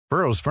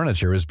Burrow's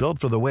furniture is built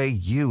for the way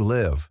you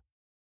live.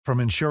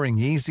 From ensuring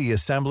easy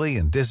assembly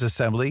and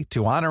disassembly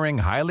to honoring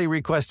highly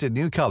requested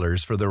new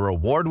colors for their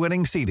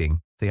award-winning seating,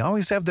 they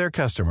always have their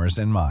customers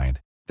in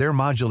mind. Their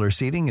modular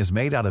seating is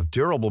made out of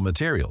durable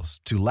materials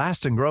to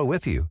last and grow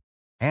with you.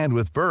 And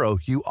with Burrow,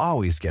 you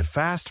always get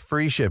fast,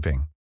 free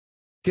shipping.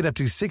 Get up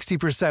to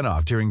 60%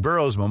 off during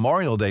Burrow's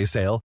Memorial Day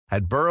sale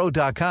at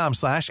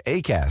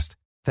burrow.com/ACAST.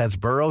 That's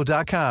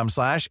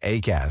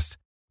burrow.com/ACAST.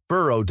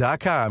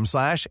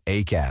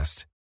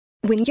 burrow.com/ACAST.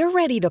 When you're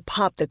ready to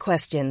pop the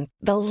question,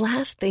 the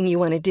last thing you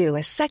want to do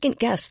is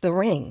second-guess the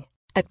ring.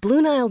 At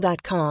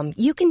BlueNile.com,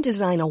 you can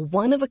design a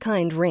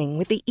one-of-a-kind ring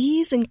with the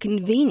ease and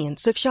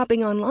convenience of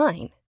shopping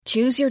online.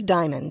 Choose your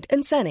diamond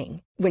and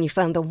setting. When you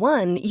find the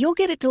one, you'll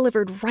get it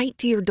delivered right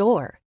to your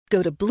door.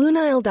 Go to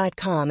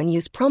BlueNile.com and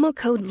use promo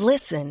code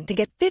LISTEN to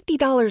get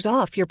 $50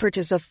 off your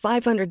purchase of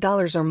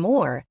 $500 or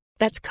more.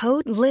 That's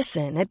code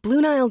LISTEN at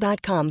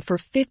BlueNile.com for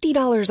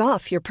 $50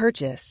 off your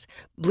purchase.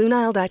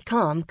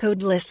 BlueNile.com,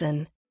 code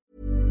LISTEN.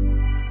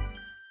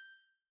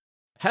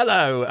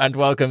 Hello, and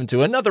welcome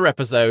to another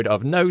episode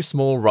of No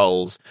Small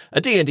Roles, a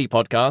D&D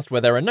podcast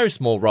where there are no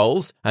small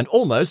roles and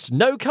almost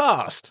no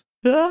cast.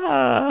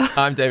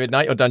 I'm David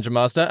Knight, your Dungeon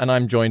Master, and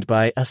I'm joined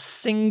by a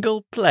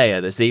single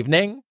player this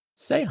evening.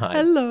 Say hi,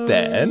 hello.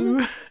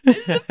 Ben.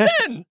 This is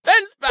Ben.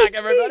 Ben's back,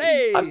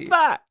 everybody. I'm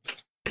back.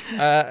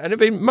 And it'll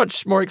be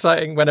much more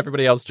exciting when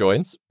everybody else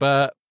joins,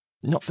 but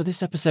not for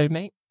this episode,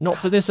 mate. Not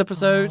for this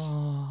episode.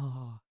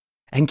 Oh.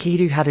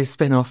 Enkidu had his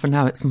spin-off, and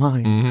now it's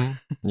mine. Mm-hmm.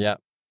 Yeah.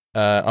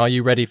 Are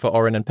you ready for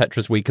Orin and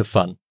Petra's week of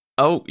fun?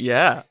 Oh,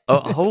 yeah.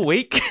 A whole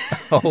week?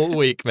 A whole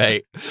week,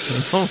 mate.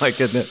 Oh, my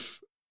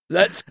goodness.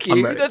 Let's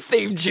cue the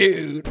theme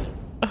tune.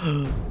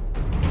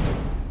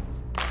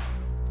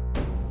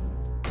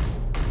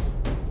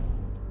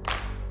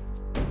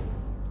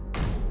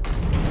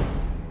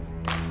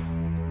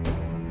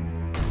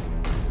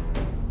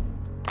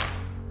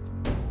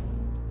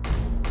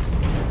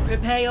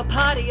 Prepare your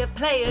party of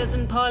players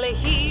and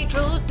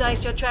polyhedral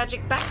dice. Your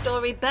tragic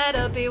backstory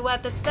better be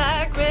worth the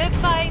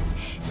sacrifice.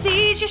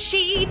 Seize your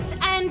sheets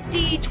and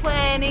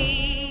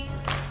D20.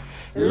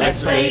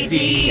 Let's play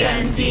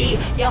D&D.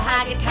 Your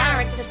haggard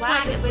character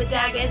swaggers with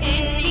daggers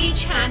in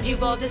each hand.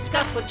 You've all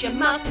discussed what you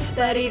must,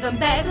 but even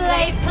better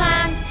laid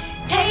plans.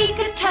 Take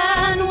a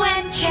turn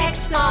when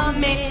checks are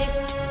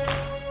missed.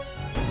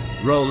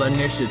 Roll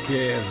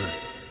initiative.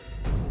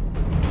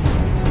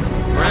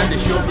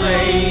 Brandish your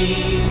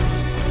blades.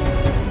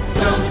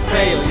 Don't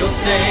fail your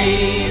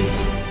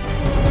saves.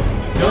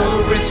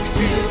 No risk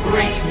too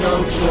great,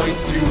 no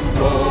choice to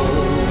roll.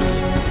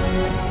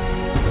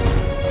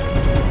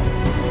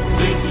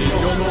 This is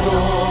your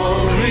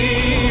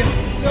story.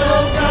 No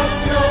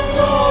guts, no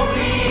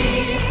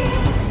glory.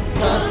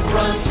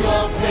 Confront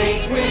your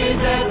fate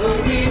with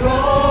every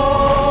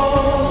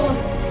roll.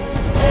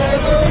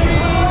 Every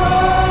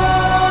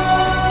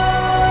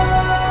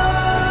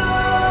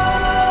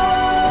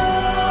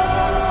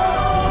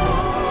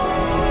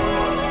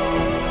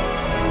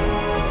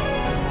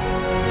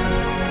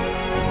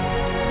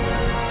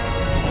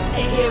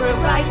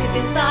rises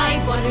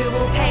inside, one who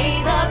will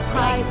pay the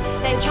price.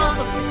 Their chance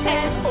of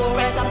success will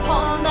rest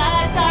upon the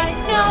dice.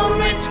 No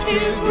risk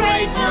too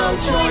great, no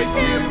choice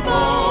too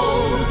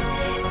bold.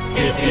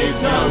 This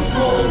is No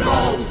Small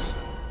Roles.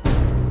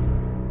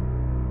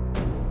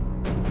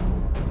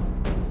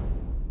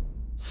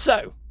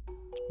 So,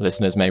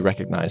 listeners may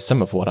recognize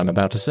some of what I'm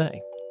about to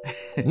say.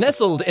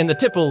 Nestled in the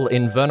tipple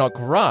in Vernock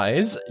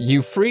Rise,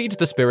 you freed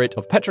the spirit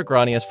of Petra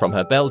Granius from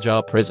her bell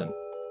jar prison.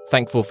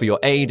 Thankful for your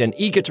aid and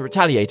eager to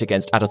retaliate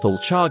against Adathul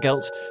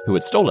Chargelt, who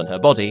had stolen her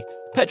body,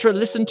 Petra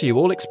listened to you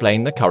all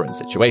explain the current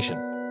situation.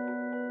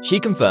 She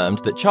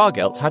confirmed that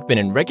Chargelt had been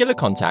in regular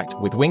contact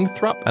with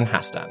Wingthrup and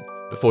Hastan,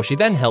 before she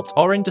then helped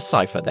Orin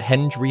decipher the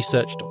Henge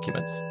research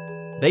documents.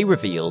 They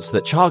revealed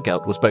that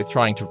Chargelt was both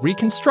trying to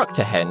reconstruct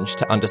a Henge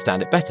to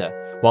understand it better,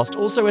 whilst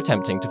also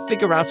attempting to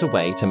figure out a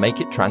way to make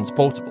it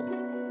transportable.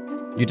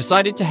 You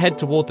decided to head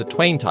toward the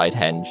Twaintide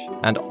Henge,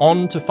 and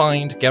on to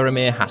find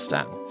Geramir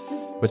Hastan,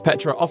 with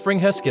Petra offering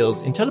her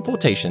skills in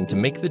teleportation to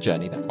make the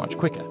journey that much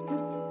quicker.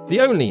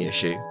 The only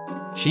issue,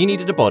 she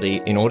needed a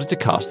body in order to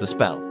cast the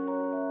spell.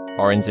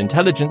 Orin's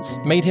intelligence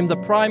made him the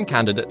prime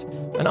candidate,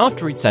 and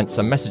after he'd sent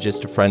some messages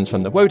to friends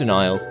from the Woden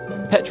Isles,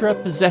 Petra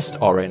possessed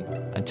Orin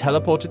and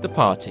teleported the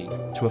party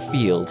to a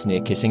field near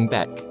Kissing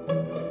Beck,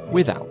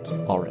 without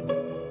Orin.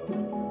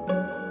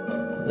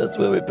 That's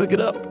where we pick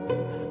it up.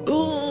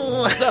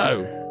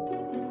 So,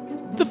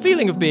 the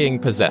feeling of being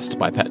possessed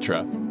by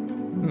Petra.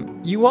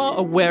 You are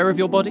aware of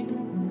your body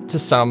to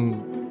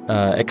some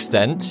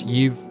extent.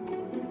 You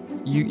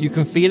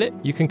can feel it.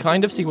 You can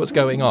kind of see what's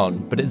going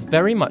on, but it's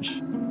very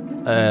much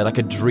like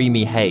a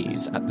dreamy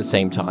haze at the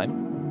same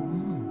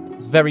time.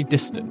 It's very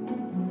distant.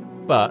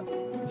 But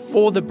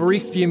for the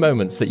brief few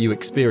moments that you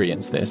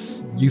experience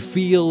this, you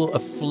feel a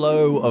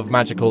flow of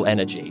magical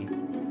energy.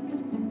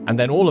 And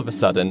then all of a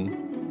sudden,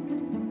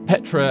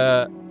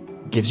 Petra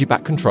gives you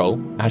back control,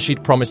 as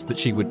she'd promised that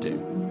she would do.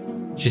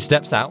 She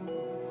steps out,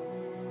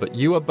 but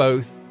you are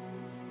both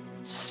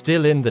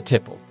still in the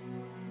tipple.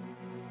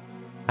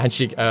 And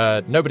she,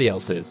 nobody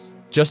else is.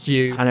 Just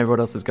you. And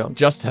everyone else is gone.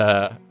 Just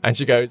her. And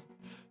she goes,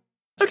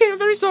 okay, I'm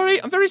very sorry.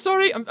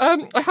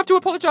 I have to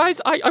apologise.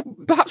 I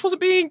perhaps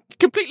wasn't being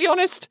completely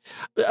honest.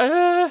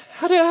 But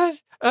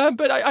I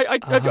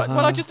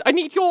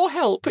need your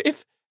help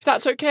if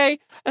that's okay.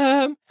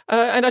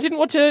 And I didn't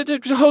want to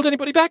hold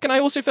anybody back, and I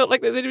also felt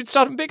like they would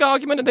start a big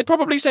argument, and they'd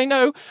probably say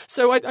no.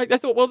 So I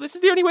thought, well, this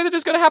is the only way that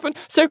it's going to happen.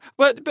 So,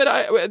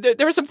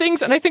 there are some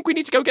things, and I think we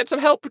need to go get some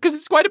help because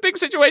it's quite a big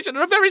situation,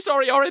 and I'm very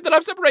sorry, Orin, that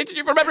I've separated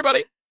you from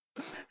everybody.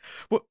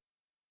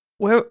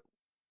 Where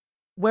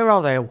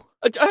are they all?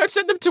 I've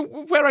sent them to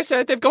where I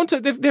said they've gone to.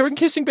 They're in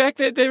Kissingbeck.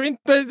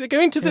 They're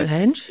going to the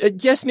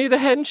henge. Yes, near the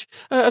henge,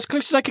 as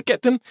close as I could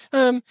get them.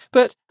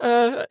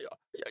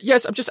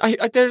 Yes, I'm just.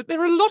 There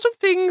are a lot of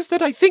things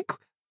that I think.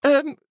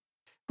 A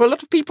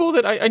lot of people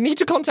that I need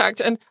to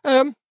contact, and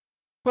I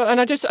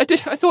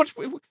thought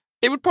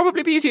it would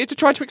probably be easier to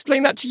try to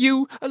explain that to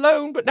you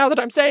alone. But now that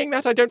I'm saying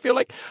that, I don't feel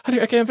like.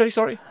 Okay, I'm very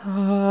sorry.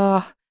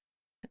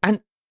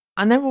 And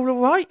they're all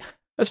right.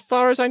 As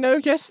far as I know,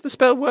 yes, the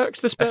spell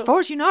worked. As far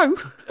as you know.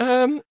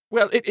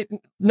 Well,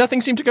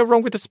 nothing seemed to go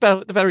wrong with the spell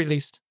at the very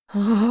least.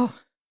 Oh,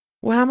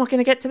 well, how am I going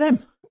to get to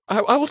them? I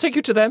will take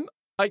you to them.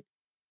 I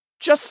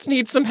just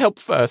need some help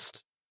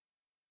first.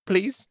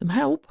 Please? Some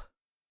help?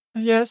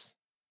 Yes.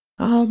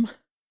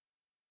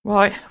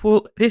 Right,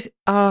 well, this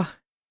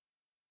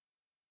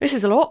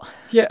is a lot.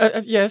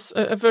 Yeah, yes,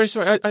 very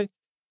sorry.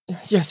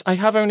 Yes, I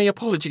have only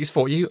apologies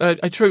for you.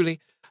 I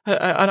truly,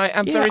 and I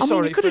am very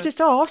sorry. You could have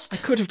just asked. I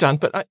could have done,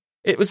 but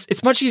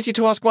it's much easier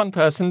to ask one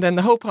person than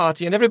the whole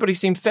party, and everybody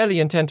seemed fairly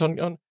intent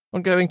on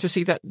going to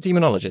see that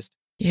demonologist.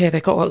 Yeah,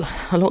 they've got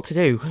a lot to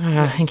do.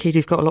 Yes.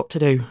 Enkidu's got a lot to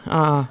do.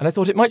 And I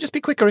thought it might just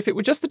be quicker if it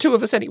were just the two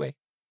of us anyway.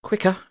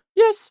 Quicker?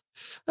 Yes.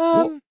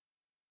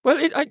 Well,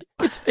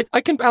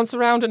 I can bounce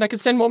around and I can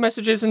send more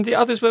messages, and the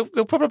others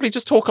will probably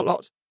just talk a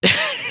lot.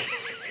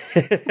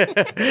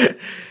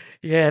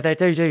 Yeah, they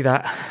do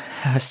that.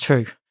 That's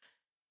true.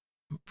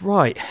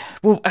 Right.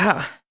 Well,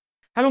 how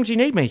long do you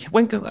need me?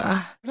 When?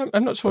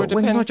 I'm not sure. It depends.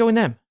 When can I join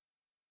them?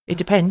 It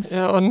depends.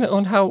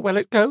 On how well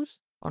it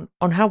goes.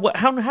 On how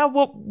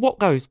what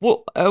goes?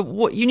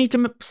 What you need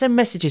to send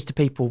messages to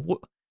people.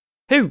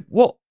 Who?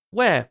 What?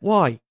 Where?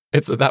 Why?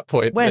 It's at that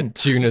point that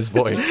Juna's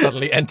voice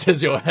suddenly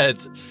enters your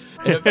head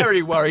in a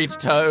very worried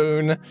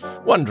tone,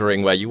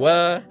 wondering where you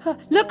were.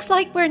 Looks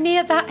like we're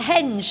near that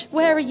henge.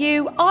 Where are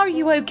you? Are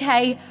you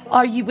okay?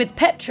 Are you with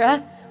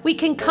Petra? We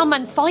can come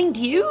and find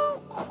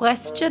you? ?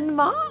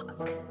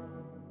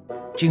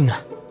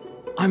 Juna,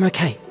 I'm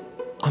okay.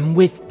 I'm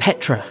with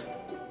Petra.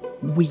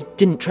 We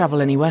didn't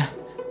travel anywhere.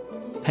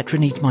 Petra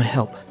needs my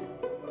help.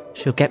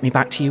 She'll get me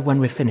back to you when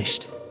we're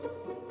finished.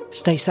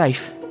 Stay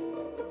safe.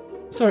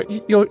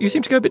 Sorry, you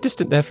seem to go a bit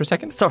distant there for a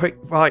second. Sorry,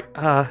 right,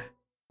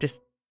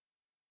 just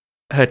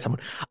heard someone.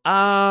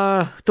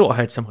 Thought I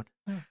heard someone.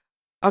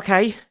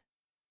 Okay,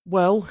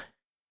 well,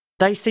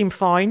 they seem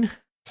fine.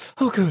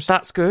 Oh, good.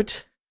 That's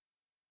good.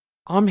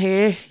 I'm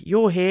here,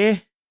 you're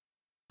here.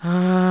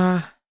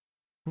 Right,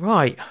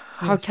 yes.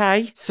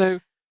 Okay. So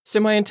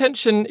my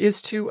intention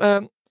is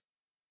to,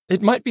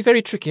 it might be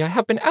very tricky. I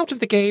have been out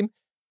of the game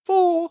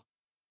for,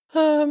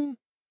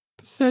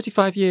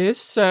 35 years,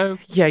 so...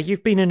 Yeah,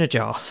 you've been in a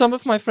jar. Some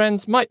of my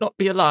friends might not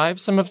be alive,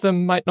 some of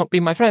them might not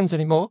be my friends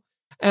anymore,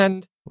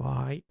 and...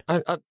 Right.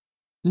 I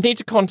need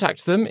to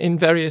contact them in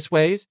various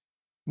ways.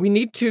 We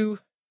need to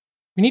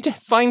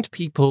find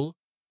people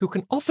who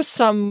can offer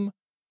some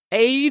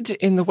aid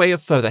in the way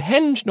of further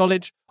henge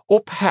knowledge, or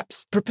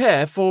perhaps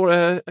prepare for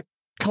a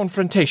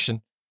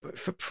confrontation.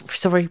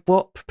 Sorry,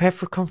 what? Prepare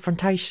for a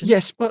confrontation?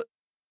 Yes, well,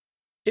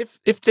 if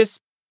this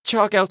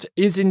Chargelt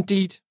is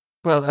indeed...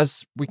 well,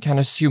 as we can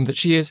assume that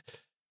she is,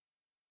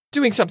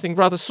 doing something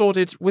rather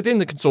sordid within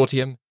the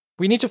consortium,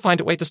 we need to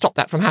find a way to stop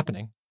that from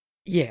happening.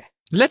 Yeah.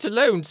 Let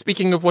alone,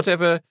 speaking of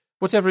whatever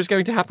is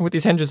going to happen with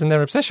these henges and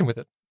their obsession with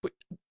it.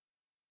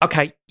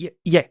 Okay,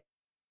 yeah.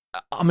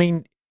 I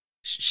mean,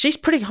 she's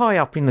pretty high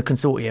up in the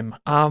consortium.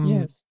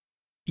 Yes.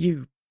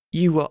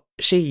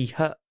 She,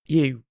 her,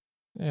 you.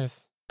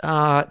 Yes.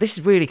 This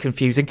is really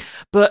confusing,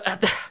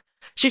 but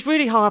she's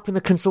really high up in the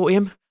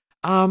consortium.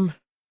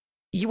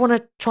 You want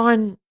to try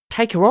and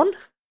take her on?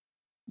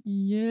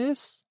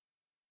 Yes.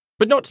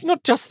 But not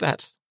just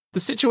that. The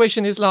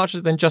situation is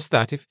larger than just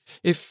that.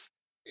 If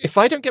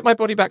I don't get my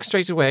body back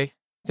straight away,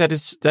 that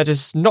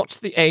is not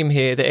the aim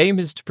here. The aim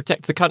is to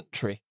protect the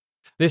country.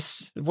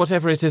 This,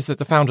 whatever it is that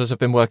the founders have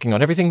been working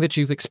on, everything that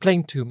you've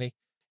explained to me,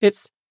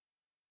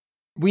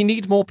 we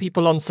need more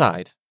people on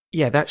side.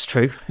 Yeah, that's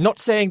true. Not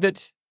saying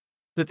that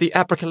the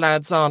Aprica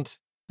lads aren't...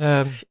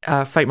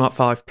 Fate Mark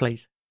 5,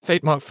 please.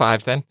 Fate Mark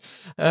 5, then.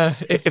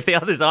 If the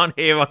others aren't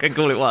here, I can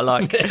call it what I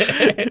like.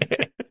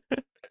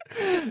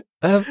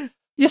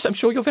 Yes, I'm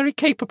sure you're very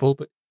capable,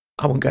 but...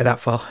 I won't go that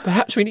far.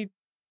 Perhaps we need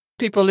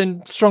people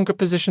in stronger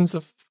positions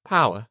of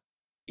power.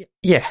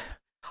 Yeah.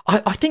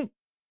 I think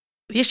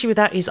the issue with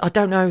that is I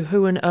don't know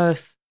who on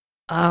earth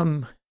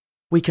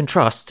we can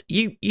trust.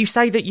 You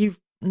say that you've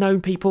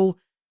known people,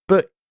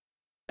 but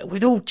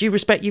with all due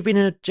respect, you've been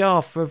in a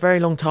jar for a very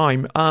long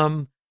time.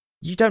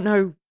 you don't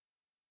know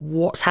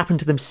what's happened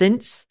to them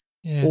since,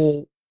 Yes.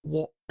 or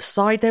what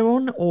side they're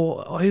on,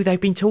 or who they've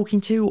been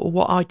talking to, or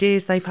what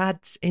ideas they've had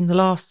in the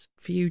last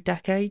few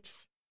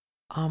decades.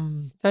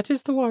 That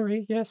is the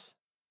worry, yes.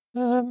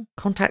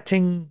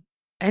 Contacting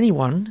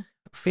anyone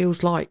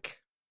feels like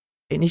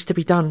it needs to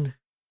be done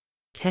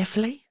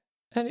carefully.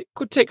 And it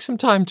could take some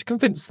time to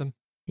convince them.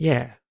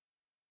 Yeah.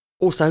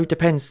 Also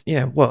depends,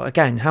 well,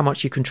 again, how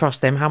much you can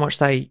trust them, how much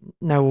they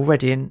know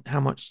already, and how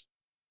much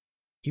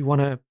you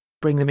want to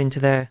bring them into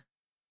the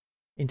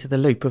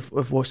loop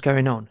of what's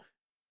going on.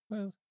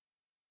 Well,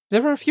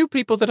 there are a few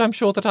people that I'm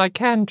sure that I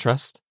can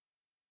trust.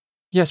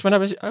 Yes, when I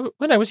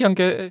was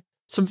younger,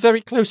 some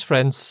very close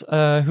friends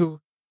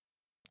who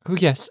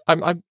yes,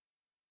 I'm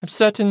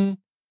certain.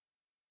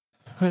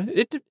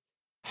 It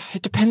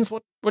depends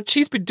what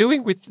she's been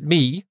doing with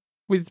me,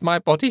 with my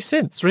body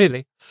since,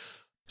 really.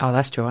 Oh,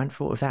 that's true. I hadn't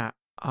thought of that.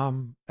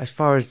 As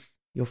far as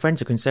your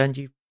friends are concerned,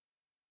 you've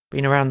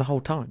been around the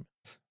whole time.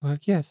 Well,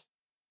 yes.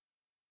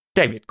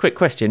 David, quick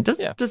question.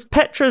 Does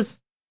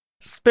Petra's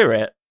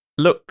spirit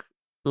look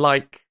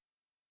like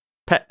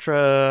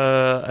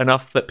Petra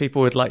enough that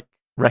people would,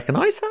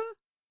 recognise her?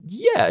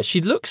 Yeah, she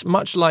looks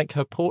much like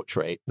her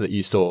portrait that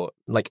you saw,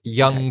 like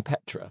young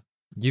Petra.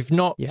 You've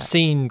not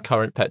seen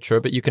current Petra,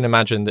 but you can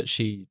imagine that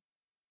she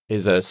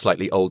is a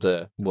slightly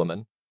older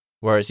woman.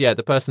 Whereas,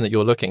 the person that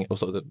you're looking at, or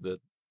sort of the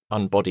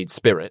unbodied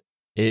spirit,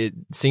 it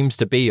seems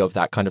to be of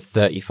that kind of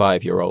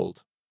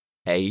 35-year-old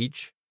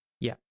age.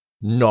 Yeah.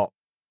 Not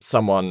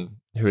someone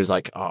who is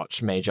like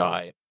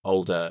arch-magi,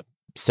 older,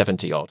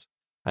 70-odd,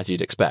 as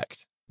you'd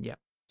expect. Yeah.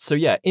 So,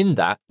 in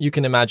that, you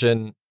can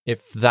imagine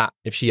if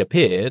she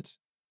appeared,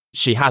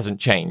 she hasn't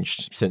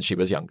changed since she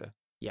was younger.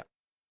 Yeah.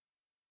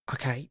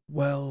 Okay,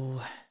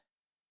 well,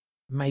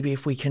 maybe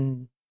if we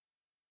can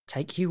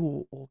take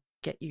you or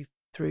get you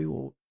through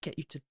or get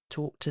you to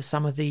talk to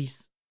some of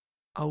these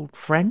old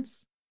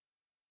friends.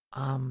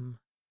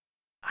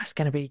 That's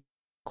going to be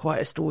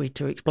quite a story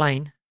to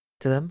explain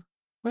to them.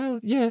 Well,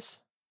 yes.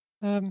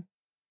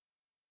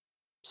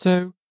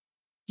 So,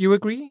 you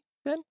agree,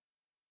 then?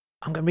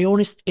 I'm going to be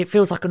honest, it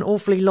feels like an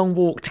awfully long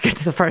walk to get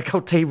to the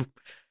Ferricold Tea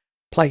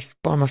place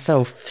by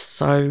myself,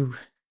 so...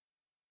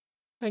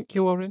 Thank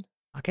you, Warren.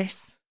 I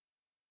guess.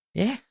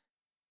 Yeah.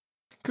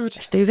 Good.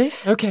 Let's do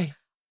this. Okay.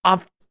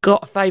 I've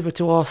got a favour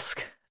to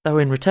ask, though,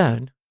 in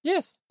return.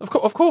 Yes, of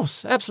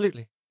course,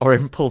 absolutely.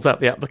 Orin pulls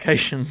out the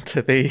application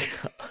to the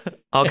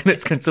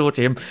Argonauts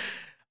Consortium.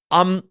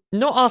 I'm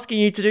not asking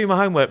you to do my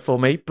homework for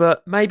me,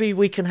 but maybe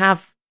we can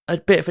have a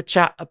bit of a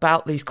chat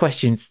about these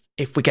questions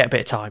if we get a bit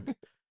of time.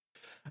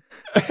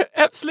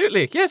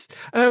 Absolutely, yes.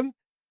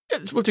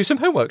 We'll do some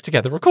homework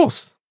together, of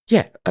course.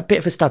 Yeah, a bit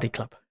of a study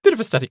club. Bit of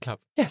a study club,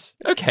 yes.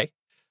 Okay,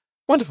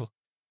 wonderful.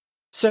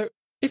 So,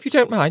 if you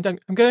don't mind, I'm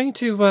going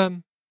to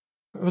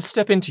we'll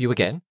step into you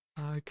again.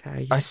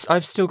 Okay.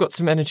 I've still got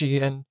some energy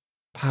and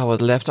power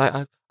left.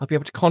 I'll be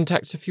able to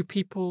contact a few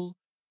people,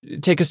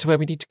 take us to where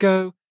we need to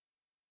go,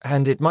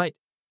 and it might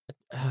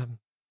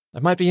I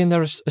might be in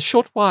there a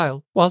short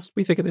while whilst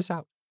we figure this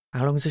out.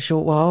 How long is a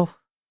short while?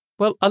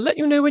 Well, I'll let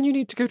you know when you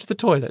need to go to the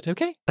toilet,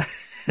 okay?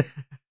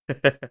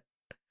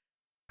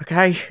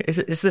 Okay.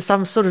 Is there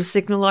some sort of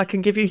signal I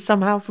can give you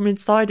somehow from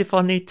inside if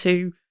I need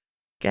to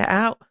get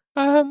out?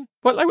 Well,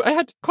 I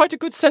had quite a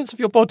good sense of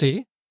your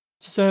body,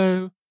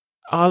 so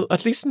I'll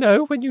at least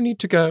know when you need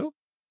to go.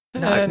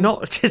 No,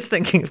 not just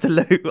thinking of the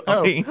loo.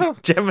 I mean,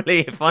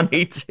 generally, if I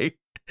need to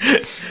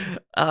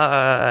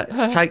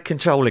take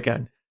control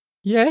again.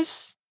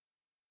 Yes.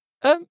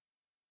 Did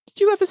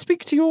you ever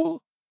speak to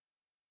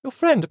your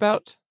friend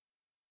about?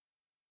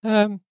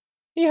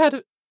 He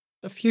had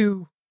a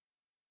few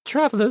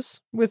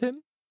travellers with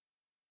him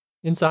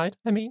inside.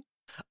 I mean.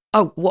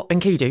 Oh, what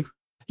Enkidu?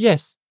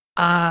 Yes.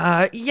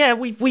 Yeah,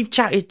 we've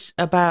chatted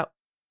about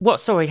what?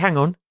 Sorry, hang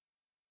on.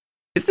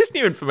 Is this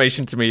new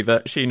information to me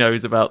that she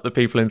knows about the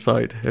people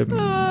inside?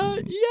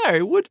 Yeah,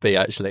 it would be,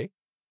 actually.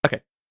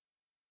 Okay.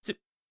 So,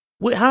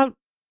 how...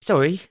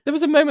 Sorry? There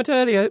was a moment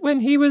earlier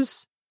when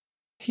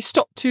he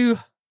stopped to...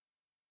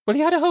 Well,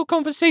 he had a whole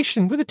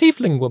conversation with a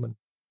tiefling woman.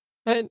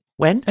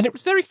 When? And it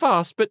was very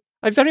fast, but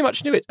I very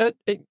much knew it.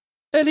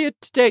 Earlier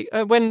today,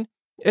 when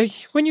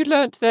you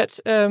learnt that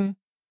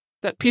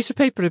that piece of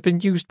paper had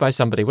been used by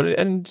somebody,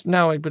 and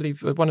now I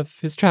believe one of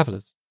his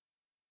travellers.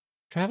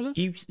 Travellers?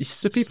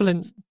 The people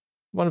in...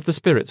 One of the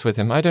spirits with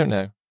him. I don't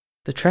know.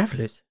 The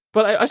travellers?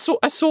 Well, I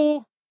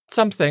saw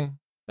something,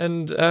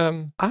 and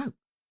oh,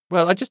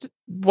 well, I just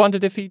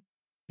wondered if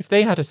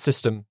they had a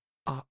system.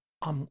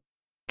 I'm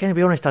going to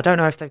be honest. I don't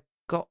know if they've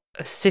got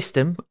a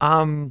system.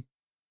 I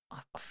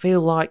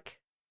feel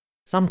like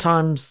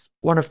sometimes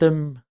one of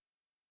them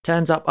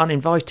turns up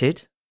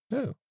uninvited.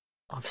 Oh,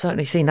 I've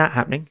certainly seen that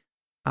happening.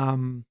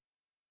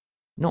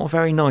 Not a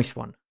very nice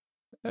one.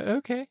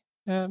 Okay.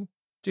 Do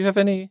you have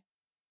any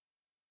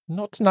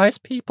not nice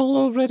people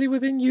already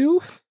within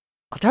you?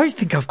 I don't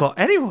think I've got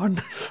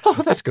anyone. Oh,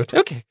 that's good.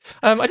 Okay.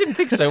 I didn't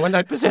think so when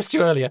I possessed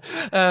you earlier.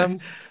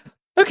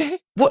 Okay.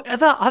 What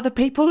other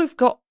people who've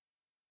got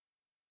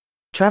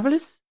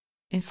travellers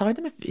inside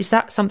them? Is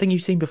that something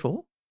you've seen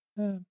before?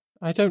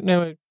 I don't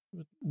know a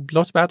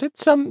lot about it.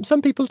 Some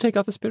people take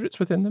other spirits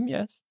within them,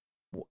 yes.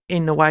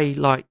 In the way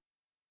like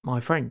my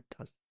friend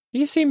does.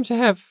 He seemed to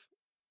have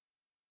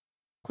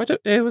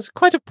it was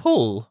quite a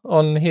pull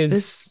on his...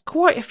 There's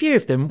quite a few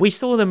of them. We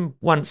saw them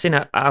once in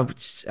a...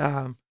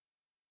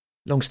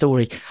 long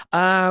story.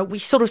 We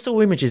sort of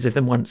saw images of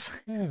them once.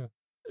 Oh.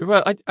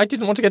 Well, I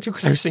didn't want to get too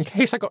close in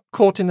case I got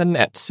caught in the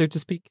net, so to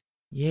speak.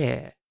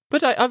 Yeah.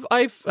 But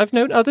I've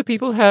known other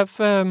people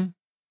have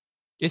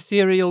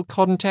ethereal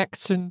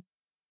contacts and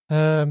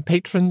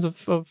patrons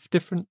of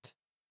different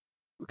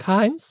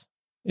kinds.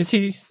 Is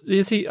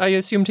he? I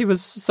assumed he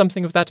was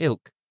something of that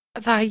ilk.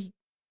 They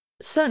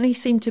certainly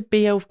seem to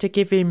be able to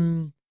give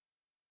him.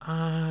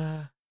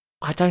 I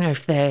don't know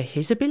if they're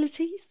his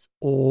abilities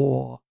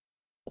or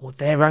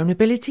their own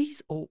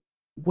abilities or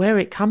where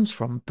it comes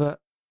from, but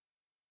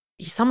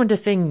he summoned a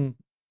thing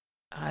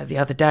the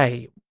other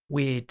day,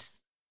 weird,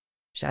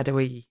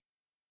 shadowy,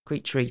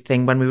 creaturey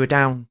thing when we were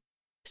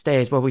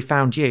downstairs where we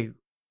found you.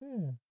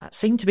 That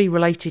seemed to be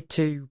related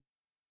to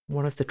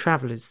one of the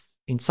travellers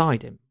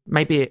inside him.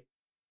 Maybe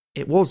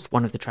it was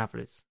one of the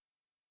travellers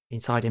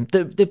inside him.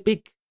 The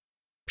big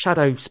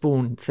shadow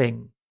spawn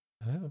thing.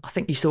 Oh. I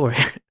think you saw it.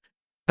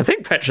 I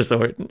think Petra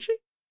saw it, didn't she?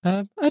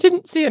 I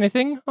didn't see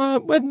anything.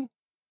 When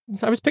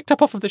I was picked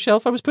up off of the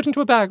shelf, I was put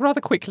into a bag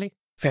rather quickly.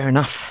 Fair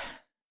enough.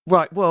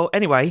 Right, well,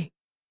 anyway,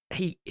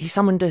 he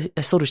summoned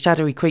a sort of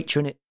shadowy creature,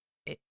 and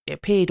it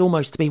appeared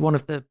almost to be one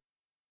of the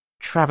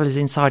travellers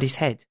inside his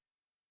head.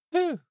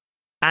 Oh.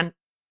 And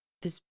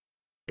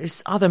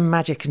there's other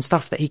magic and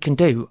stuff that he can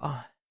do.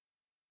 I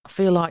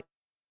feel like...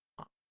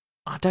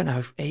 I don't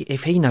know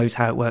if he knows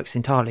how it works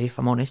entirely, if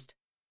I'm honest.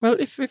 Well,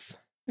 if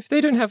they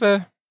don't have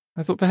I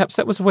thought perhaps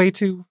that was a way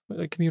to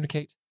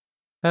communicate.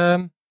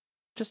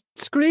 Just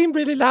scream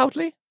really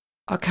loudly.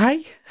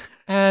 Okay.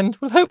 And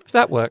we'll hope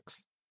that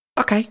works.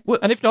 Okay. Well,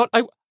 and if not,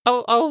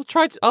 I'll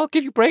try to. I'll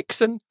give you breaks,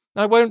 and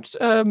I won't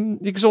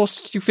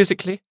exhaust you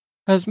physically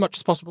as much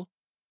as possible.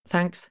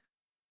 Thanks.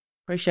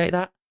 Appreciate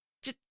that.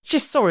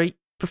 Just sorry,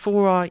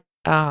 before I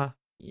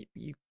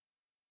you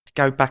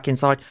go back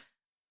inside.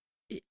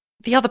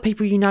 The other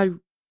people you know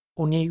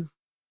or knew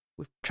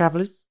with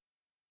travellers,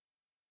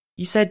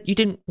 you said you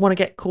didn't want to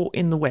get caught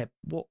in the web.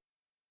 What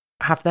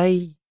have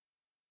they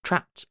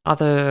trapped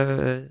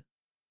other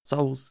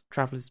souls,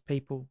 travellers,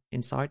 people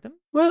inside them?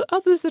 Well,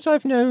 others that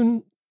I've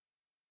known,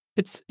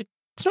 it's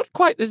not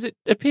quite as it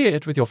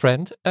appeared with your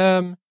friend.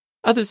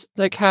 Others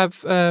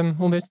have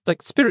almost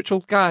like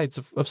spiritual guides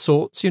of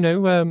sorts,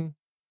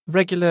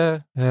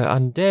 regular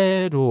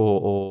undead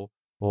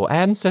or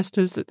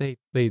ancestors that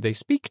they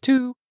speak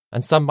to.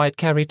 And some might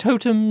carry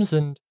totems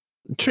and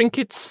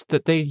trinkets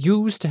that they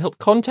use to help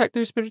contact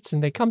those spirits,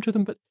 and they come to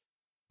them.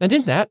 And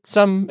in that,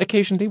 some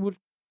occasionally would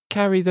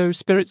carry those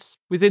spirits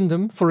within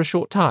them for a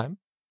short time.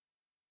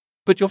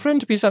 But your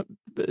friend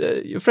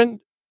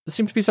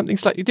seemed to be something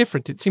slightly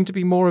different. It seemed to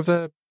be more of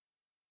a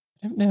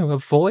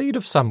void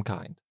of some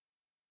kind.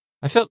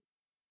 I felt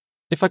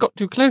if I got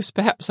too close,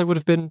 perhaps I would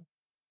have been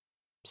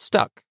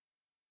stuck.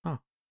 Oh.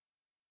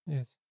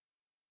 Yes.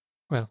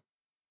 Well,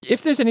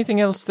 if there's anything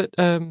else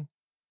that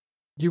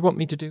you want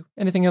me to do,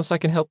 anything else I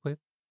can help with,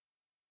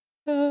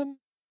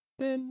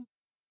 then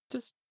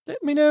just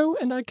let me know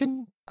and I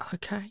can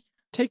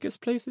take us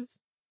places,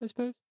 I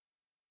suppose.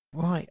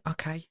 Right,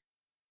 okay.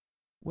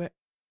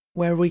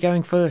 Where are we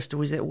going first,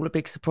 or is it all a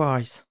big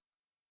surprise?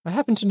 I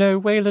happen to know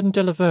Wayland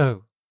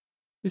Delaveau.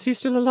 Is he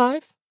still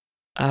alive?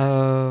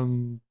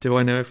 Do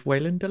I know if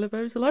Wayland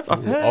Delaveau is alive?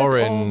 I've heard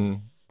Orin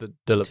of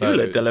Delaveau.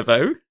 Tula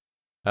Delaveau.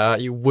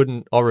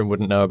 Orin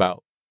wouldn't know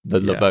about the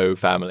Laveau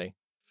family.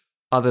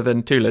 Other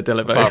than Tula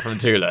Delaveau. Apart from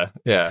Tula,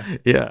 yeah.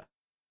 Yeah.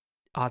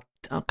 I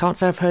can't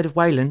say I've heard of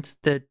Wayland.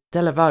 The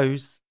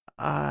Delavoes,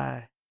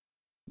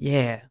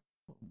 yeah,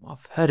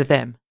 I've heard of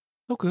them.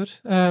 Oh, good.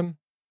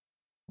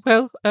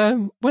 When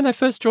I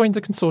first joined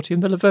the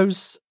consortium, the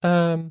Laveaus,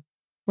 I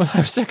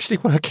was actually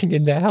working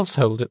in their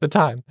household at the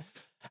time.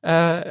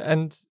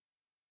 And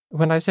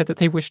when I said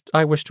that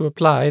I wished to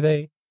apply,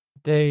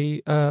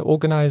 they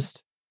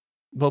organised,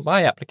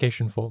 my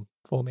application form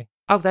for me.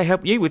 Oh, they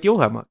helped you with your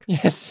homework?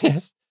 Yes.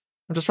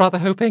 I'm just rather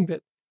hoping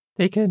that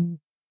they can,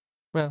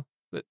 that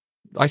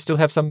I still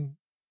have some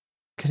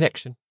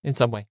connection in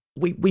some way.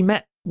 We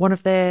met one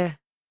of their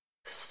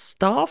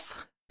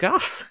staff,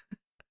 Gus.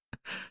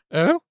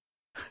 Oh?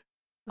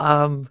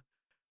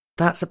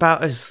 That's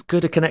about as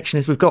good a connection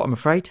as we've got, I'm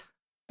afraid.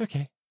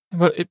 Okay.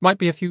 Well, it might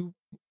be a few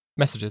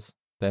messages,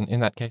 then, in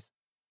that case.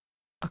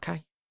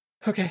 Okay.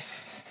 Okay.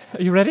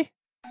 Are you ready?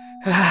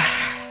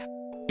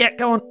 Yeah,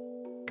 go on.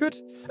 Good.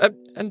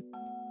 And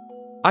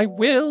I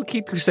will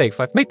keep you safe.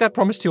 I've made that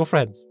promise to your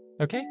friends,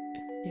 okay?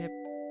 Yeah,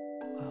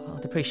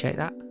 I'd appreciate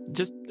that.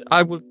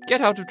 I will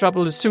get out of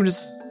trouble as soon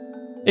as...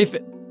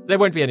 there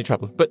won't be any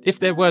trouble, but if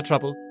there were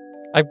trouble,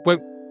 I'm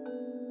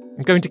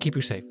going to keep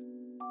you safe.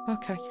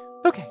 Okay.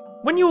 Okay.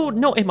 When you're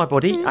not in my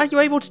body, are you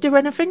able to do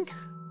anything?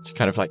 She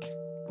kind of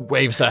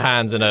waves her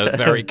hands in a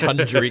very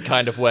conjury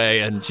kind of way,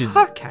 and she's...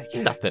 Okay.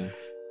 Nothing.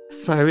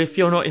 So if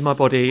you're not in my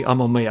body,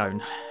 I'm on my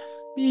own.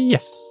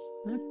 Yes.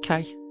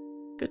 Okay.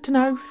 Good to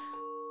know.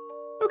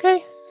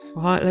 Okay.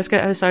 Right, let's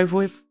get this over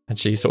with. And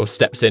she sort of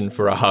steps in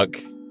for a hug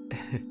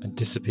and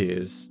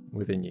disappears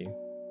within you.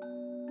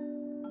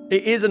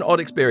 It is an odd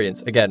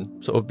experience,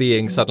 again, sort of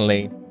being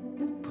suddenly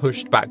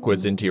pushed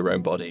backwards into your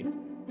own body.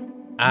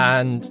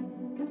 And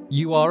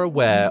you are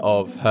aware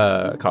of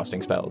her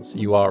casting spells.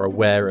 You are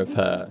aware of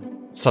her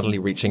suddenly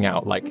reaching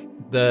out. Like,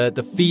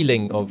 the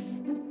feeling of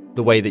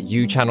the way that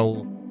you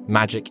channel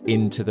magic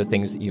into the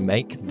things that you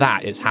make,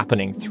 that is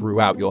happening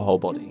throughout your whole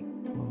body.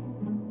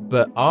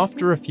 But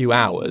after a few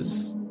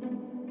hours,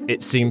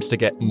 it seems to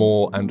get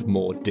more and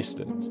more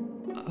distant.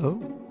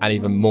 Oh. And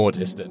even more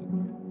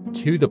distant,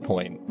 to the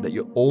point that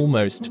you're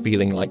almost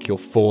feeling like you're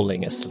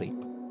falling asleep.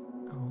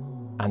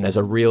 And there's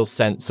a real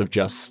sense of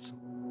just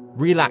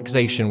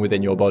relaxation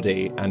within your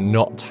body and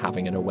not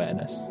having an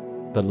awareness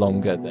the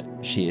longer that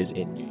she is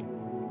in you.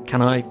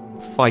 Can I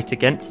fight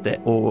against it,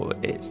 or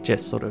it's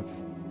just sort of...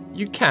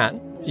 You can,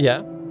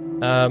 yeah.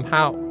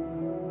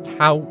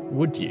 How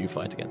would you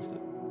fight against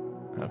it?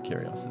 Out of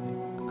curiosity.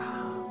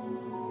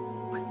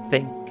 I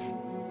think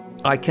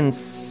I can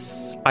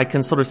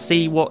sort of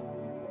see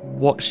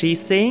what she's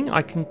seeing.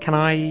 Can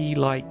I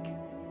like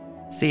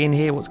see and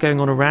hear what's going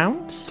on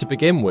around? To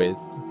begin with,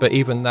 but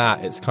even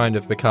that, it's kind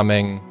of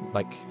becoming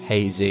like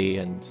hazy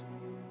and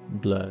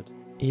blurred.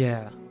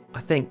 Yeah, I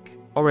think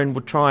Orin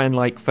would try and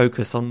like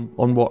focus on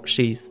what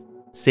she's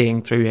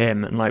seeing through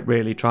him, and like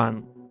really try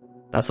and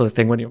that sort of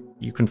thing when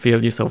you can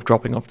feel yourself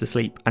dropping off to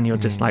sleep, and you're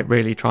just like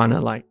really trying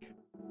to like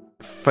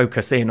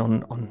focus in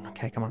on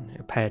okay, come on,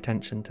 pay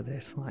attention to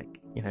this, like,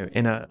 you know,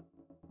 in a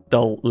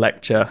dull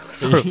lecture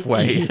sort of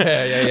way.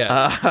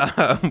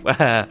 yeah.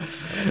 Where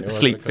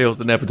sleep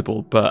feels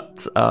inevitable,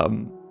 but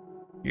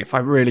if I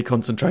really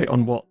concentrate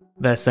on what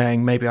they're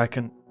saying, maybe I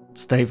can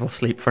stave off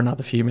sleep for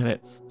another few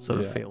minutes, sort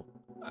of feel.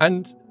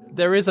 And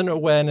there is an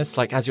awareness,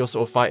 like, as you're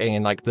sort of fighting,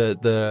 and like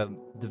the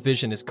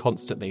vision is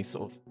constantly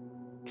sort of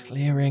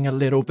clearing a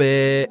little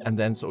bit and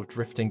then sort of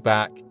drifting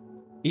back.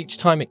 Each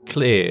time it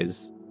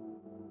clears,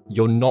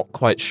 you're not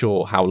quite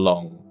sure how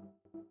long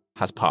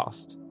has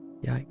passed.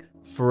 Yikes.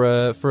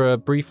 For a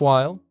brief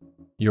while,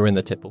 you're in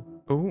the tipple.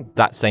 Ooh.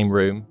 That same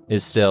room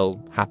is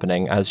still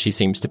happening, as she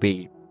seems to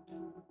be,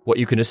 what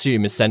you can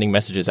assume is sending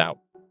messages out,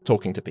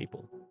 talking to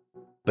people.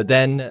 But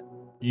then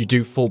you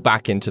do fall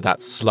back into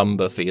that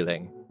slumber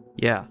feeling.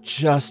 Yeah.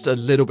 Just a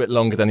little bit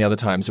longer than the other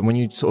times. And when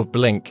you sort of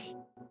blink,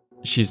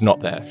 she's not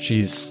there.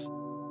 She's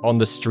on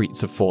the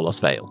streets of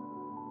Forlos Vale.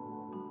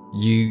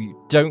 You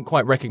don't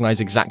quite recognize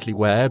exactly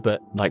where,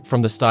 but like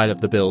from the style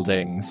of the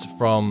buildings,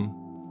 from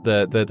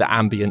the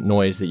ambient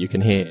noise that you can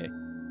hear,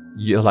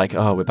 you're like,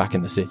 oh, we're back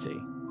in the city.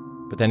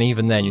 But then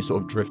even then, you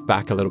sort of drift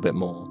back a little bit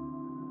more.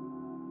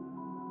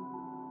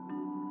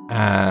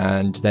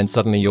 And then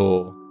suddenly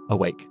you're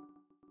awake.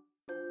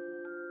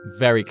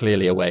 Very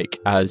clearly awake,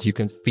 as you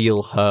can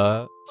feel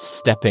her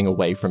stepping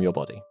away from your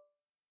body.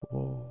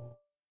 Whoa.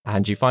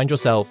 And you find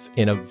yourself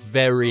in a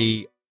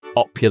very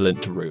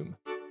opulent room.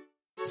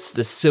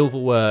 There's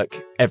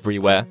silverwork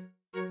everywhere.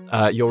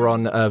 You're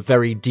on a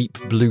very deep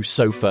blue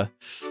sofa,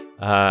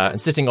 and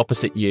sitting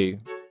opposite you,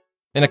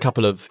 in a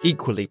couple of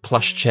equally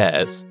plush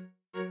chairs,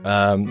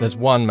 there's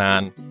one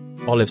man,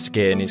 olive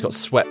skin. He's got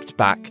swept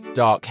back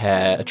dark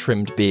hair, a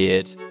trimmed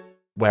beard,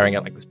 wearing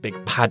like this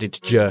big padded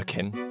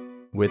jerkin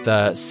with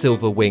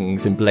silver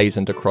wings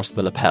emblazoned across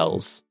the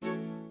lapels.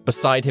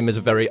 Beside him is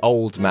a very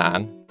old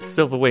man.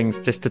 Silver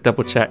wings, just to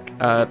double check,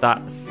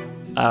 that's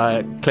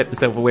Clip the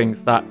Silver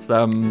Wings, that's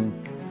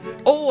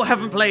I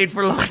haven't played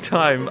for a long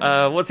time.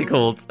 What's he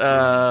called?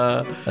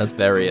 That's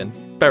Berian.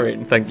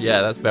 Berian, thank you.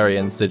 Yeah, that's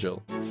Berian's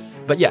sigil.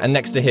 But yeah, and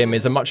next to him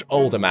is a much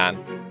older man,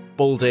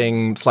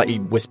 balding, slightly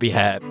wispy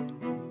hair,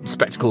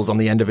 spectacles on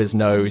the end of his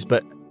nose,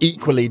 but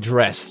equally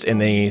dressed in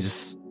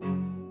these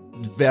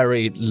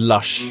very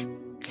lush,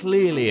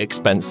 clearly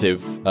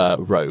expensive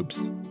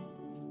robes.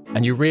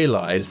 And you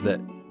realise that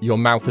your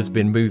mouth has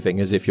been moving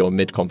as if you're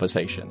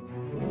mid-conversation.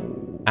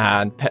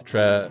 And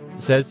Petra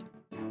says,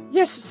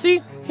 "Yes,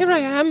 see, here I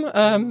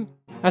am.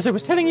 As I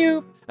was telling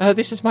you,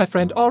 this is my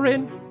friend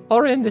Orin.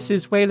 Orin, this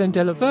is Waylon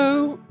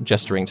Delavaux,"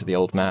 gesturing to the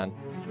old man.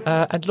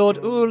 "And Lord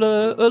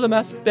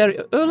Ulamas,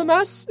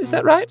 Ulamas, is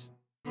that right?"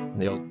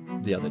 And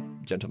the other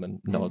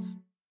gentleman nods.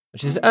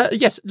 She says,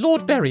 "Yes,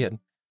 Lord Berian,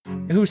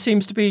 who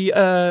seems to be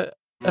a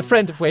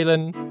friend of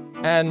Waylon,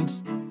 and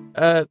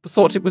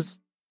thought it was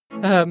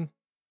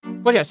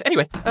well, yes,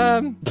 anyway,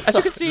 as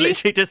you can see..."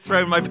 Literally just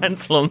thrown my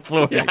pencil on the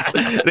floor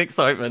in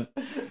excitement.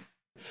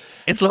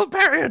 It's Lord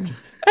Berian.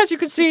 "As you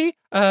can see,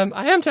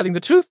 I am telling the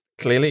truth,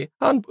 clearly,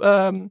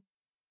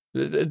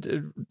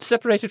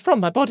 separated from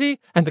my body,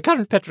 and the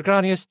current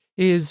Petrogranius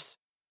is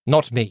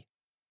not me."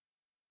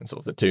 And sort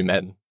of the two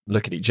men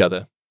look at each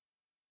other,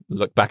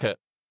 look back at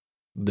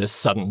the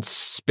sudden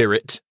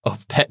spirit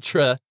of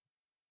Petra,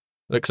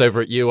 looks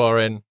over at you,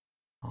 Orin.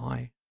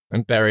 Hi.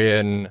 And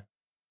Berian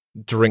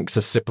drinks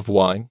a sip of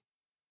wine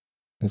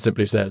and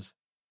simply says,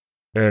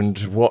 "And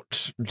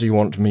what do you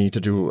want me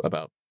to do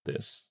about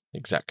this,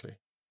 exactly?"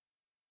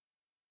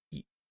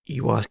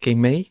 You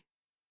asking me?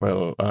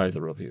 "Well,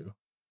 either of you."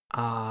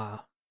 I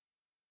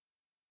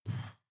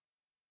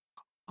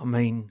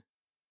mean,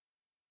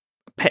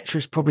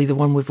 Petra's probably the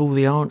one with all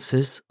the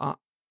answers.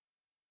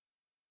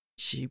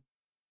 She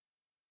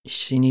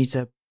needs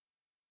her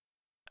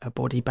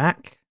body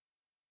back,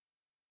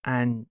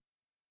 and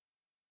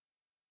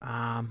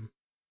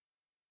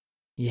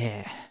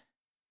yeah.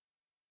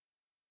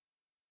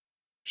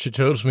 She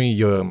tells me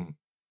you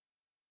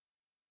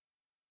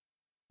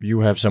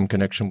have some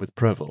connection with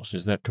Prevost,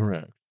 is that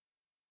correct?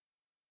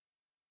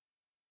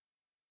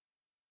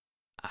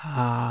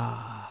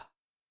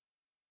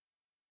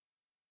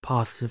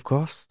 Paths have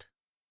crossed.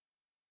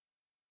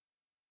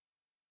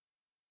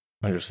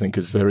 I just think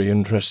it's very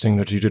interesting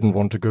that you didn't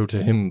want to go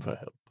to him for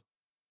help.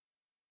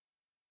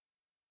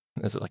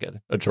 There's like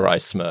a dry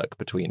smirk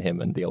between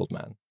him and the old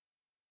man.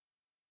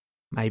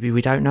 Maybe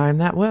we don't know him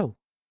that well.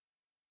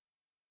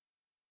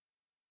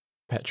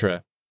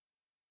 Petra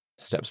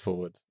steps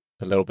forward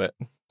a little bit,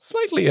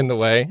 slightly in the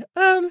way.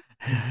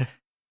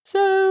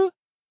 So,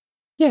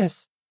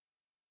 yes.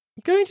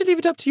 I'm going to leave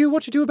it up to you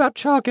what you do about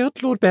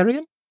Chargelt, Lord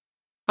Berrien.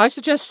 I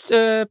suggest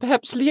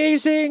perhaps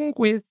liaising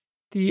with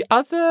the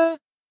other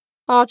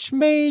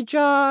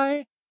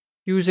Archmagi,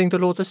 using the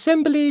Lord's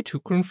Assembly to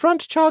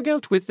confront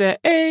Chargelt with their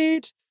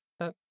aid.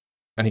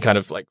 And he kind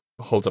of like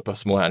holds up a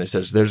small hand and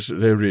says,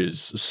 there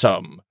is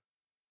some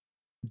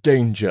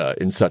danger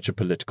in such a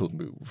political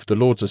move. The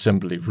Lord's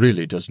Assembly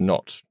really does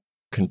not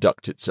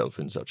conduct itself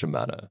in such a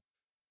manner.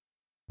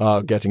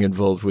 Getting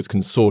involved with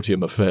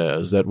consortium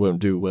affairs, that won't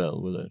do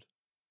well, will it?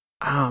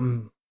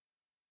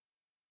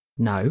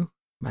 No,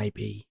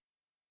 maybe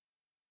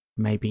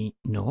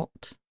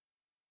not.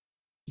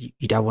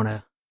 You don't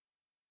want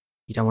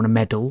to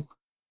meddle,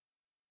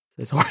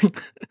 says Orin,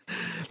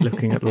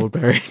 looking at Lord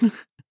Berrien.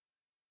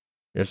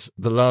 Yes,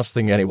 the last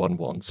thing anyone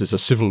wants is a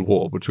civil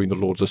war between the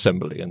Lord's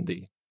Assembly and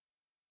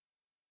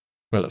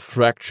a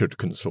fractured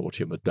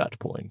consortium at that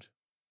point.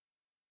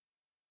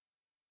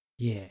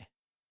 Yeah.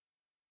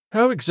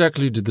 How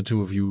exactly did the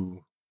two of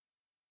you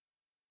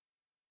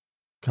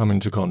come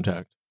into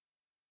contact?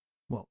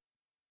 What,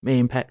 me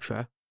and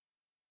Petra?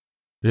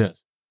 Yes.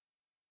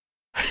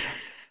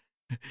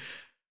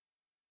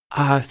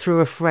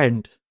 Through a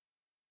friend.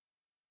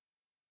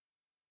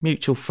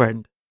 Mutual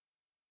friend.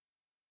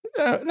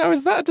 Now,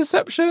 is that a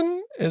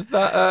deception? Is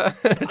that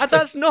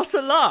That's not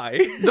a lie.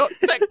 not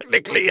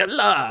technically a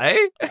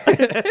lie?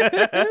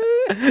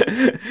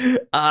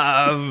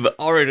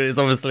 Orin is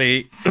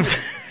obviously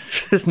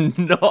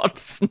not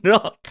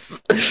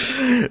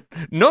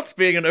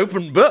being an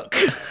open book,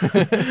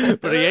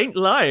 but he ain't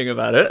lying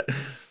about it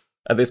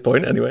at this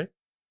point, anyway.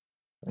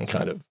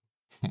 Kind of.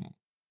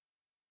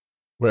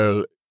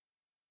 Well,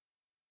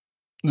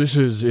 this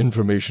is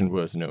information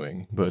worth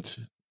knowing, but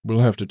we'll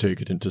have to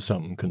take it into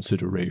some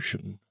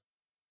consideration.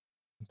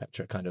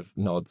 Petra kind of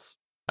nods,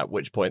 at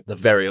which point the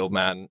very old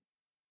man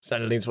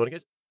suddenly leans forward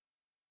and goes,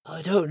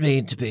 I don't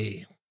mean to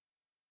be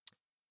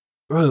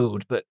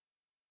rude, but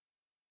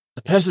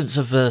the presence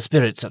of a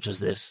spirit such as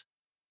this,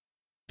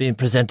 being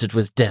presented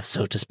with death,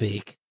 so to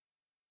speak,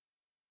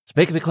 it's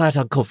making me quite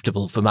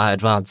uncomfortable for my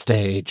advanced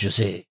age, you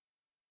see.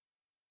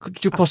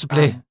 Could you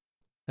possibly...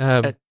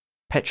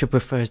 Petra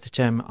prefers the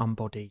term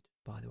unbodied,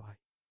 by the way.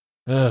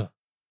 Oh.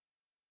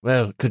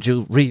 Well, could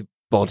you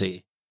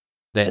re-body,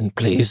 then,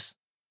 please?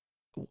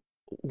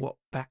 What,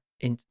 back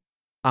in...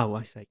 Oh,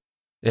 I see.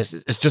 Yes,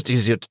 it's just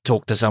easier to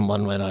talk to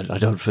someone when I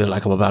don't feel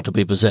like I'm about to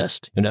be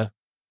possessed, you know?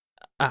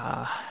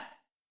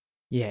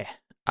 Yeah.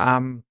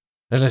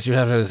 Unless you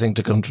have anything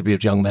to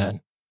contribute, young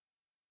man.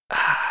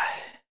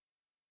 I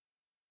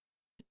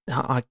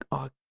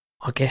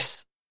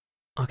guess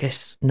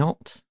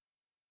not.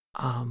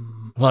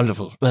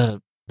 Wonderful.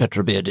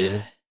 Petra,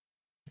 dear.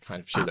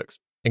 She looks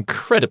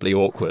incredibly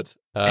awkward.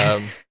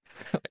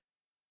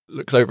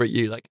 Looks over at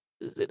you like,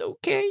 is it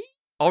okay?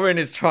 Orin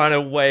is trying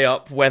to weigh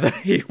up whether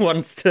he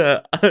wants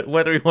to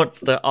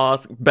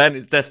ask. Ben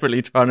is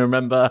desperately trying to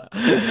remember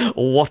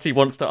what he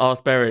wants to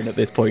ask Berrien at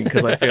this point,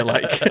 because I feel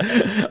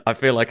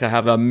like I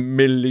have a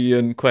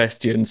million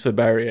questions for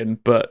Berrien,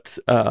 but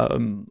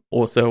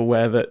also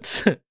aware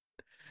that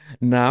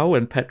now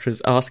when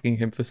Petra's asking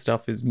him for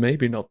stuff is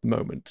maybe not the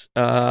moment.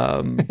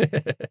 Well,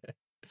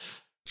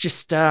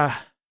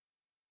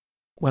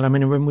 I'm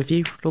in a room with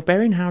you, Lord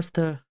Berrien. How's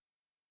the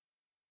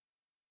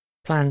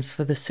plans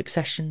for the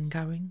succession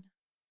going?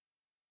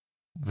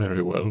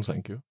 Very well,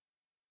 thank you.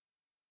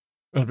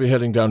 I'll be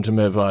heading down to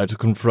Mervi to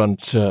confront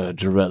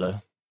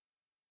Jarella.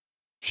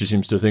 She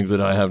seems to think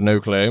that I have no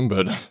claim,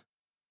 but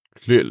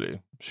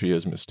clearly she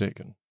is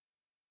mistaken.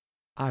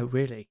 Oh,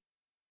 really?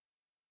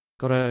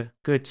 Got a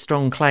good,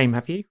 strong claim,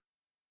 have you?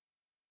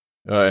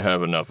 I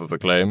have enough of a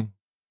claim.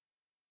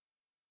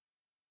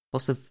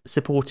 Lots of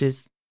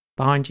supporters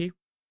behind you?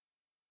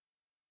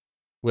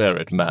 Where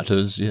it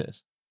matters,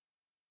 yes.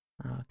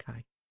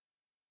 Okay.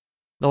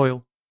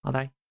 Loyal, are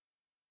they?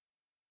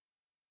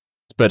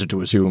 It's better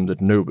to assume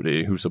that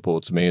nobody who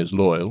supports me is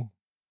loyal.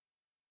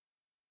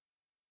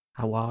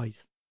 How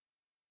wise.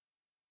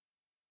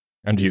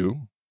 And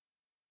you?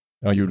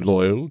 Are you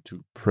loyal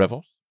to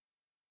Prevost?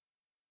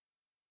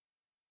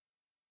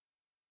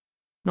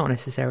 Not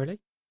necessarily.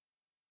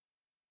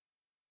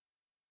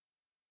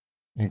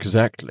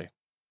 Exactly.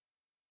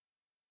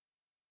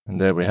 And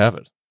there we have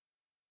it.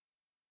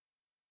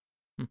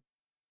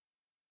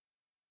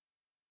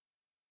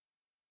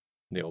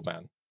 The old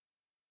man.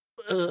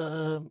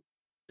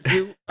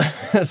 You...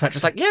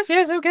 Petra's like, yes,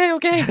 okay.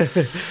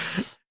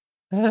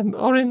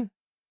 Orin,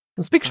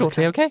 I'll speak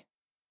shortly, okay?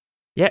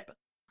 Yep.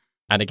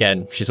 And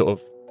again, she sort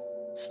of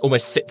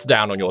almost sits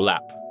down on your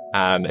lap.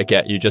 And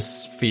again, you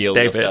just feel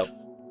David, yourself.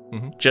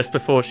 Just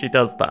before she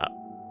does that.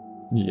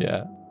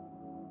 Yeah.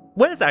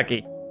 Where's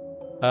Aggie?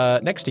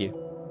 Next to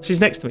you.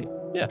 She's next to me.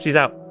 Yeah. She's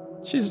out.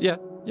 She's there.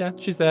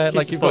 She's like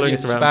just you've got following your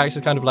us around. bag.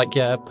 She's kind of like,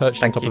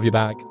 perched on top of your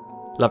bag.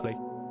 Lovely.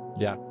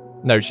 Yeah.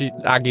 No,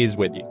 Aggie's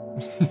with you.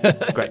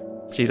 Great.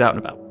 She's out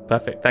and about.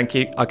 Perfect. Thank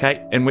you.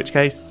 Okay. In which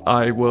case,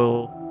 I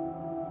will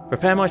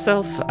prepare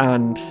myself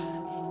and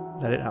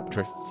let it happen.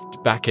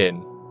 Drift back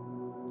in.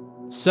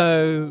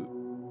 So,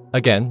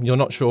 again, you're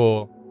not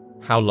sure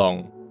how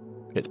long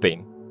it's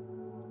been.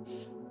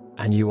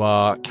 And you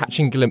are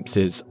catching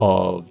glimpses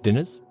of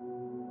dinners,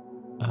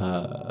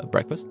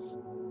 breakfasts.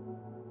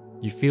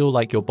 You feel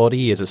like your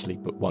body is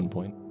asleep at one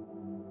point,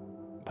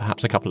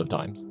 perhaps a couple of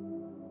times.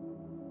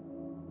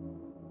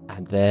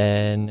 And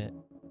then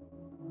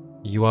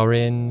you are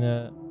in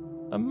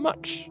a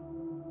much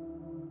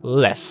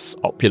less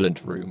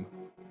opulent room.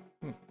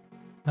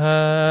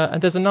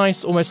 And there's a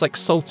nice, almost like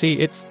salty,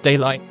 it's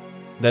daylight.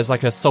 There's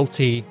like a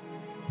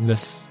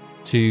saltiness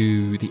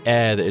to the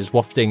air that is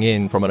wafting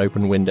in from an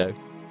open window.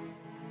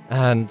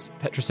 And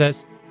Petra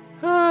says,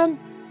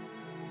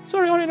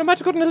 sorry, Orin, I might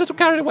have gotten a little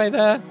carried away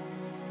there.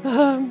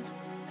 I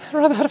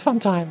rather had a fun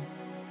time.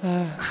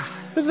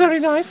 It was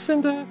very nice,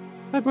 and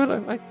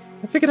I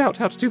figured out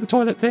how to do the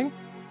toilet thing.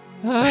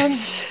 And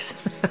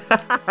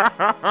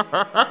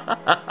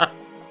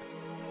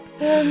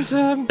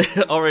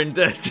Orin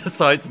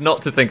decides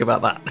not to think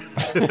about that.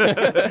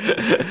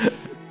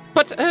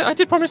 But I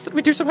did promise that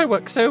we'd do some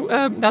homework, so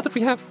now that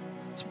we have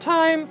some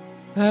time,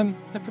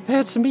 I've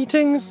prepared some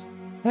meetings,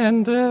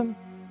 and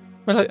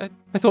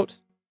I thought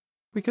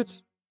we could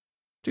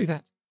do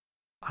that.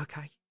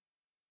 Okay.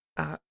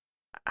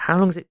 How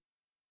long's it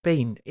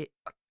been?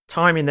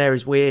 Time in there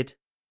is weird.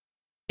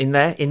 In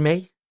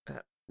me.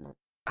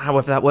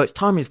 However that works,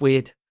 time is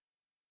weird.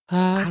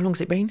 How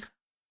long's it been?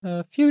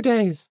 A few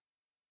days.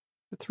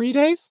 3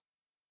 days?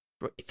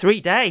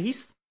 3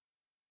 days?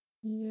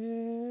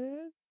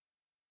 Yeah.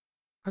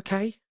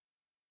 Okay.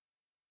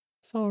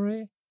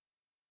 Sorry.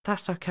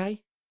 That's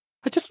okay.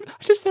 I just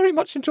very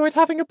much enjoyed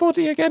having a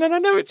body again, and I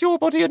know it's your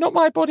body and not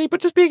my body,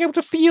 but just being able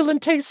to feel and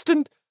taste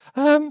and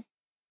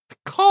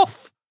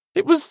cough.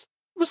 It was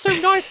so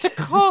nice to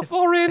cough,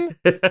 Orin.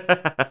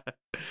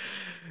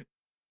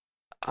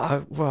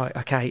 Right,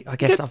 okay. I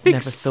guess I've Get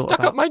never things thought stuck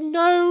about up my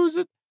nose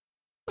and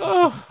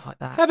like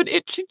that. have an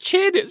itchy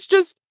chin. It's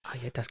just Oh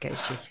yeah, it does get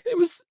itchy. it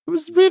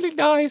was really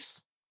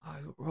nice.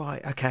 Oh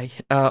right, okay.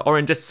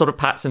 Orin just sort of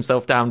pats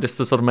himself down just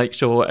to sort of make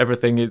sure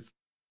everything is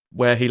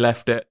where he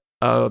left it.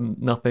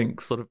 Nothing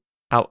sort of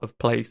out of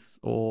place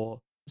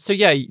or. So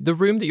yeah, the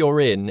room that you're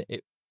in,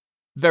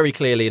 very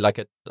clearly like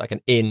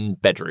an inn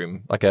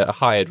bedroom, like a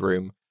hired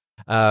room.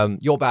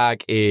 Your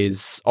bag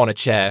is on a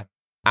chair.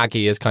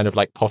 Aggie is kind of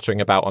like pottering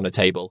about on a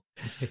table,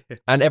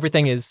 and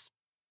everything is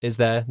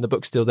there. The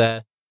book's still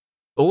there.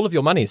 All of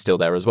your money's still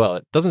there as well.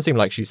 It doesn't seem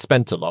like she's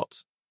spent a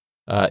lot,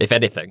 if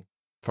anything,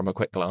 from a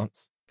quick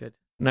glance. Good.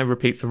 No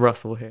repeats of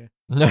Russell here.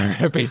 No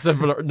repeats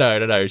of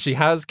no. She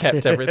has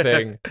kept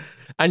everything,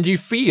 and you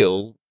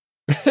feel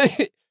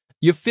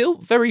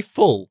very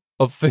full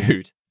of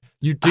food.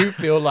 You do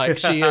feel like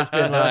she has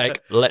been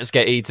like, let's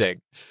get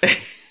eating.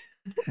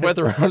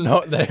 Whether or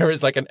not there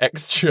is like an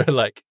extra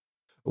like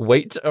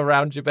weight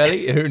around your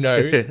belly, who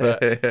knows?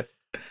 But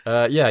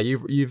yeah,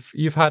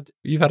 you've had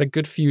a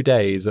good few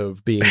days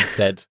of being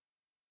fed.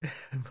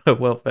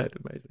 Well fed,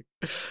 amazing.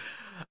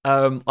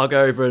 I'll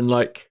go over and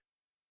like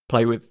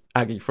play with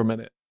Aggie for a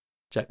minute,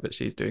 check that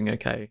she's doing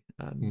okay,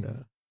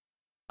 and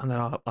then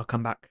I'll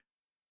come back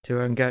to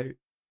her and go.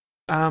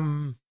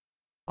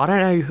 I don't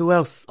know who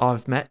else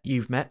I've met,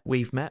 you've met,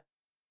 we've met,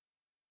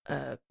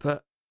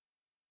 but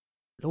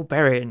Lord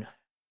Berrien,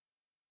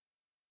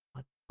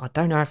 I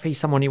don't know if he's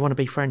someone you want to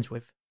be friends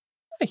with.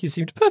 He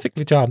seemed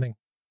perfectly charming.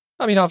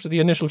 I mean, after the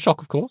initial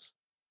shock, of course.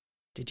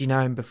 Did you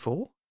know him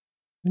before?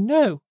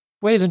 No.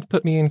 Wayland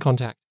put me in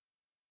contact.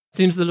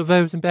 Seems the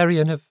Laveaus and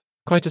Berrien have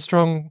quite a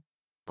strong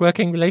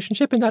working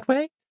relationship in that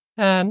way.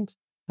 And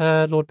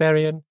Lord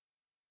Berrien,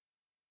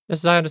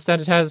 as I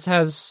understand it,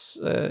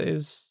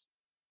 is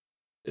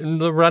in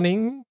the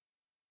running,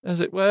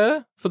 as it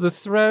were, for the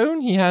throne.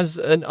 He has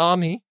an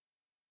army,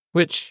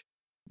 which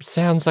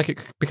sounds like it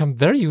could become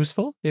very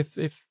useful if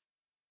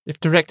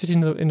directed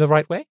in the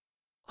right way.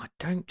 I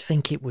don't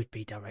think it would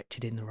be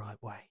directed in the right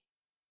way.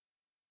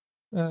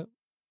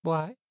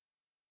 Why?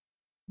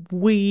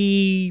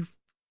 We've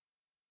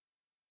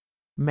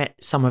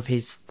met some of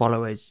his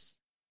followers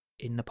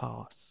in the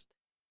past.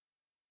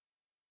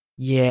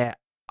 Yeah,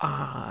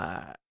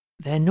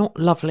 they're not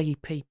lovely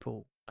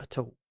people at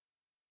all.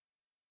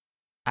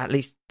 at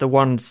least the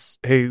ones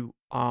who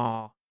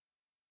are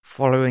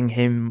following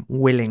him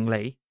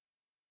willingly.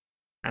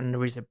 And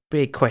there is a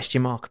big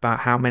question mark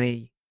about how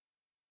many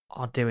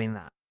are doing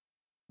that.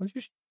 Well,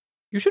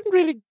 you shouldn't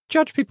really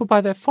judge people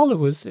by their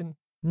followers in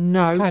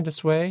No. kind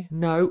of way.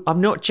 No,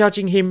 I'm not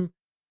judging him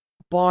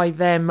by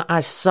them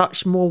as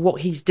such, more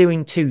what he's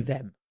doing to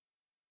them.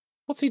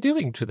 What's he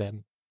doing to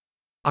them?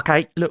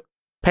 Okay, look,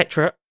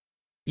 Petra,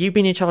 you've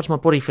been in charge of my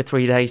body for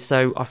 3 days,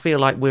 so I feel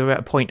like we're at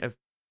a point of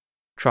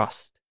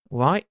trust,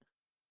 right?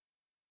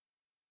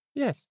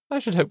 Yes, I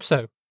should hope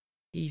so.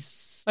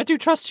 He's... I do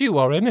trust you,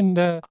 Warren,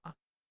 and,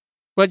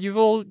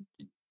 well,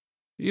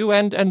 you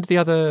and the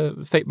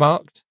other fate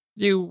marked,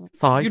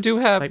 Five. You do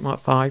have... Fate Mark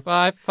 5.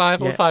 Five,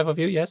 Yeah. all 5 of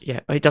you, yes.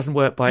 Yeah, it doesn't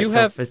work by You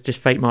itself have- as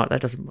just Fate Mark.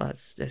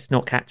 It's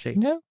not catchy.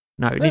 No?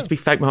 No, it needs to be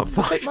Fate Mark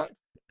 5. Fate mark.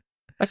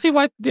 I see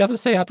why the others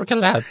say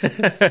abracalads.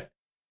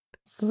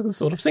 It's a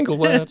sort of single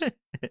word.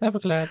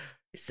 Abracalads.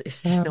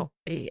 It's just not...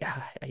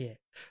 Yeah.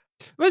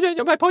 Well,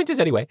 no, my point is,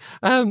 anyway,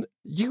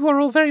 you are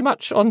all very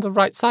much on the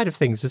right side of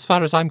things as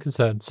far as I'm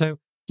concerned. So,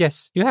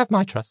 yes, you have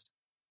my trust.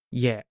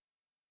 Yeah.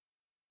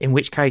 In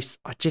which case,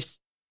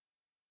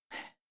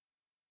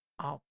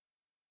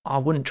 I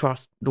wouldn't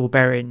trust Lord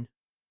Berrin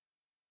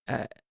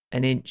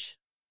an inch.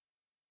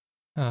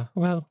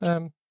 Well,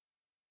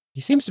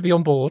 he seems to be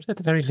on board, at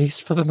the very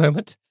least, for the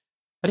moment.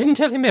 I didn't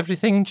tell him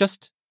everything,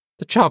 just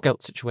the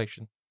Chargelt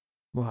situation.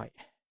 Right.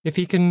 If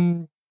he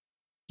can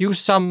use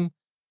some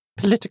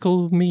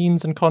political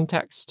means and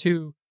contacts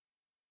to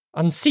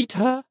unseat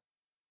her,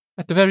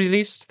 at the very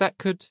least, that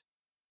could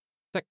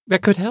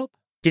help.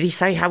 Did he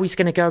say how he's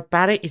going to go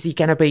about it? Is he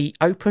going to be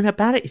open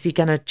about it? Is he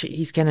going to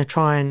he's going to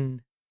try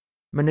and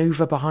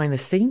maneuver behind the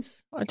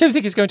scenes? I don't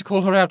think he's going to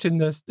call her out in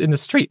the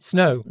streets,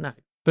 no. No.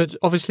 But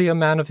obviously, a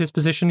man of his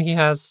position, he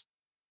has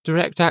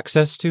direct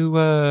access to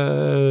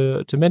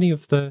many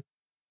of the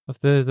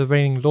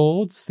reigning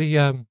lords.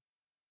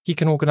 He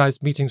can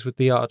organise meetings with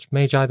the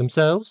Archmagi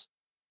themselves,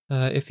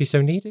 if he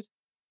so needed.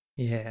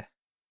 Yeah.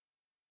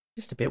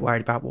 Just a bit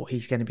worried about what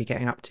he's going to be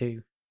getting up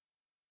to.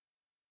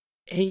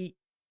 He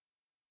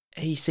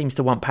seems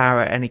to want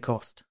power at any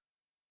cost.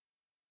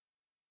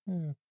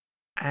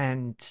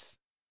 And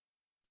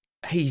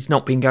he's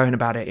not been going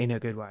about it in a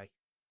good way.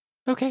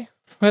 Okay.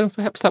 Well,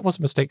 perhaps that was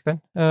a mistake then.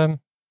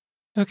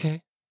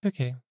 Okay.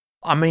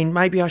 I mean,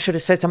 maybe I should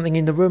have said something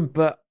in the room,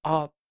 but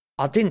I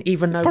didn't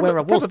even know where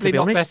I was, to be honest.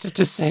 Probably not better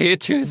to say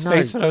it to his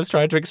face when I was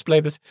trying to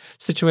explain this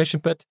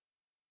situation, but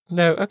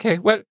no, okay.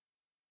 Well,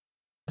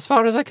 as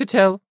far as I could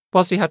tell,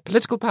 whilst he had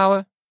political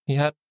power, he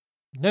had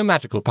no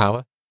magical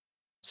power.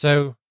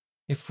 So,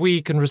 if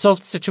we can resolve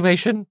the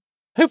situation,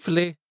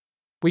 hopefully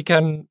we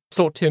can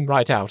sort him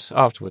right out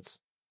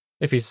afterwards,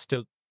 if he's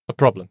still a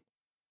problem.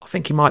 I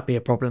think he might be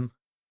a problem.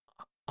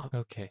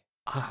 Okay.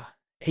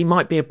 He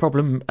might be a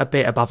problem a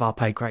bit above our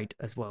pay grade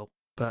as well.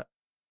 But,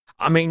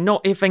 I mean,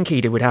 not if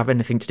Enkidu would have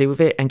anything to do with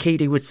it.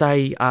 Enkidu would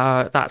say,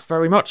 that's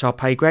very much our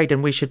pay grade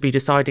and we should be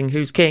deciding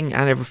who's king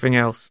and everything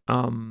else.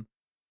 Or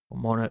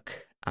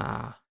monarch.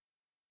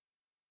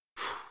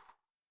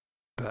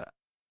 But,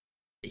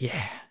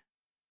 yeah.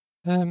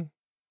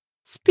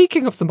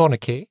 Speaking of the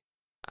monarchy,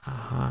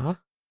 after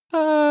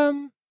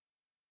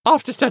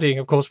studying,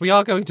 of course, we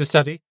are going to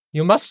study.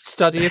 You must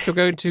study if you're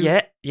going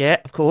to yeah,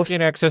 of course.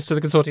 gain access to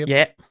the consortium.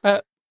 Yeah.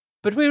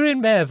 But we're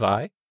in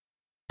Mervi,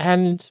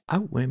 and...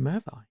 Oh, we're in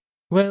Mervi.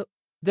 Well,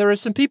 there are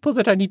some people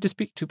that I need to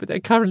speak to, but they're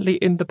currently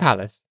in the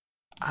palace.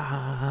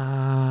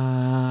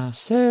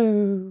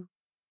 So...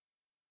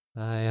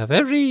 I have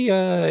every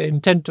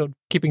intent on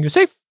keeping you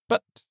safe,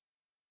 but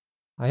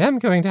I am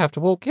going to have to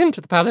walk into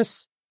the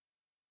palace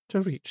to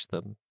reach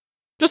them.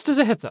 Just as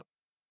a heads up.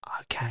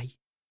 Okay.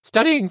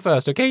 Studying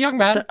first, okay, young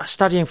man?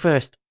 Studying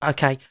first.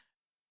 Okay.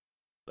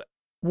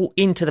 Walk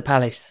into the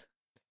palace.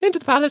 Into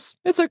the palace.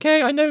 It's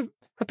okay, I know.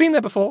 I've been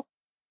there before.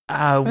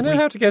 I know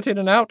how to get in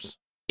and out.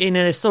 In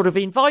a sort of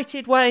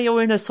invited way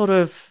or in a sort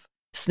of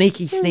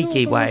sneaky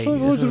way?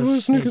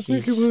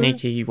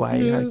 Sneaky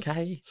way, yes.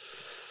 Okay.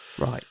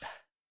 Right.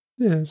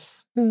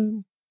 Yes.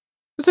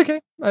 It's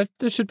okay. I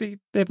should be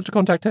able to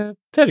contact her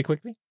fairly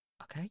quickly.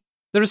 Okay.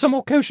 There are some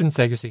more Coctians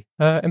there, you see.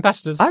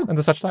 Ambassadors and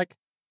the such like.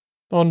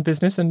 On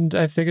business, and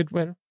I figured,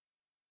 well,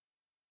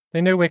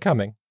 they know we're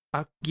coming.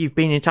 You've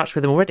been in touch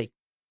with them already?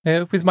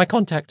 With my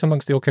contact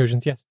amongst the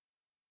Orcosians, yes.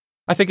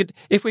 I figured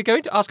if we're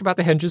going to ask about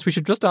the henges, we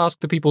should just ask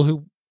the people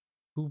who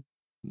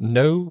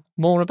know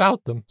more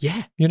about them.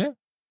 Yeah. You know?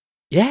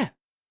 Yeah.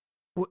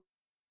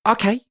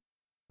 Okay.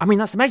 I mean,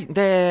 that's amazing.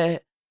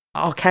 They're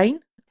arcane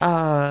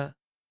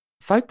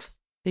folks,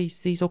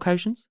 these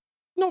Orcosians?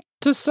 Not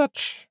as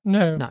such,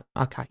 no. No,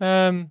 okay.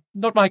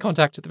 Not my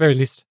contact, at the very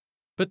least.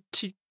 But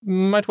she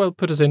might well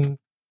put us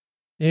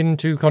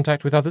into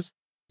contact with others,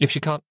 if she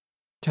can't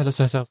tell us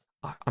herself.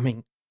 I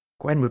mean,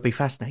 Gwen would be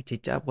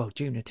fascinated.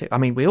 Juna too. I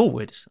mean, we all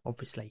would,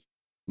 obviously.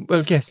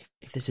 Well, yes.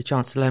 If there's a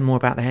chance to learn more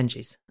about the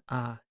henges,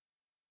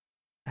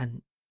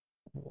 and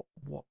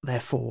what they're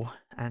for,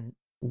 and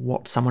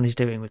what someone is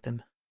doing with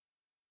them.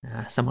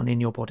 Someone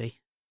in your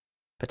body,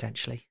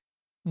 potentially.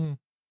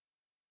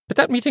 But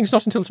that meeting's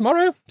not until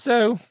tomorrow,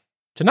 so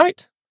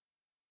tonight,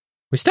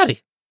 we study.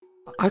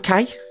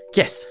 Okay,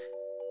 yes.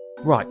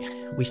 Right,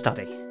 we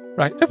study.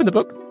 Right, open the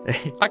book.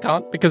 I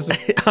can't, because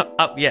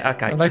yeah,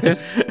 okay. I'm like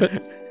this. But...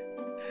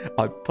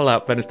 I pull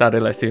out Venestad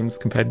Elysium's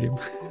compendium.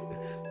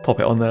 Pop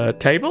it on the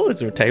table. Is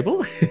there a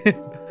table?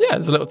 Yeah,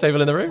 there's a little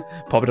table in the room.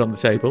 Pop it on the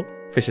table.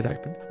 Fish it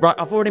open. Right,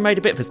 I've already made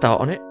a bit of a start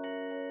on it.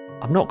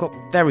 I've not got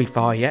very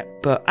far yet,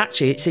 but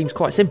actually it seems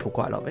quite simple,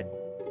 quite a lot of it.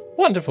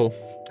 Wonderful.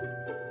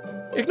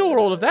 Ignore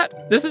all of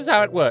that. This is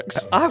how it works.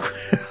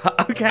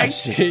 Okay. And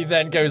she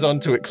then goes on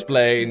to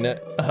explain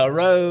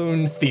her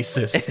own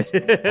thesis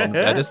on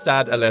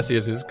Venestad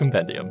Elysius's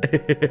compendium.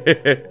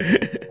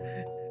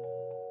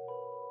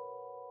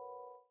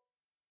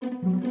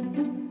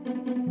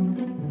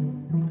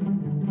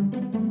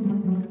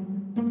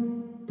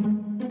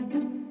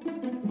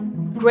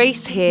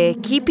 Grace here,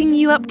 keeping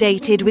you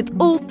updated with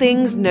all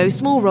things No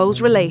Small Roles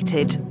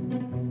related.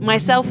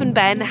 Myself and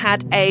Ben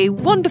had a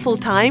wonderful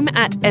time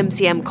at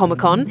MCM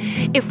Comic-Con.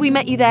 If we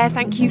met you there,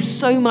 thank you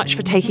so much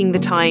for taking the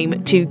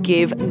time to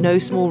give No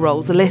Small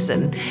Roles a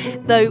listen.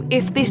 Though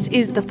if this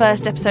is the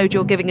first episode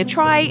you're giving a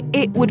try,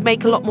 it would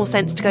make a lot more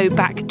sense to go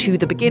back to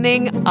the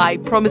beginning. I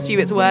promise you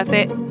it's worth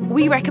it.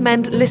 We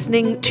recommend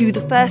listening to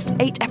the first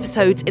 8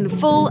 episodes in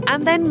full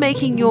and then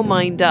making your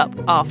mind up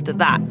after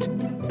that.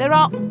 There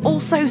are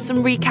also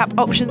some recap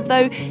options,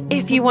 though,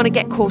 if you want to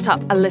get caught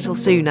up a little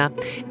sooner.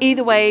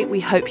 Either way, we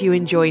hope you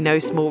enjoy No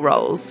Small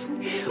Roles.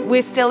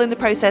 We're still in the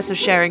process of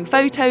sharing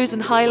photos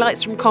and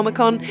highlights from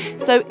Comic-Con,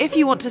 so if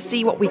you want to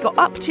see what we got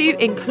up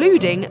to,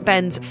 including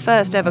Ben's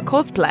first ever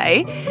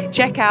cosplay,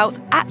 check out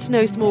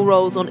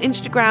 @NoSmallRoles on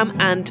Instagram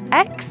and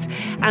X,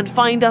 and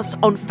find us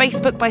on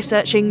Facebook by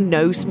searching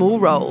No Small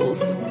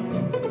Roles.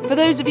 For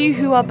those of you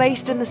who are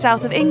based in the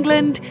south of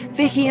England,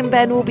 Vicky and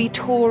Ben will be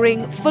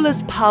touring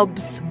Fuller's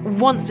Pubs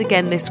once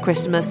again this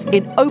Christmas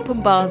in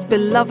Open Bar's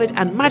beloved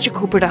and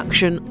magical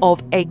production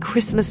of A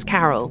Christmas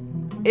Carol.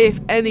 If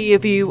any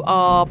of you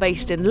are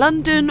based in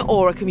London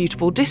or a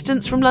commutable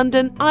distance from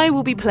London, I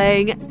will be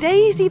playing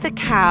Daisy the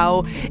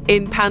Cow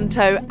in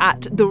Panto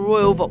at the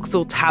Royal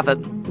Vauxhall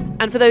Tavern.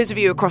 And for those of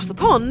you across the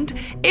pond,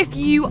 if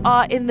you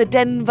are in the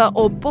Denver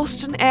or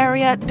Boston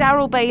area,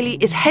 Daryl Bailey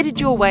is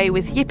headed your way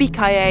with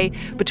Yippee-Ki-Yay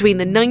between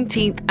the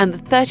 19th and the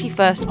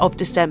 31st of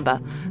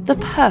December. The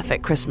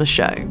perfect Christmas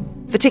show.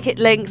 For ticket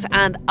links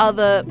and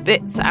other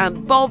bits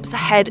and bobs,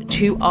 head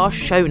to our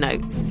show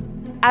notes.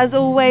 As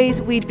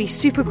always, we'd be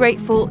super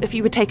grateful if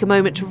you would take a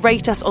moment to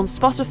rate us on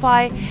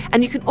Spotify,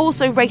 and you can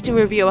also rate and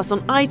review us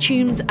on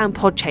iTunes and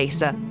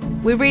Podchaser.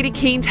 We're really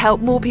keen to help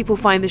more people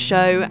find the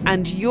show,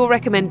 and your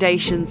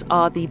recommendations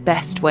are the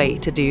best way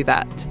to do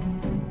that.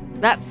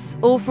 That's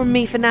all from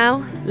me for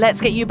now.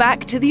 Let's get you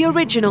back to the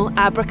original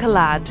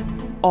Abracalad,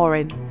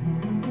 Orin.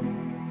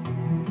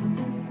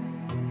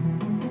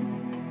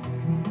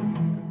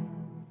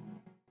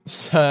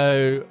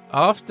 So,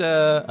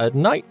 after a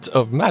night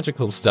of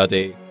magical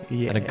study,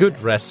 and a good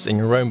rest in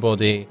your own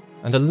body,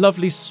 and a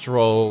lovely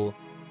stroll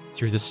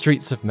through the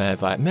streets of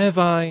Mervi.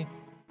 Mervi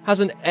has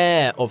an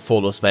air of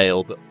Flawless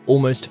Vale, but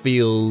almost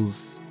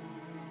feels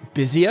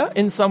busier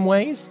in some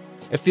ways.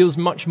 It feels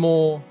much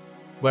more,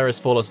 whereas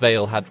Flawless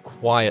Vale had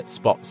quiet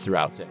spots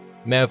throughout it.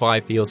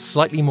 Mervi feels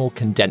slightly more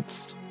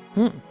condensed,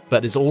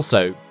 but it's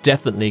also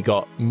definitely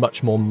got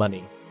much more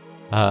money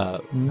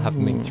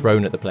having been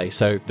thrown at the place.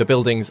 So the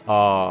buildings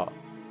are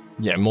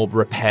more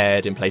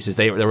repaired in places.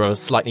 They're a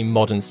slightly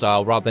modern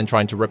style. Rather than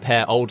trying to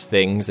repair old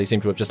things, they seem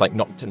to have just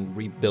knocked and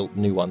rebuilt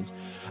new ones.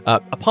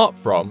 Apart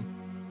from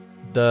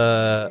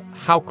the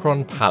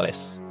Halcron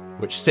Palace,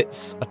 which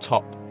sits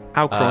atop...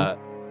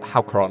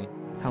 Halcron.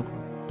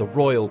 The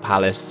Royal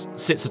Palace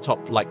sits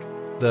atop,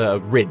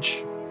 the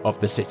ridge of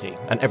the city,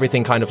 and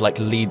everything kind of,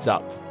 leads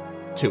up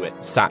to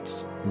it,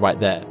 sat right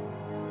there.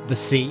 The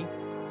sea,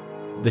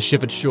 the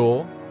shivered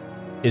shore,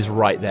 is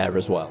right there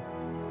as well.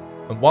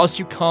 And whilst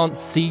you can't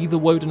see the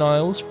Woden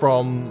Isles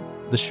from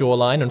the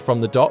shoreline and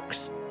from the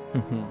docks,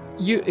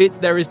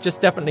 there is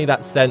just definitely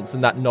that sense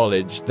and that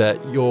knowledge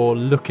that you're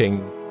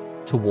looking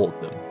toward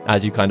them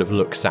as you kind of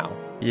look south.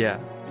 Yeah,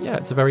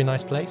 it's a very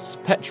nice place.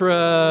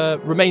 Petra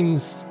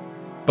remains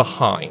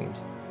behind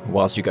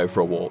whilst you go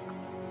for a walk.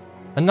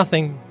 And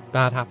nothing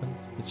bad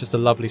happens. It's just a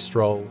lovely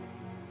stroll,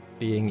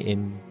 being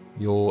in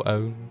your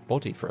own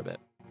body for a bit.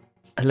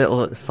 A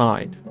little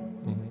aside.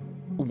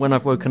 When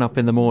I've woken up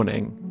in the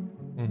morning,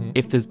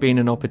 if there's been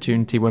an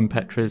opportunity when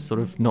Petra's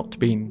sort of not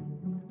been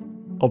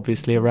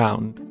obviously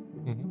around,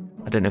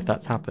 I don't know if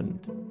that's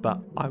happened, but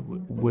I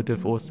would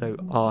have also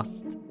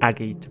asked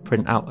Aggie to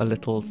print out a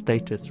little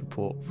status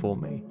report for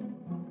me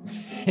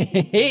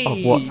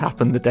of what's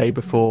happened the day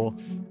before.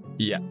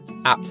 Yeah,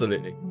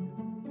 absolutely.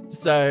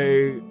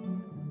 So,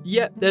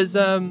 there's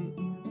to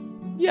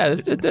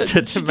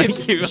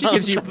make you she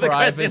gives you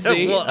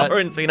privacy. What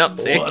Orin's been up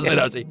to?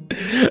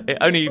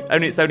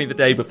 It's only the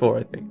day before,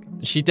 I think.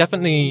 She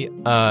definitely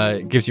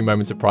gives you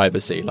moments of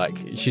privacy.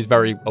 She's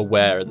very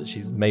aware that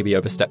she's maybe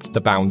overstepped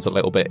the bounds a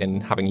little bit in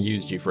having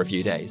used you for a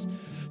few days.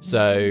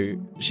 So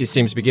she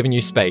seems to be giving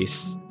you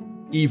space,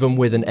 even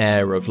with an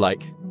air of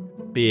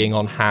being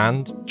on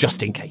hand,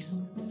 just in case.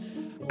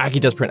 Aggie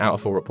does print out a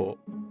full report.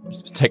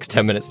 It takes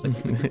 10 minutes.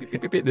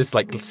 This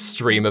like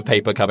stream of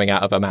paper coming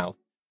out of her mouth.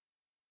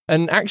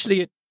 And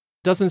actually, it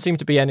doesn't seem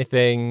to be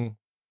anything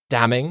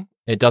damning.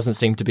 It doesn't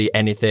seem to be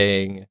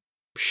anything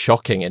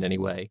shocking in any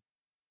way.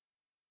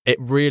 It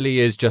really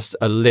is just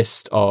a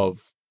list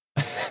of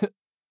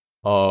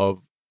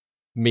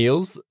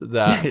meals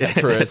that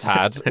Petra has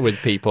had with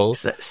people.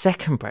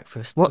 Second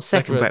breakfast. What's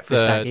second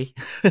breakfast, Aggie?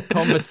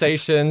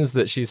 Conversations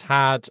that she's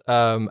had,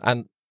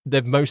 and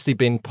they've mostly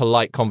been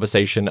polite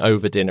conversation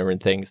over dinner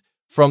and things.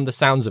 From the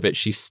sounds of it,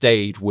 she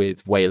stayed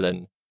with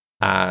Waylon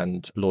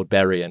and Lord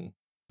Berrien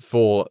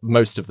for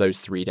most of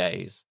those 3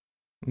 days.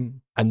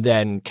 And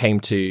then came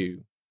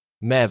to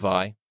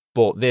Mervi,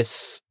 bought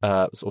this,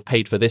 sort of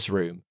paid for this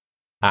room,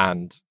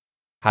 and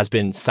has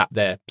been sat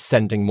there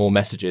sending more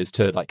messages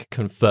to like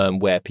confirm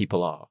where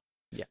people are.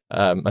 Yeah.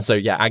 And so,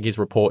 Aggie's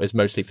report is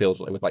mostly filled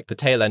with like the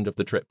tail end of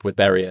the trip with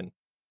Berrien.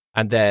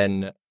 And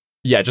then,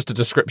 just a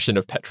description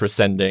of Petra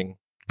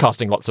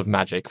casting lots of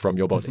magic from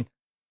your body.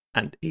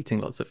 And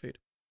eating lots of food.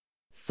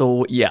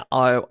 So,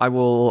 I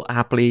will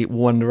happily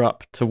wander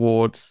up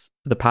towards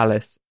the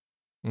palace.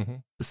 Mm-hmm.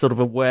 Sort of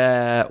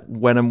aware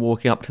when I'm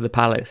walking up to the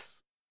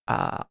palace.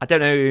 I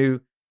don't know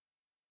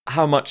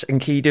how much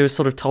Enkidu has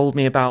sort of told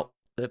me about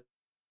the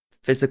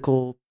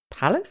physical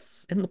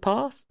palace in the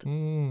past.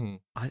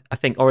 I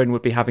think Orin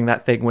would be having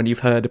that thing when you've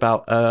heard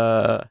about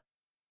the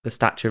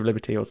Statue of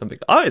Liberty or something.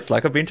 Oh, it's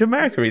like I've been to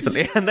America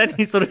recently. And then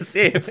you sort of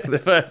see it for the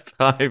first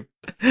time.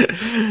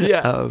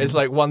 It's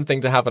like one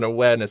thing to have an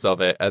awareness of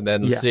it and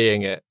then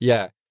seeing it.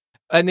 Yeah.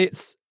 And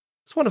it's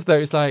one of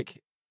those like,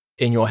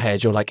 in your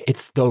head, you're like,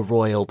 it's the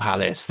royal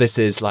palace. This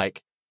is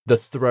like, the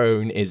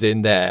throne is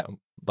in there.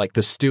 Like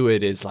the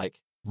steward is like,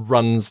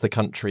 runs the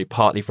country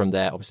partly from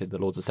there. Obviously the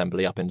Lord's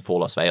Assembly up in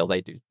Forlost Vale, they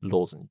do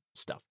laws and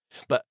stuff.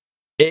 But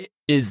it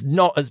is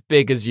not as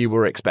big as you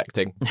were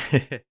expecting.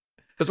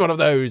 It's one of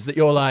those that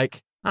you're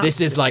like,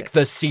 this is like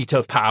the seat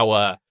of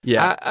power.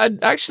 Yeah.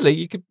 And actually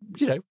you could,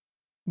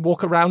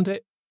 walk around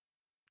it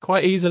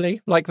quite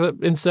easily, like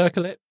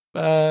encircle it.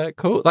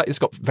 Cool. Like it's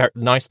got very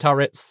nice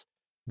turrets.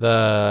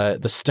 The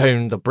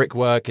stone, the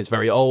brickwork is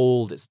very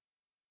old. It's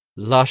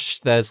lush.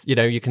 There's,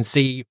 you can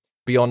see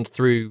beyond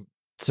through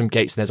some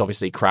gates. And there's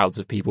obviously crowds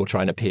of people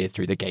trying to peer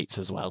through the gates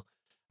as well.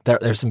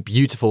 There's some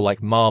beautiful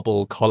like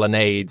marble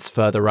colonnades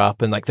further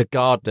up, and like the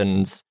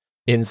gardens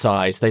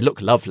inside. They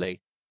look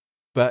lovely,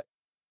 but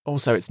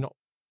also it's not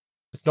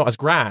as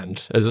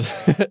grand as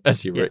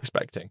as you were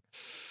expecting.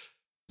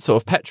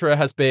 Sort of Petra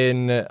has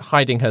been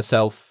hiding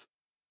herself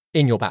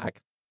in your bag.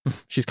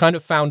 She's kind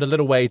of found a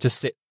little way to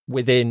sit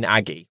within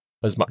Aggie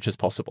as much as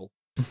possible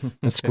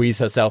and squeeze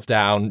herself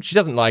down. She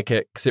doesn't like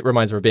it because it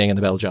reminds her of being in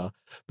the bell jar.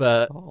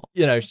 But,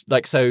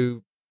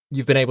 so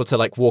you've been able to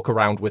like walk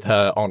around with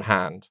her on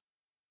hand,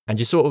 and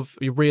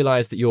you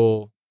realize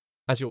that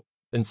as you're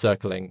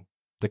encircling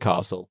the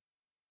castle,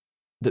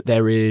 that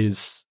there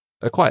is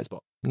a quiet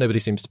spot. Nobody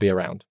seems to be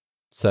around.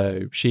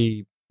 So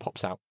she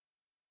pops out.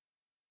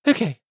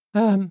 Okay.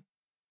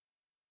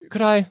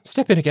 Could I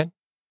step in again?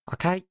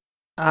 Okay.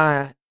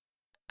 And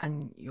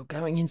you're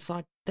going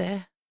inside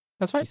there?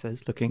 That's right. He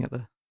says, looking at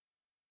the...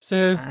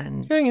 So,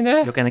 and going in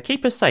there. You're going to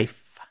keep us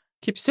safe.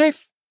 Keep you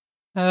safe.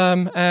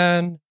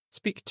 And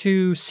speak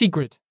to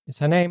Sigrid, is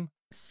her name.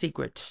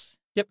 Sigrid.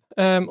 Yep.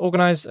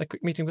 Organise a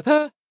quick meeting with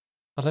her.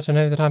 I'll let her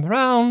know that I'm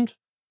around.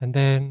 And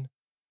then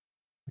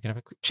we can have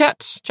a quick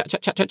chat,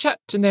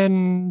 and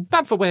then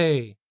bamf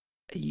away.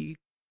 Are you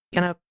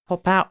going to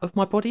pop out of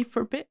my body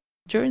for a bit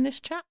during this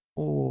chat?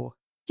 Or...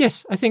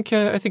 Yes, I think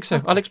so.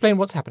 Okay. I'll explain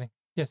what's happening.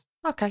 Yes.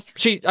 Okay.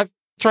 I've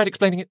tried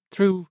explaining it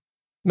through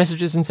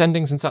messages and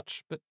sendings and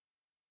such, but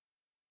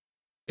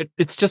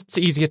it's just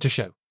easier to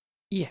show.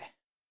 Yeah.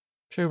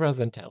 Show rather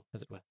than tell,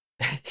 as it were.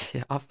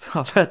 Yeah, I've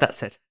heard that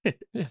said.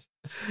 Yes.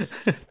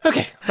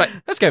 Okay, right,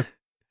 let's go.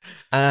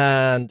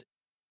 And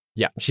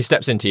she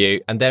steps into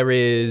you, and there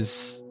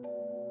is...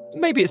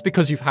 Maybe it's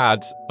because you've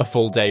had a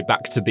full day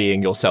back to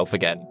being yourself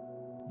again.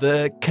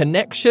 The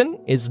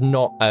connection is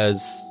not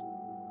as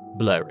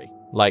blurry.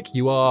 Like,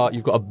 you've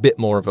got a bit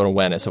more of an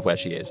awareness of where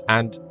she is.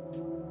 And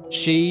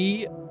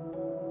she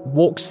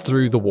walks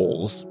through the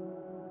walls.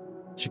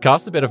 She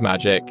casts a bit of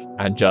magic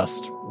and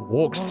just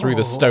walks through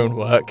the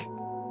stonework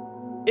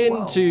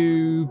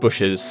into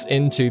bushes,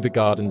 into the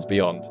gardens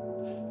beyond.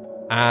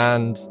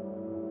 And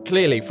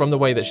clearly, from the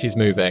way that she's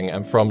moving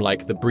and from,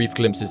 like, the brief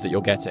glimpses that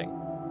you're getting,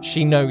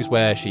 she knows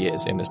where she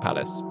is in this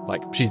palace.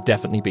 Like, she's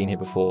definitely been here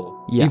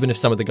before. Yeah. Even if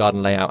some of the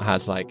garden layout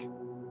has, like,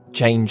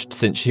 changed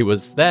since she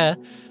was there,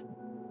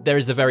 there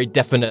is a very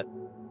definite,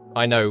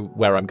 I know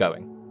where I'm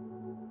going.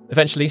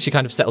 Eventually, she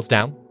kind of settles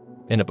down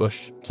in a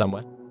bush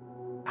somewhere.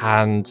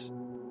 And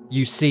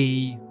you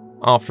see,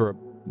 after a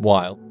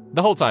while,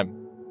 the whole time,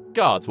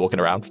 guards walking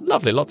around.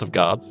 Lovely, lots of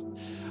guards.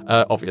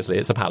 Obviously,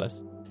 it's a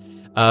palace.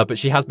 But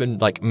she has been,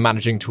 like,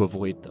 managing to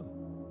avoid them.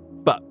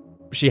 But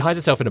she hides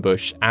herself in a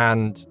bush,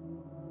 and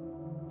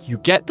you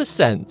get the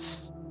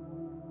sense,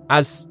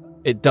 as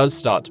it does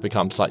start to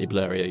become slightly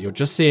blurrier. You're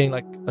just seeing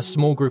like a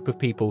small group of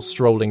people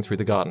strolling through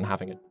the garden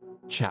having a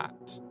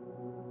chat.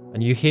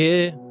 And you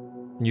hear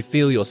and you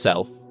feel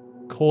yourself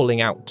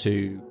calling out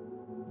to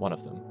one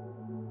of them.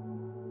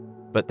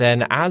 But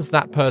then as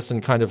that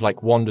person kind of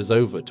like wanders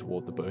over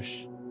toward the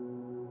bush,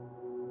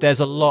 there's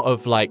a lot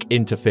of like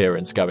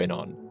interference going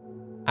on.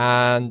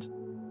 And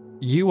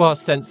you are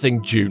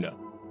sensing Juna,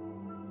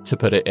 to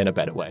put it in a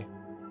better way.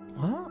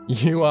 What?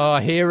 You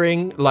are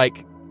hearing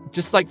like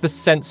just like the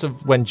sense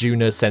of when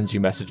Juna sends you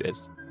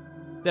messages.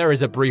 There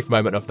is a brief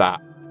moment of that,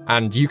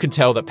 and you can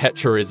tell that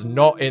Petra is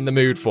not in the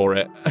mood for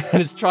it,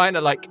 and is trying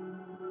to like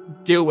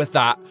deal with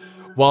that,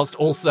 whilst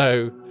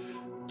also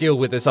deal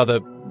with this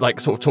other, like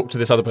sort of talk to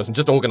this other person,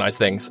 just organize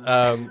things.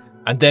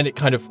 And then it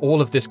kind of, all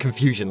of this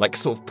confusion, like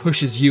sort of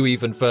pushes you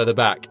even further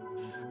back.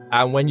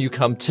 And when you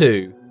come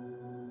to,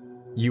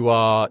 you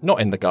are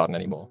not in the garden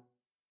anymore.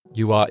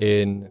 You are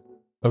in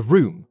a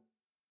room,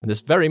 and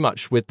it's very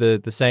much with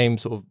the same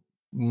sort of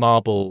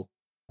marble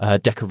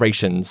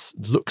decorations.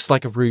 Looks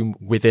like a room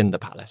within the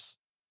palace.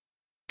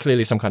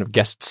 Clearly some kind of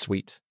guest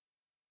suite.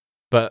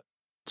 But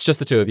it's just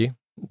the two of you.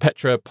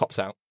 Petra pops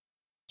out.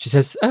 She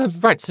says,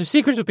 right, so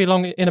Sigrid will be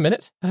along in a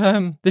minute.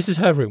 This is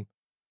her room.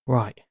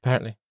 Right.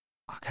 Apparently.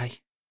 Okay.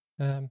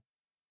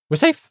 We're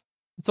safe.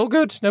 It's all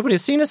good. Nobody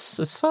has seen us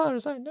as far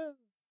as I know.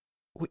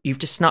 You've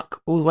just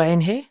snuck all the way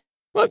in here?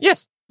 Well,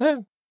 yes.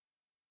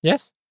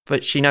 Yes.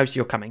 But she knows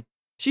you're coming.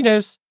 She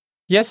knows.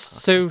 Yes,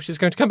 so she's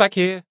going to come back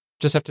here.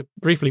 Just have to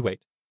briefly wait.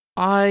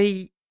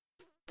 I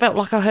felt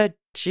like I heard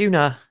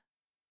Juna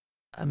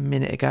a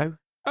minute ago.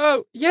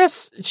 Oh,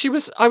 yes.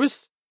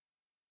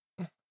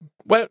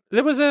 Well,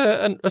 there was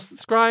a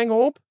scrying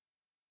orb,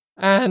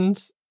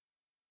 and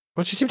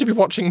well, she seemed to be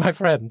watching my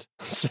friend.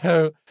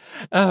 So,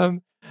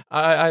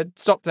 I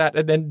stopped that,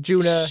 and then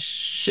Juna...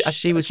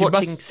 She was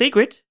watching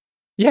Sigrid?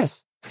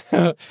 Yes.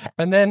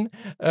 And then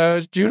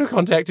Juna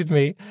contacted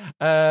me.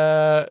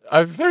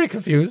 I'm very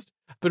confused,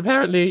 but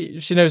apparently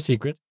she knows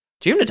Sigrid.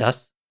 Juna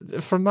does?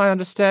 From my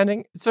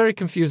understanding, it's very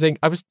confusing.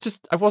 I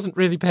wasn't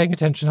really paying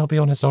attention, I'll be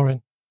honest,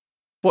 Orin.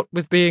 What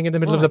with being in the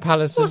middle of the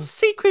palace What's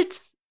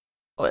Sigrid's...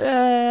 what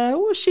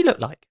does she look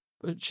like?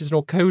 She's an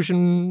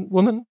Orcosian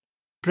woman.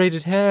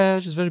 Braided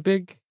hair, she's very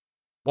big.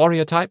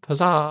 Warrior type,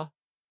 huzzah.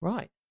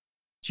 Right.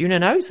 Juna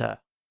knows her.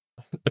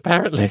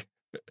 Apparently.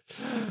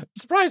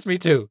 Surprised me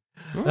too.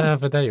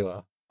 But there you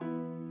are.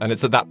 And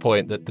it's at that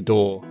point that the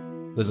door,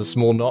 there's a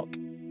small knock,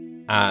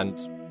 and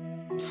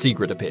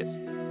Sigrid appears.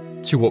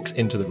 She walks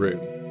into the room.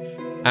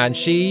 And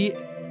she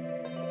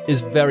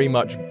is very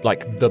much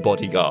like the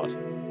bodyguard.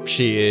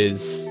 She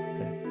is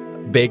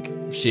big.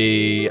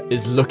 She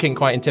is looking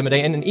quite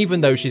intimidating. And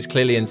even though she's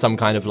clearly in some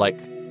kind of like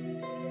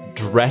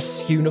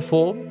dress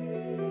uniform,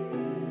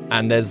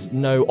 and there's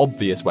no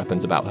obvious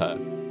weapons about her,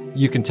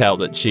 you can tell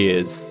that she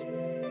is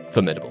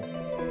formidable.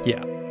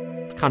 Yeah.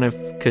 It's kind of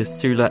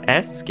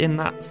Kasula-esque in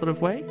that sort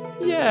of way?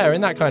 Yeah,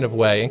 in that kind of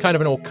way, in kind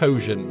of an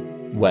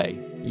Orcosian way.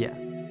 Yeah.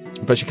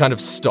 But she kind of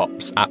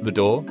stops at the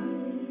door,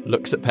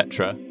 looks at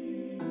Petra,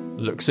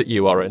 looks at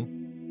you,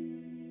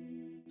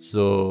 Orin.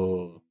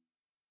 So,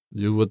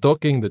 you were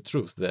talking the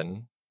truth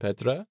then,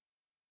 Petra?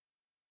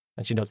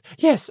 And she nods.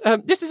 Yes,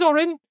 this is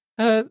Orin,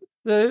 my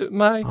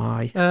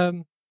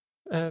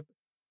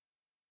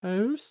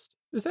host.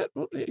 Is that?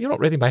 You're not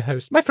really my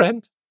host. My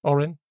friend,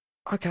 Orin.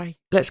 Okay,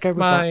 let's go with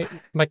that.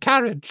 My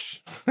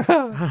carriage.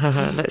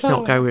 Let's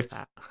not go with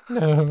that.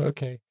 No,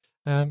 okay.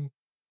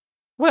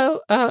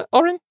 Well,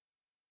 Orin.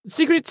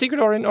 Sigrid,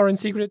 Orin,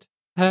 Sigrid.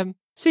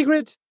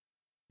 Sigrid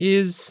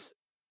is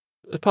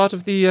a part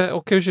of the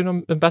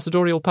Orcosian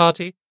ambassadorial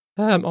party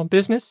on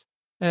business,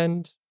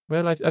 and,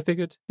 well, I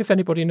figured if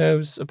anybody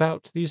knows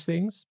about these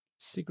things,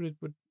 Sigrid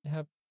would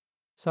have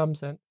some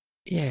sense.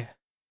 Yeah.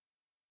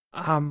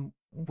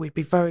 We'd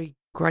be very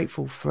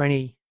grateful for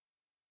any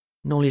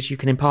knowledge you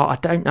can impart. I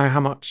don't know how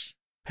much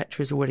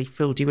Petra's already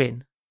filled you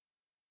in.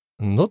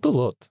 Not a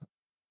lot.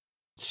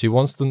 She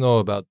wants to know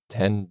about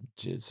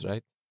henges,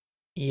 right?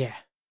 Yeah.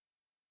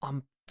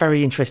 I'm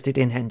very interested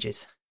in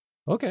henges.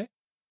 Okay.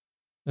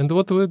 And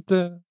what do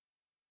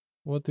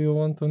you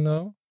want to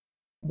know?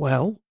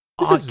 Well,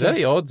 this is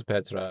very odd,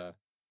 Petra.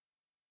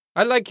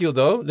 I like you,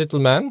 though, little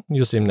man.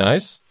 You seem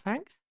nice.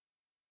 Thanks.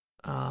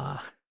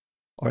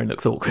 Orin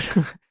looks awkward.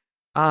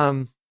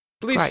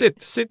 Please great.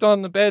 sit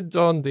on the bed,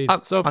 on the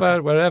sofa, okay.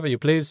 wherever you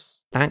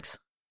please. Thanks.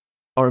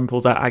 Orin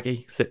pulls out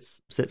Aggie,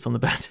 sits on the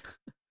bed.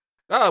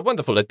 Ah,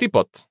 wonderful, a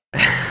teapot.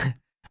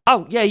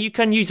 Oh, yeah, you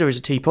can use her as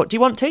a teapot. Do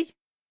you want tea?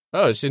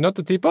 Oh, is she not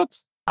a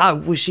teapot? Oh,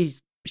 well, she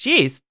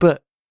is,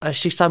 but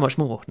she's so much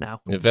more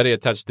now. You're very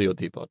attached to your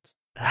teapot.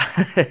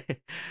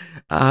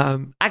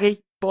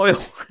 Aggie,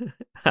 Boyle.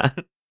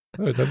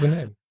 Oh, it has a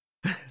name.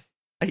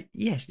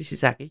 Yes, this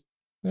is Aggie.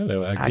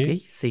 Hello, Aggie. Aggie,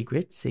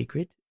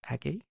 Sigrid,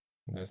 Aggie.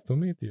 Nice to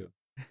meet you.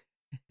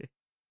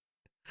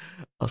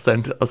 I'll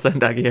send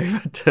Aggie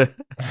over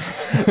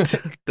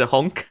to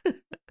honk.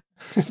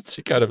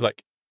 She kind of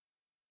like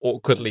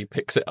awkwardly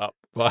picks it up,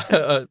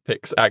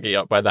 picks Aggie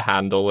up by the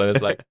handle, and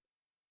is like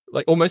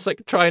almost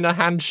like trying to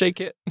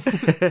handshake it.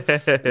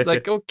 It's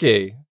like,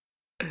 okay,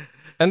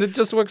 And it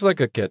just works like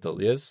a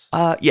kettle, yes?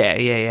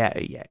 Yeah.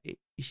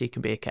 She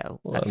can be a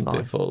kettle. That's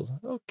Wonderful.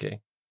 fine.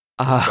 Okay.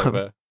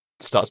 Um,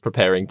 Starts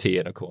preparing tea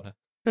in a corner.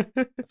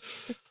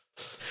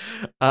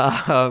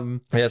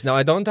 Yes, now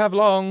I don't have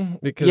long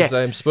because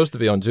I'm supposed to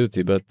be on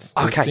duty, but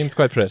it seemed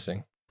quite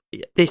pressing.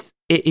 It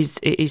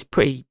is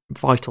pretty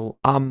vital.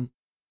 I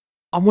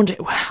wonder.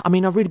 I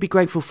mean, I'd really be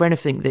grateful for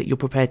anything that you're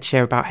prepared to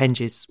share about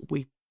henges.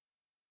 We've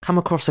come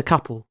across a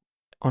couple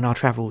on our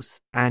travels,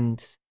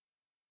 and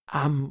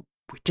we're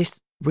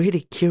just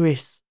really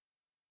curious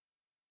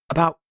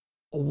about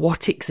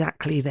what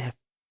exactly they're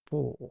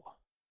for.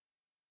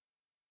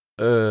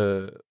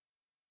 I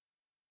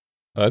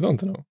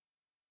don't know.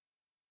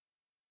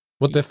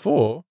 What they're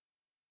for?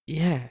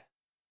 Yeah.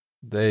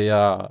 They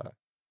are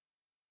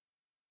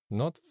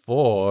not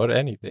for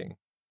anything.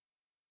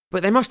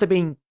 But they must have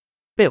been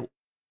built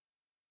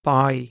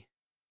by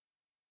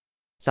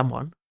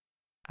someone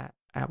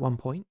at one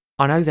point.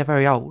 I know they're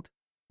very old.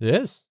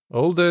 Yes,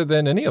 older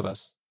than any of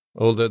us.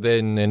 Older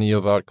than any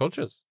of our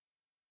cultures.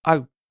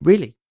 Oh,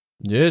 really?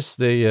 Yes,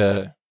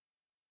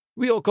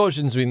 we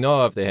occasions we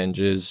know of the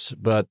henges,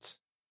 but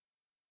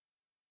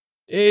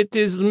it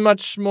is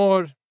much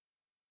more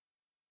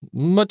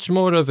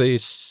of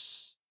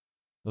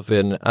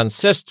an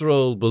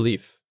ancestral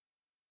belief.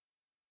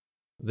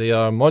 They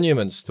are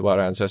monuments to our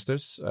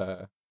ancestors,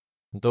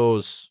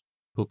 those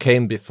who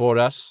came before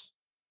us,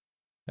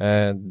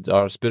 and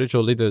our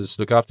spiritual leaders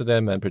look after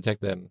them and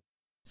protect them.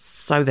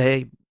 So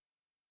they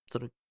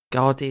sort of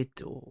guarded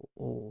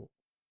or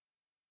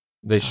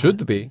They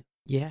should be.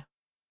 Yeah.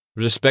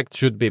 Respect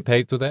should be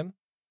paid to them.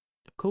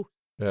 Of course.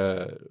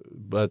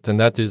 And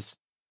that is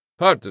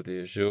part of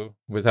the issue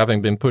with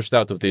having been pushed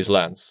out of these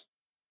lands,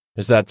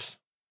 is that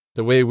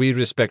the way we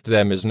respect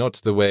them is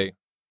not the way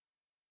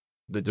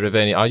the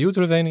Dravanian... Are you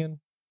Dravanian?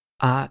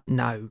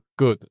 No.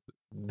 Good.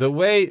 The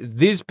way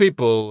these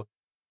people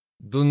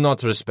do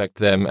not respect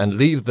them and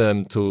leave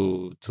them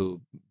to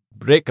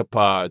break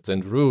apart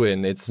and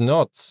ruin, it's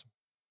not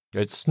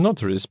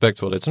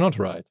respectful, it's not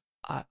right.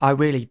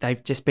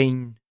 They've just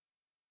been...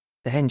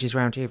 The henges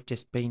around here have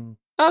just been...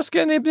 Ask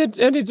any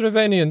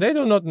Dravanian, they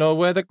do not know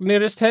where the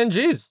nearest henge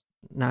is.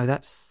 No,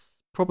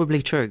 that's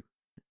probably true.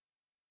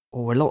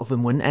 Or a lot of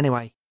them wouldn't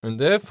anyway. And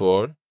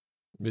therefore,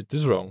 it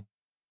is wrong.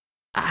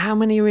 How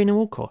many are in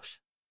Orkosh?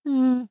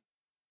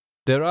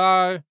 There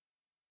are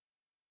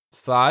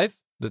 5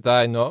 that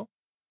I know.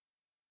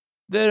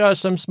 There are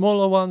some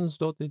smaller ones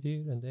dotted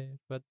here and there,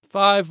 but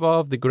 5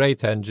 of the great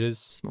henges.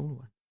 Smaller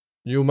one.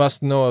 You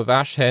must know of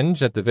Ash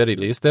Henge at the very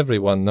least.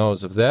 Everyone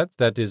knows of that.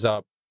 That is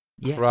our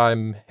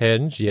prime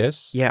henge,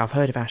 yes. Yeah, I've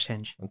heard of Ash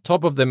Henge. On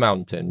top of the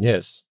mountain,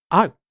 yes.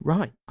 Oh,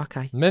 right,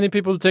 okay. Many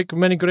people take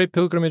many great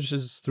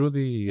pilgrimages through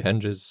the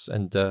henges,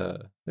 and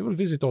they will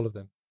visit all of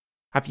them.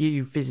 Have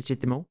you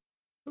visited them all?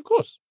 Of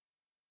course.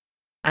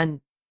 And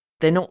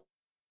they're not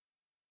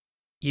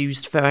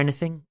used for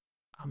anything?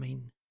 I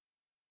mean,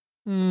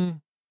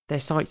 they're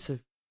sites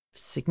of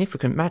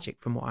significant magic,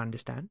 from what I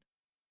understand.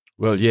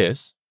 Well,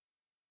 yes.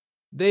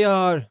 They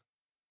are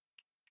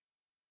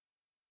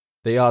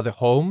the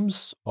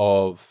homes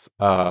of,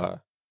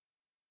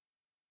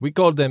 we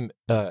call them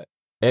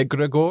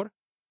egregore.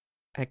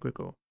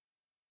 Egregore.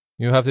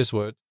 You have this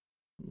word?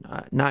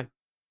 No.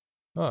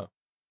 Oh.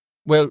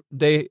 Well,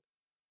 they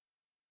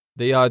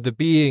are the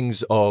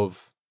beings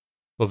of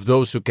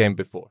those who came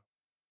before.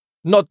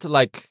 Not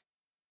like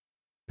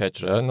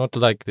Petra, not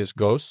like this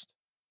ghost.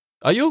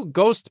 Are you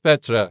Ghost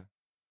Petra?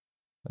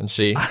 And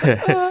she...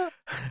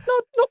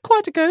 Not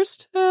quite a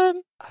ghost.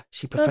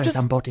 She prefers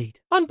unbodied.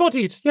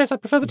 Unbodied, yes, I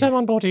prefer the term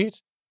unbodied.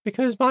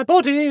 Because my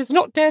body is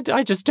not dead,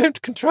 I just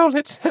don't control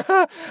it.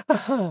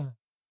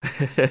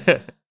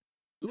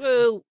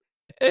 Well,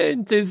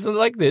 it is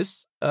like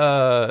this.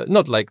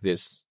 Not like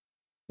this.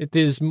 It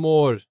is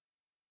more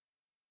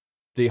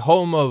the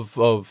home of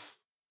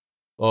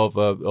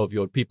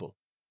your people,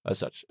 as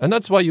such. And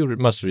that's why you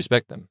must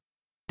respect them.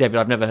 David,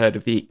 I've never heard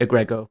of the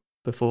egregore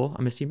before,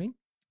 I'm assuming?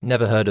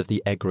 Never heard of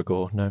the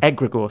egregore, no.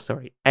 Egregore,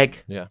 sorry.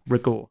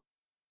 Egregore.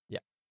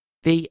 Yeah.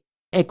 The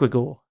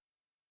egregore,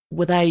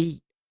 were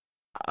they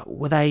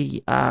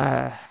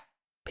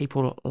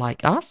people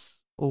like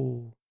us,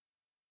 or?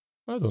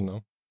 I don't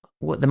know.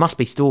 Well, there must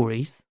be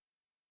stories.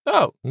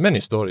 Oh, many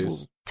stories.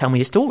 Well, tell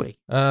me a story.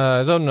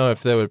 I don't know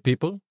if they were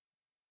people.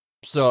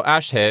 So,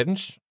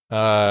 Ashhenge,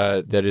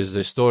 there is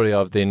the story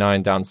of the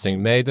 9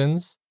 dancing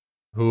maidens,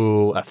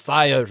 who a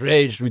fire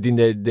raged within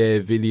the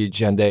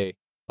village, and they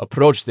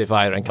approached the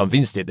fire and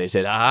convinced it. They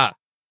said, "Aha,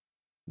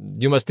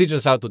 you must teach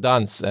us how to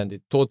dance." And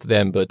it taught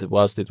them, but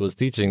whilst it was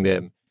teaching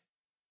them,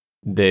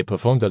 they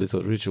performed a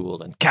little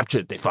ritual and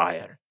captured the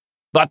fire.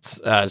 But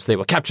as they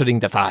were capturing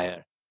the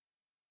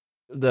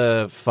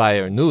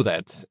fire knew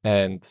that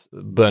and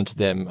burnt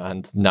them,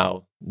 and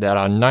now there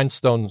are 9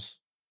 stones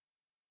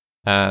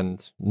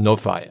and no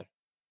fire.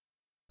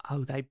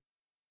 Oh, they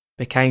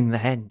became the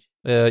henge?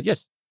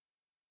 Yes.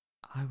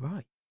 Oh,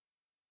 right.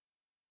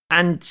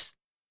 And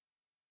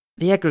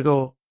the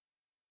egregore,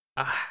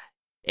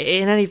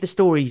 in any of the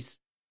stories,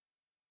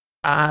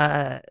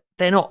 they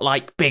they're not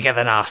like bigger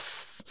than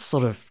us,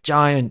 sort of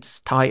giants,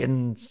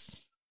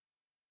 titans.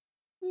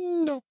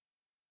 No,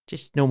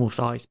 Just normal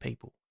sized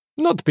people.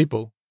 not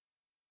people.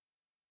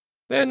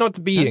 They're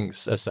not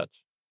beings as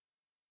such.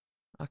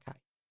 Okay.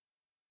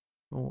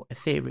 More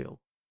ethereal.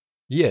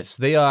 Yes,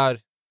 they are.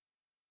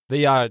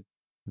 They are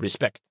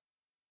respect.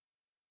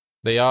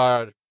 They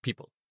are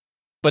people,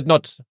 but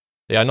not.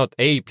 They are not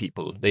a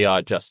people. They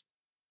are just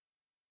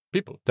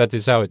people. That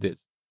is how it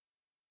is.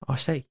 I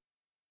see.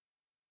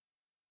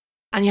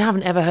 And you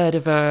haven't ever heard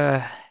of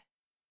a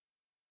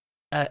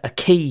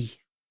key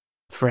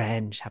for a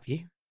henge, have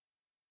you?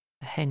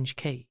 A henge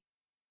key.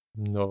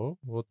 No,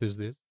 what is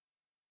this?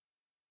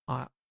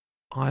 I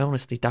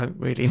honestly don't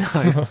really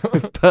know,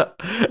 but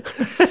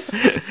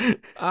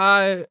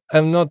I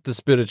am not the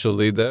spiritual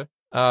leader.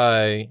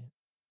 I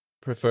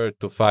prefer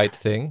to fight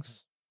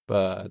things,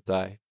 but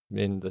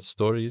in the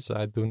stories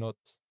I do not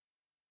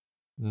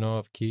know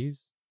of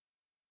keys.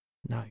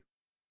 no.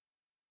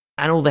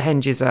 And all the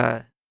henges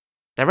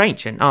they're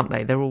ancient, aren't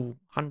they? They're all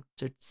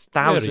hundreds,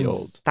 Very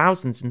old.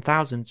 thousands and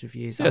thousands of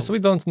years old. Yes, we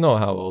don't know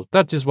how old.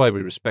 That is why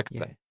we respect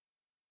them.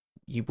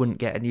 You wouldn't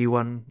get a new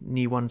one.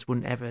 New ones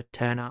wouldn't ever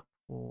turn up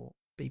or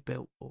be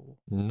built. Or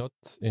Not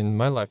in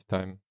my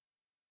lifetime.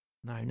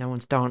 no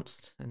one's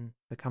danced and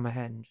become a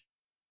henge.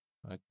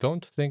 I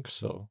don't think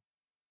so.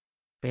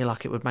 Feel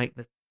like it would make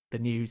the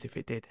news if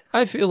it did.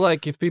 I feel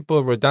like if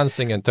people were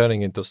dancing and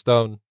turning into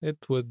stone,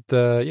 it would,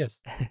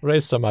 yes,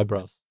 raise some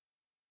eyebrows.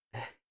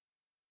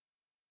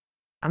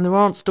 And there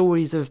aren't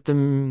stories of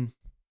them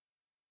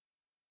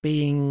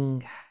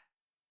being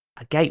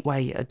a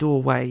gateway, a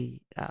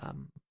doorway, a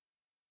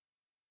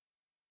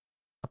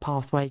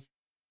pathway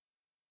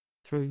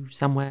through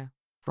somewhere,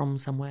 from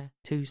somewhere,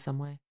 to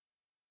somewhere.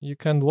 You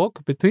can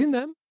walk between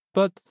them,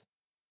 but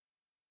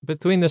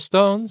between the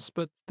stones,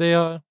 but they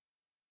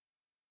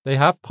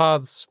have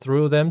paths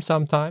through them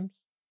sometimes,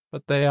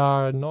 but they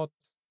are not.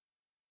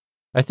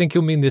 I think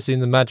you mean this in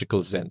the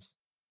magical sense.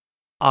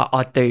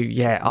 I do,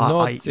 yeah.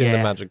 Not in yeah.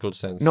 the magical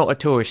sense. Not a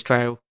tourist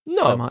trail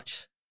so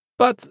much.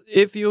 But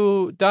if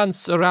you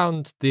dance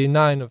around the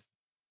 9 of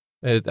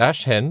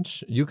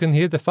Ashhenge, you can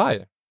hear the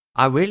fire.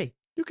 Oh, really?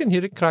 You can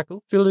hear it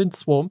crackle, feel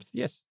its warmth,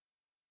 yes.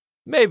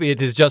 Maybe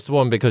it is just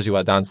warm because you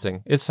are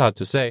dancing. It's hard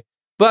to say.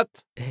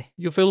 But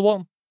you feel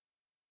warm.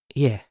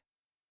 Yeah.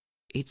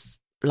 It's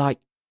like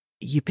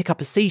you pick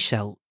up a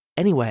seashell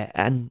anywhere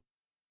and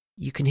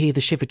you can hear the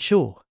shivered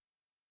shore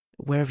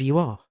wherever you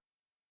are,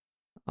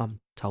 I'm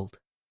told.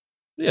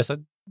 Yes,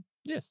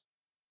 yes.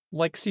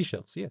 Like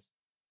seashells, yes.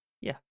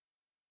 Yeah,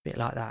 bit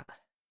like that.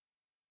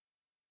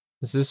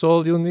 Is this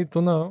all you need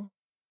to know?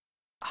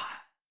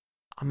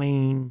 I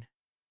mean,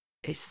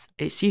 it's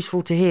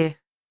useful to hear.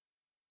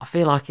 I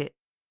feel like it,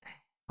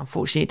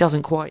 unfortunately, it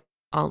doesn't quite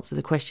answer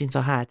the questions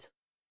I had.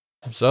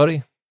 I'm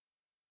sorry.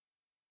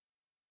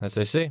 As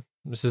I say,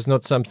 this is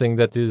not something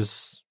that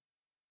is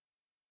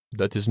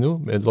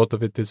new. A lot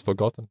of it is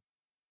forgotten.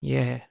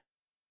 Yeah.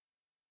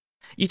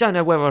 You don't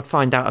know where I'd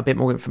find out a bit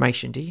more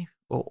information, do you?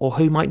 Or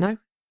who might know?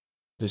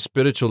 The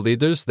spiritual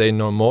leaders, they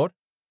know more.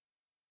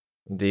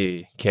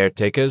 The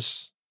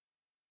caretakers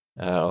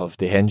of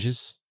the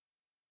henges.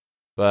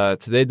 But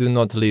they do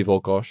not leave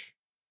Okosh.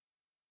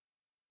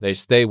 They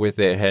stay with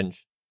their henge.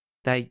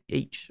 They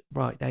each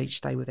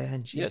stay with their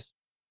henge. Yes.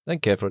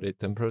 And care for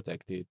it and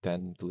protect it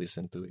and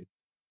listen to it.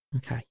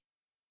 Okay.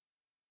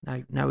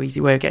 No easy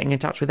way of getting in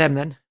touch with them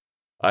then?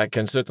 I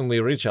can certainly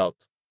reach out.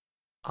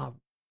 I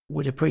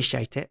would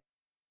appreciate it.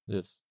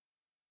 Yes.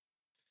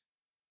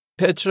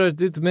 Petra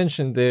did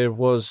mention there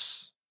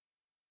was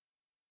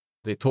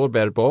the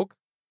Torberbog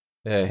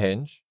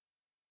henge.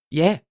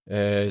 Yeah.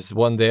 Is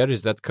one there,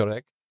 is that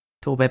correct?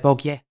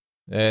 Torbebog, yeah.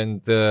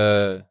 And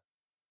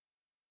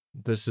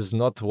this is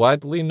not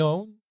widely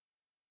known?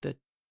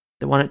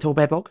 The one at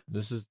Torbebog?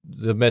 This is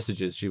the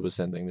messages she was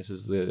sending. This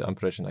is the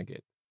impression I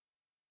get.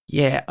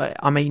 Yeah,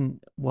 I mean,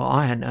 well,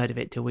 I hadn't heard of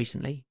it till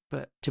recently,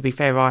 but to be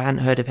fair, I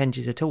hadn't heard of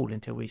henges at all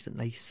until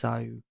recently,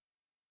 so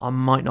I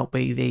might not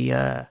be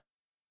the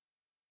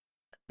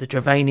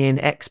Dravanian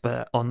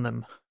expert on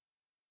them.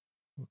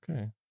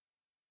 Okay.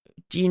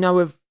 Do you know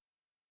of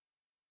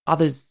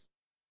others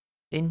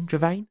in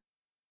Dravane?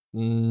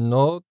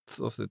 Not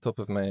off the top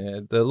of my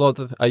head.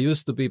 I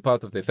used to be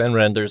part of the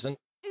Fenrenders, and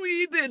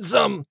we did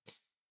some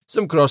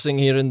crossing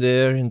here and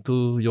there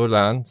into your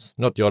lands.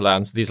 Not your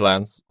lands, these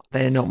lands.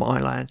 They're not my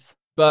lands.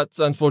 But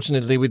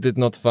unfortunately, we did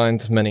not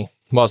find many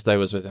whilst I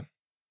was with him.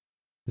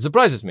 It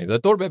surprises me. The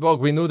Torbebog,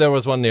 we knew there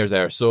was one near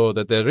there, so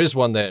that there is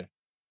one there.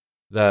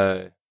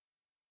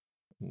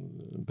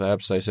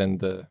 Perhaps I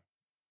send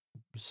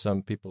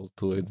some people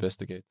to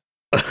investigate.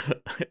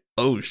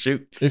 Oh,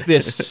 shoot. If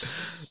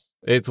this,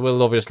 it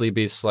will obviously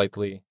be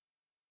slightly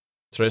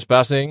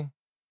trespassing,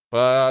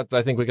 but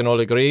I think we can all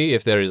agree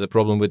if there is a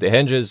problem with the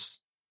henges,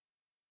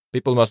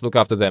 people must look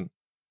after them.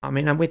 I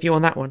mean, I'm with you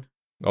on that one.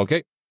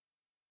 Okay.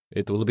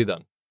 It will be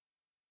done.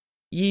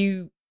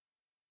 You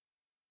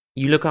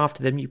look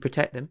after them, you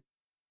protect them.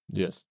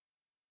 Yes.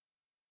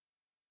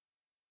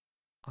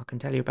 I can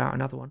tell you about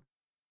another one.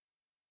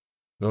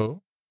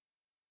 Oh?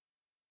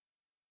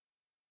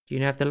 Do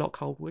you know of the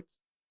Lockhold Woods?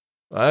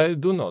 I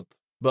do not,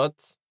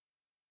 but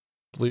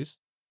please.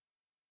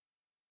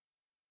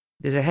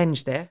 There's a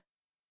henge there.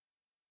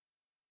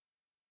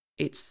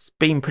 It's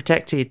been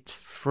protected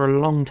for a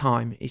long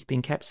time. It's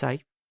been kept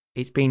safe.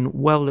 It's been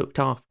well looked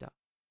after.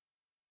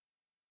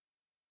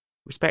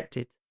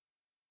 Respected.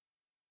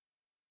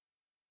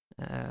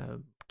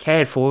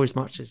 Cared for as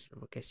much as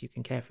I guess you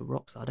can care for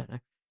rocks, I don't know.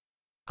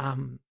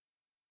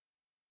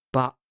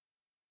 But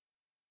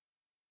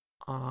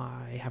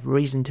I have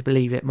reason to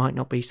believe it might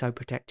not be so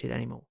protected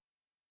anymore.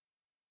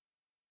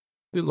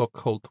 The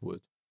Lockhold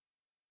Wood.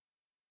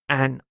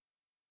 And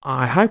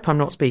I hope I'm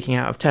not speaking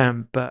out of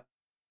turn, but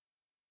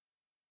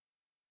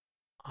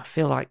I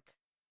feel like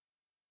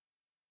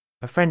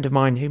a friend of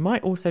mine who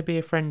might also be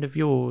a friend of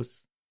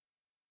yours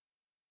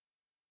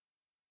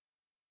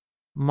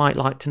might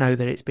like to know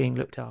that it's being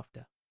looked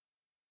after.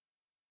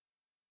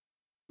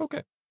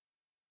 Okay.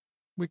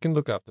 We can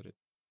look after it.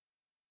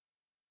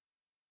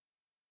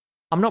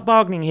 I'm not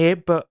bargaining here,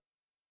 but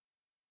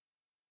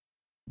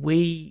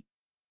we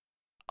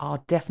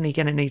are definitely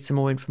going to need some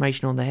more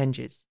information on the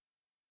henges.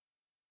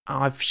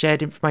 I've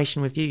shared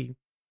information with you.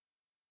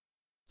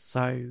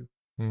 So,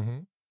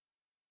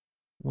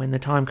 when the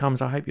time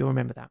comes, I hope you'll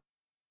remember that.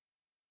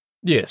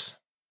 Yes.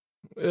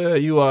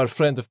 You are a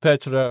friend of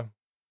Petra.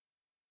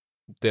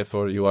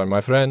 Therefore, you are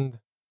my friend.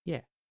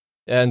 Yeah.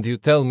 And you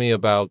tell me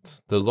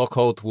about the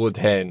Lockhold Wood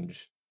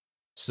henge.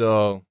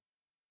 So,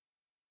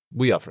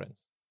 we are friends.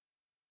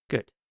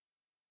 Good.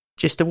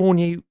 Just to warn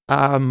you,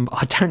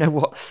 I don't know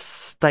what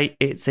state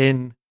it's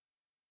in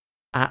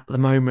at the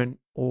moment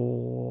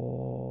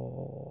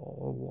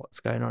or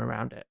what's going on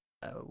around it.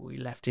 We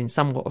left in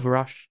somewhat of a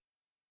rush,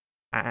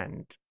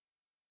 and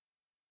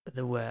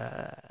there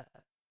were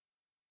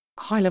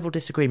high-level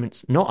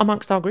disagreements, not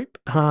amongst our group,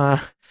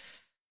 about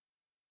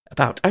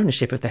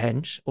ownership of the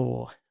henge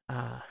or...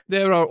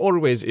 There are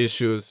always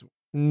issues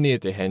near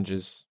the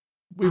henges.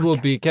 We will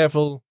be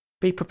careful.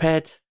 Be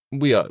prepared.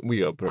 We are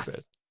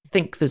prepared. I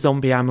think the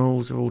zombie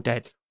animals are all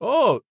dead.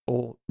 Oh!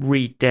 Or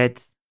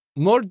re-dead.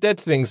 More dead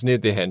things near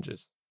the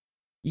henges.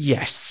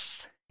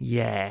 Yes.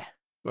 Yeah.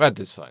 That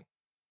is fine.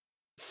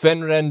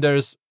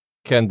 Fenrenders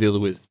can deal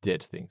with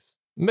dead things.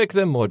 Make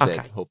them more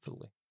dead,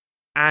 hopefully.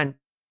 And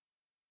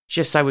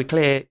just so we're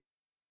clear,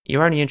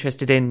 you're only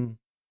interested in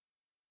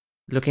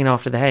looking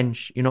after the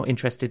henge. You're not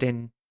interested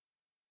in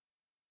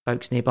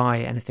folks nearby,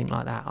 anything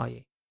like that, are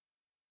you?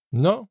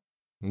 No.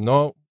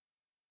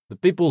 The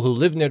people who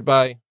live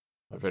nearby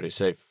are very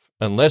safe,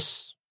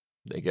 unless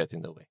they get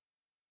in the way.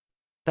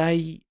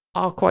 They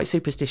are quite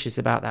superstitious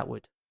about that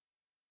wood.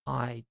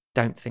 I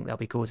don't think they'll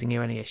be causing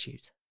you any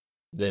issues.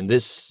 Then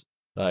this,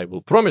 I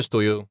will promise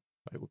to you,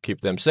 I will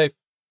keep them safe.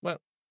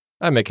 Well,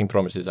 I'm making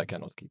promises I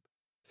cannot keep.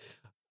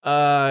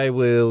 I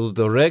will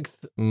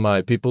direct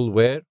my people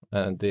where,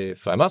 and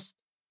if I must,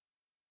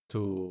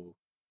 to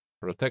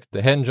protect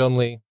the henge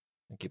only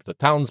and keep the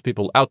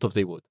townspeople out of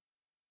the wood.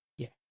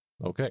 Yeah.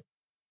 Okay.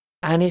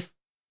 And if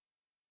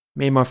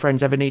me and my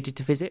friends ever needed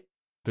to visit?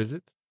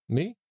 Visit?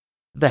 Me?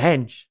 The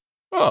henge.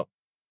 Oh.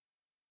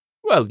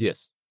 Well,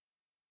 yes.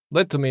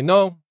 Let me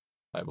know.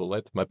 I will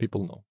let my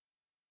people know.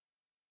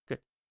 Good.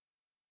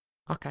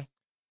 Okay.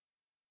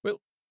 Well,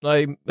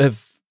 I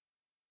have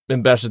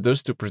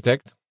ambassadors to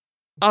protect.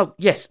 Oh,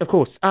 yes, of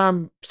course.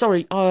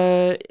 Sorry,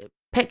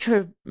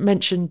 Petra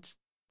mentioned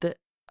that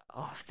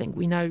I think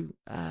we know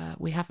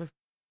we have a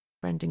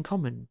friend in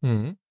common.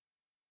 Mm-hmm.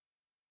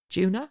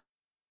 Juna?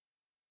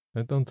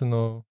 I don't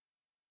know.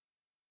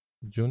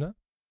 Juna?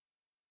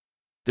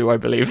 Do I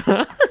believe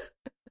her?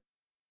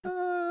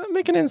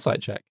 Make an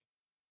insight check.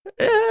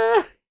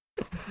 I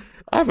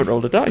haven't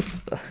rolled a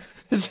dice.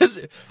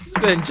 It's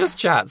been just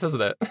chats,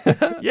 hasn't it?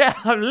 Yeah,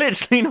 I've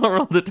literally not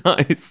rolled a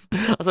dice.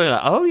 I was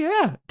like, oh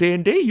yeah,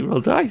 D&D, you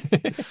roll dice.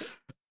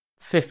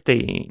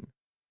 15.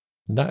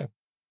 No.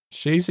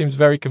 She seems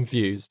very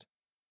confused.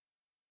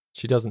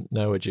 She doesn't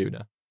know a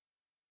Juna.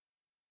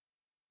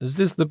 Is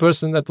this the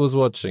person that was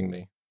watching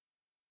me?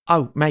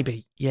 Oh,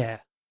 maybe, yeah.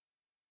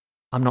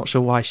 I'm not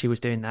sure why she was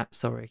doing that,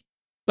 sorry.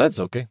 That's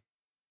okay.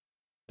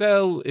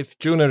 Tell if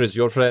Juna is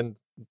your friend,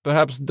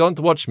 perhaps don't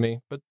watch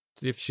me, but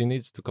if she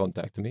needs to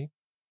contact me.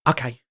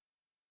 Okay.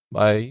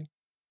 I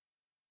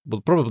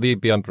will probably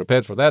be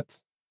unprepared for that,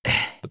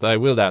 but I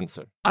will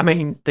answer. I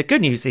mean, the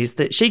good news is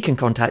that she can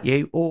contact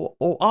you,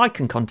 or I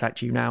can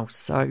contact you now,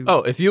 so...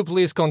 Oh, if you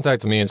please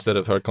contact me instead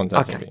of her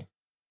contacting me.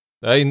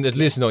 I at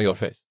least know your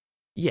face.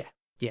 Yeah.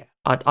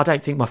 I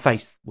don't think my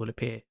face will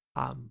appear.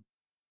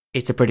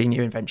 It's a pretty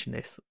new invention,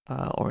 this.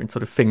 Orin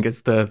sort of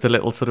fingers the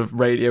little sort of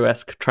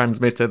radio-esque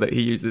transmitter that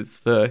he uses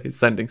for his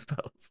sending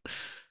spells.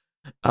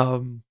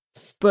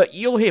 But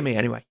you'll hear me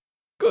anyway.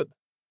 Good.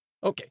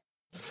 Okay.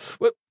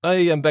 Well, I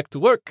am back to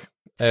work.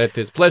 It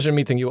is pleasure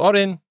meeting you,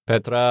 Orin.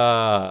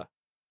 Petra,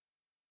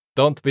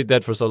 don't be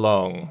dead for so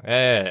long.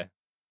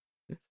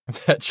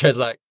 Petra's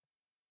like,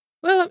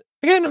 well,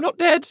 again, I'm not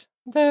dead.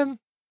 It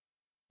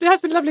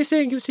has been lovely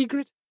seeing you,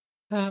 Sigrid.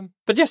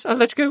 But yes, I'll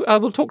let you go. I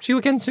will talk to you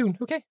again soon,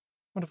 okay?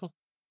 Wonderful.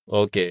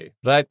 Okay,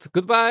 right.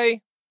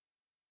 Goodbye.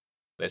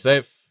 Stay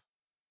safe.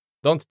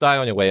 Don't die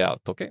on your way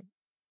out, okay?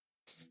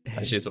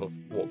 And she sort of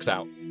walks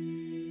out,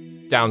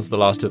 downs the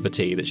last of the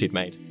tea that she'd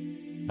made,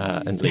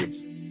 and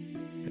leaves.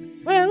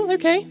 Well,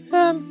 okay.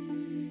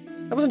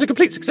 That wasn't a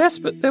complete success,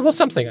 but there was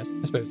something, I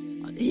suppose.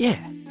 Yeah.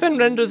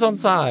 Fenrender's on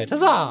side.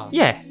 Huzzah!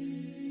 Yeah.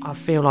 I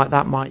feel like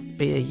that might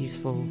be a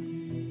useful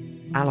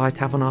ally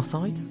to have on our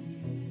side.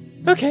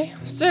 Okay,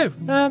 so,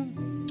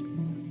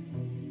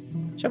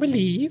 shall we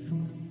leave?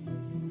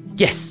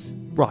 Yes.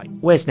 Right.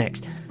 Where's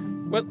next?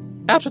 Well,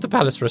 out of the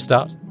palace for a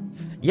start.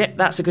 Yep,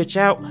 that's a good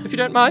shout. If you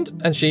don't mind.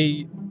 And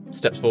she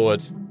steps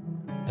forward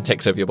and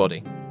takes over your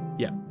body.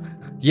 Yeah.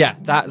 Yeah,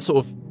 that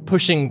sort of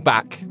pushing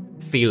back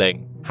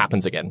feeling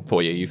happens again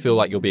for you. You feel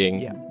like you're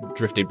being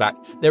drifted back.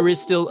 There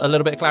is still a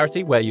little bit of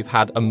clarity where you've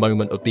had a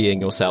moment of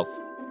being yourself.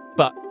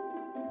 But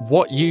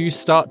what you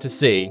start to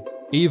see,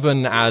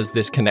 even as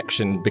this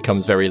connection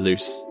becomes very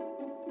loose,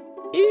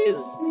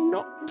 is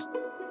not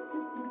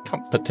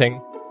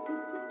comforting.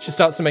 She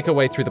starts to make her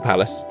way through the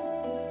palace.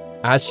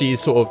 As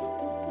she's sort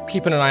of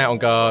keeping an eye out on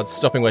guards,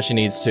 stopping where she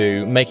needs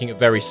to, making a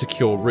very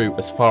secure route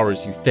as far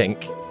as you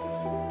think,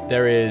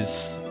 there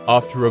is,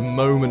 after a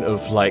moment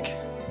of,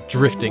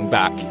 drifting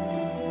back,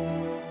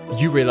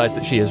 you realise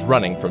that she is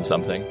running from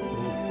something.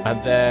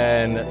 And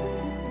then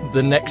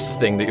the next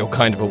thing that you're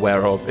kind of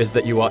aware of is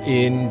that you are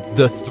in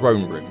the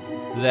throne room.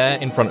 There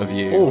in front of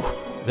you,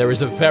 there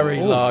is a very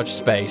large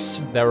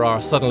space. There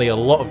are suddenly a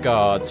lot of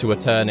guards who are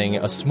turning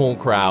a small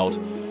crowd.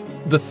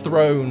 The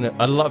throne,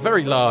 a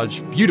very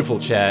large, beautiful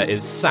chair,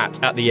 is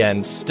sat at the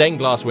end, stained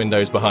glass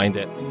windows behind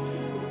it.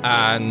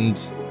 And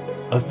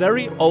a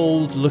very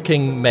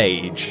old-looking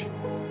mage,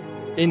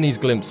 in these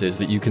glimpses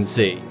that you can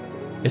see,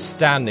 is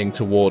standing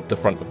toward the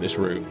front of this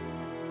room.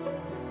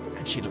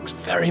 And she looks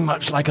very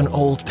much like an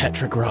old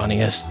Petra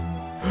Granius.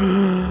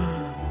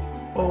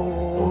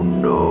 Oh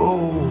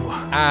no!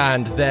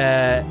 And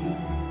there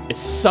is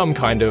some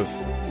kind of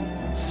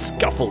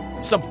scuffle,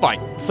 some fight.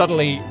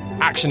 Suddenly,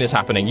 action is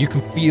happening. You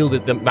can feel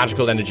the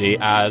magical energy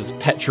as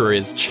Petra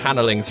is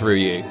channeling through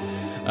you.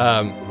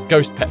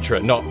 Ghost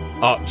Petra, not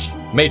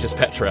Magus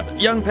Petra.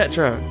 Young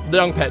Petra.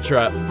 Young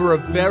Petra, for a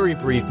very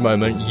brief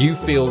moment, you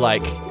feel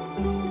like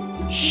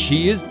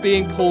she is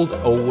being pulled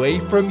away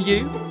from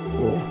you.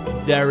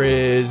 Oh. There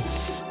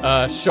is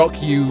a shock.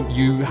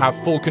 You have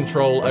full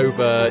control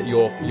over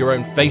your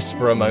own face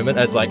for a moment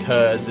as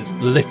hers is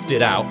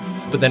lifted out,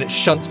 but then it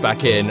shunts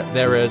back in.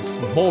 There is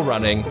more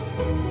running,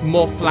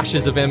 more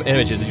flashes of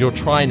images as you're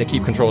trying to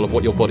keep control of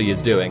what your body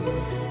is doing.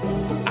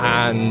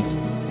 And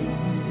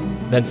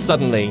then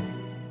suddenly,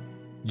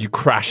 you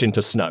crash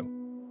into snow.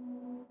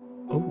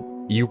 Oh.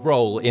 You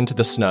roll into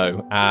the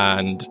snow,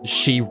 and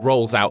she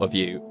rolls out of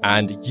you,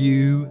 and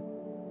you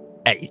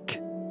ache.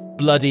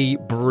 Bloody,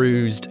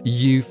 bruised,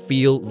 you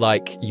feel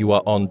like you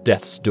are on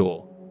death's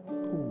door.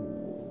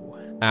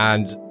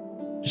 And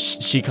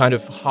she kind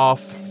of half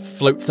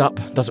floats up,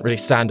 doesn't really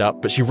stand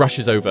up, but she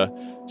rushes over.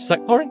 She's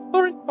like, Orin,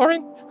 are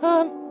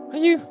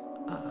you...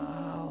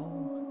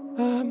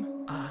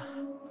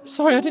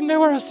 Sorry, I didn't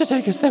know where else to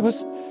take us.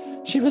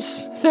 She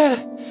was there,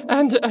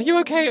 and are you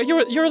okay?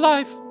 You're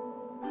alive?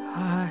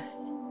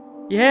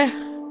 Yeah,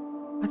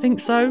 I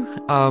think so.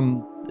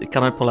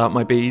 Can I pull out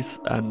my bees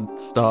and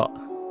start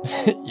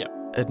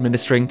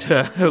administering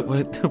to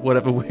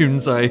whatever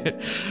wounds I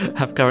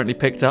have currently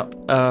picked up?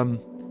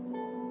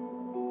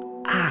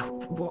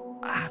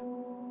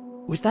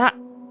 Was that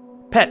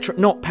Petra?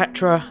 Not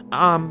Petra.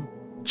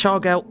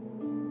 Chargelt.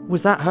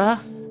 Was that her?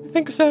 I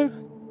think so.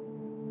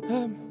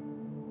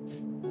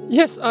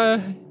 Yes,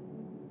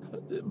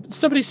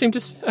 somebody seemed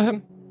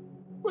to,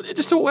 it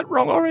just all went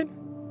wrong, Orin.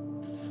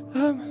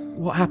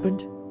 What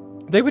happened?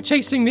 They were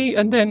chasing me,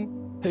 and then...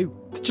 Who?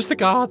 Just the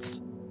guards.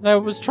 And I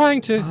was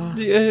trying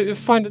to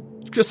find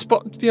a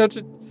spot to be able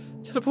to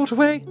teleport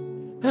away.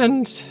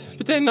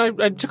 But then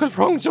I took a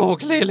wrong door,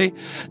 clearly.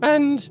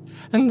 And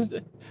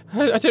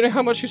I don't know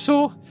how much you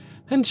saw.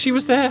 And she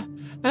was there.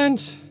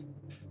 And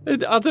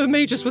other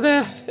mages were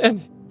there.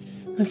 And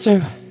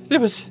so there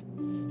was...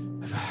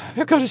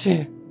 I got us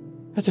here,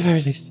 at the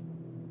very least.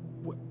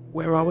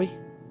 Where are we?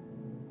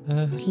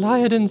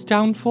 Liarden's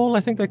Downfall, I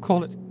think they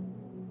call it.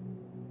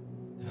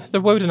 The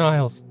Woden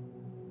Isles.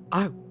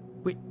 Oh,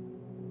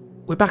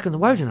 we're back in the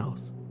Woden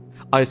Isles.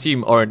 I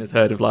assume Orin has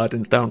heard of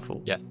Liarden's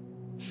Downfall. Yes.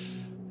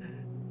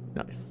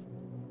 Nice.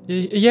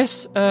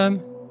 Yes, I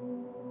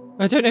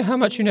don't know how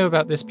much you know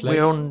about this place.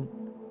 We're on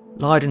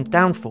Liarden's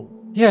Downfall?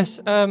 Yes,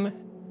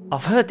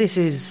 I've heard this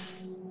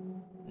is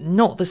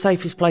not the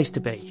safest place to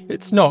be.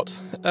 It's not,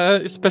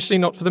 especially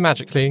not for the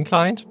magically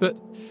inclined, but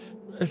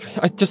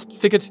I just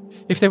figured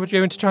if they were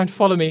going to try and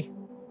follow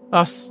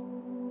us,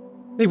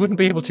 they wouldn't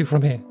be able to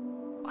from here.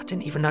 I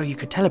didn't even know you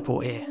could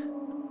teleport here.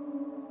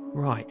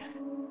 Right.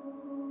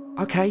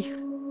 Okay.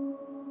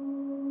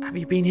 Have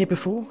you been here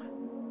before?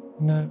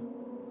 No.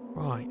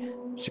 Right.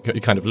 So you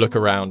kind of look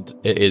around.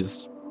 It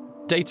is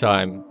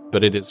daytime,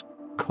 but it is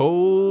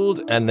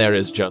cold, and there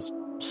is just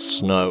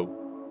snow.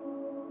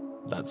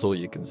 That's all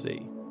you can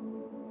see.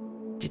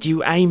 Did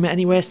you aim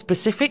anywhere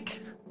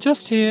specific?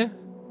 Just here.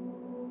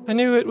 I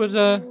knew it would,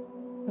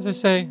 as I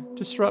say,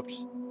 disrupt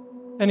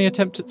Any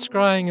attempt at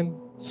scrying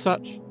and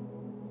such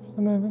for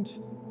the moment?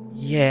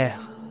 Yeah.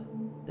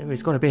 There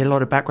has got to be a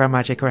lot of background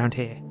magic around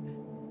here.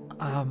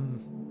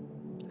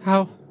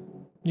 How?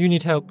 You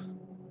need help.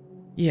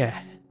 Yeah.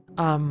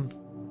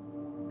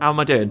 How am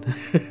I doing?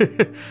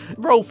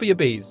 Roll for your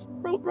bees.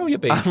 Roll your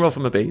bees. Roll for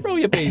my bees. Roll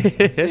your bees.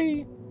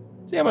 See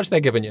how much they're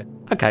giving you.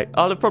 Okay,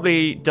 I'll have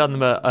probably done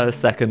them at a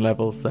second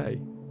level, say,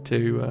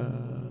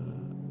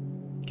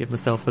 to give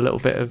myself a little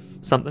bit of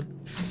something.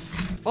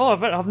 Oh,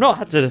 I've not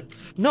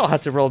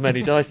had to roll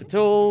many dice at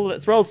all.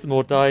 Let's roll some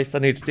more dice. I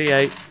need a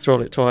D8. Let's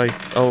roll it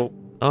twice. Oh,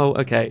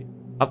 okay.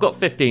 I've got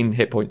 15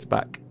 hit points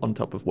back on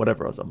top of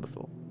whatever I was on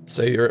before.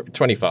 So you're at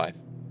 25,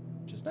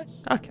 which is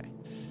nice. Okay.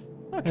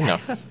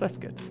 Enough. That's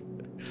good.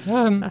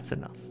 That's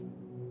enough.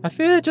 I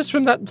fear just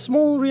from that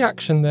small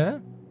reaction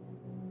there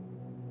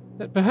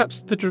that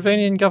perhaps the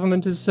Dravanian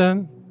government is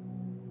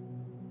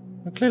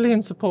clearly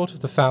in support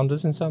of the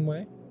founders in some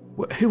way.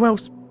 Who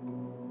else?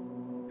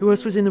 Who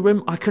else was in the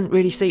room? I couldn't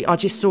really see. I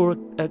just saw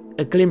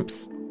a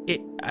glimpse.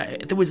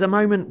 There was a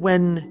moment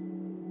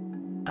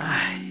when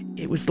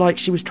it was like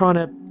she was trying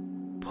to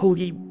pull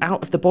you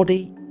out of the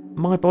body,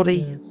 my body,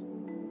 Yes.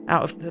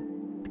 out of the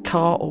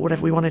car or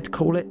whatever we wanted to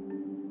call it.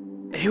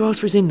 Who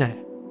else was in there?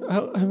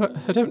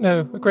 I don't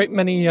know. A great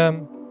many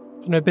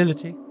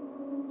nobility.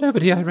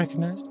 Nobody I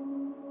recognised.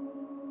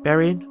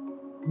 Berrien?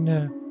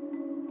 No,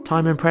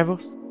 Timon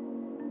Prevost?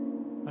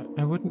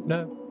 I wouldn't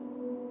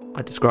know.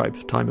 I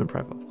described Timon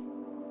Prevost.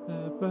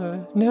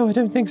 No, I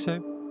don't think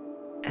so.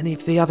 Any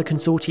of the other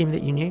consortium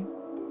that you knew?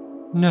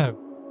 No.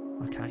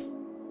 Okay.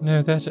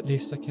 No, that at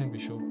least I can be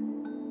sure.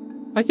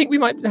 I think we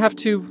might have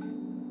to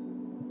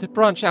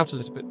branch out a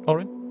little bit,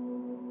 Orin.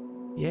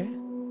 Yeah?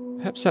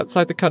 Perhaps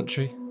outside the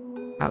country.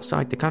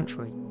 Outside the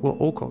country? What,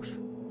 Orkosh?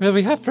 Well,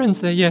 we have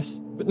friends there, yes.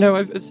 But no,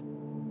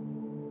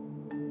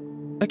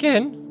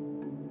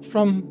 again,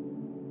 from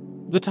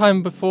the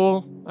time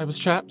before I was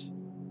trapped,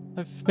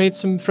 I've made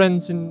some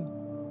friends in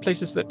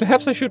places that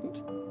perhaps I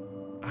shouldn't.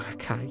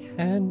 Okay.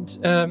 And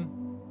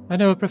I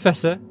know a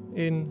professor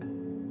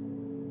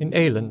in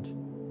Ayland.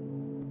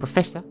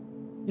 Professor?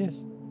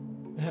 Yes.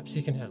 Perhaps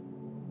he can help.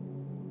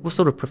 What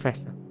sort of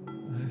professor?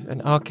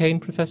 An arcane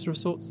professor of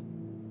sorts.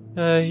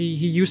 He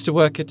used to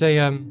work at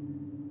a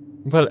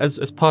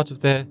as part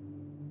of their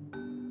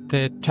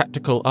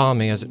tactical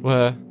army, as it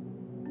were.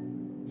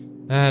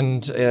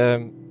 And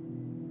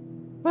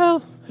I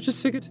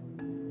just figured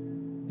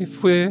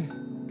if we're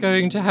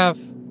going to have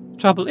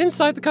trouble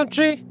inside the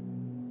country,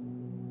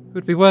 it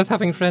would be worth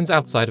having friends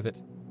outside of it.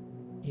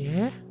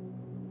 Yeah?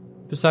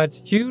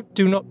 Besides, you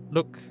do not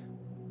look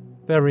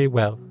very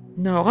well.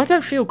 No, I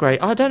don't feel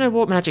great. I don't know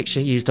what magic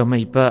she used on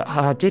me, but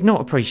I did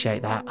not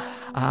appreciate that.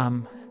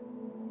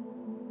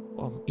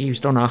 Well,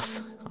 used on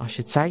us, I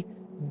should say.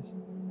 Yes.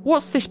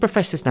 What's this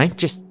professor's name,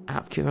 just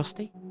out of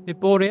curiosity?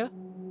 Iboria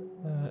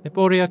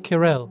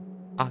Kirel.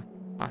 Oh,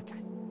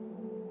 okay.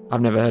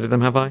 I've never heard of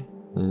them, have I?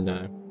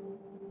 No.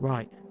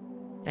 Right.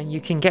 And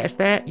you can get us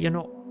there? You're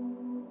not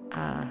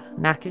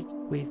knackered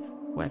with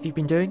whatever you've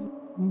been doing?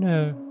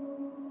 No.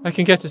 I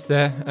can get us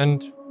there,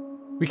 and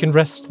we can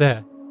rest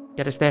there.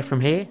 Get us there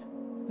from here?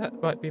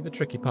 That might be the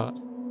tricky part.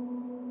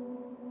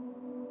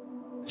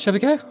 Shall we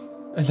go?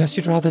 Unless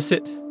you'd rather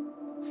sit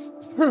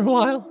for a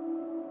while.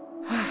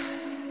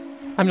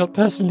 I'm not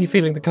personally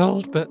feeling the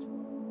cold, but...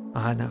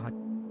 I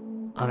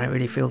know. I don't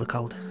really feel the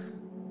cold.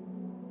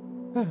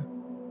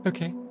 Oh,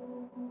 okay.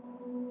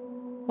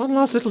 One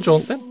last little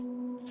jaunt, then.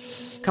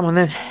 Come on,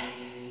 then.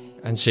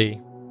 And she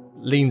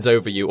leans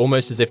over you,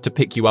 almost as if to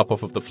pick you up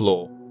off of the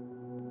floor.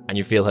 And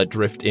you feel her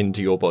drift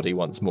into your body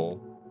once more.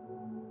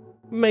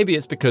 Maybe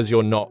it's because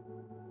you're not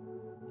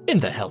in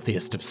the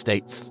healthiest of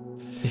states.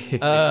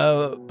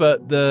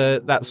 But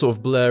that sort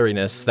of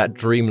blurriness, that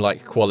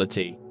dreamlike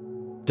quality,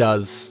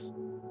 does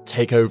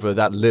take over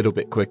that little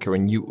bit quicker,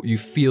 and you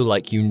feel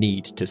like you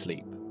need to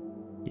sleep.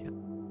 Yeah.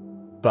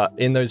 But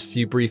in those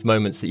few brief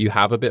moments that you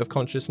have a bit of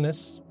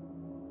consciousness,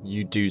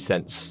 you do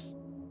sense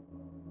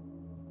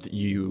that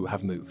you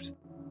have moved.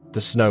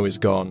 The snow is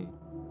gone.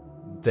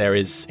 There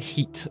is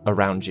heat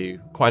around you,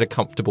 quite a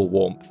comfortable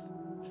warmth.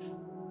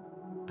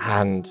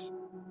 And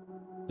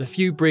the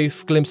few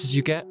brief glimpses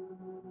you get,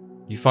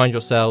 you find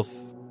yourself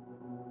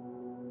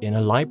in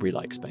a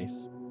library-like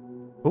space.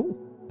 Ooh.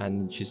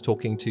 And she's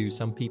talking to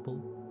some people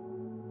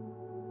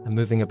and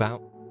moving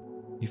about.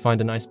 You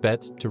find a nice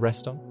bed to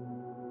rest on.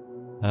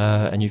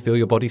 And you feel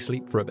your body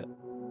sleep for a bit.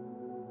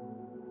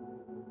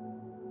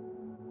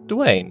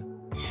 Dwayne.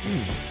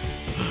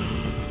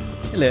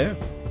 Hello.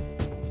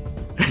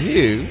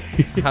 You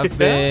have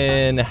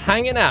been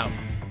hanging out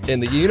in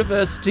the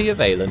University of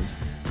Ayland.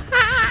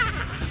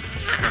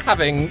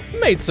 Having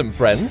made some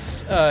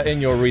friends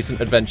in your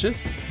recent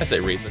adventures. I say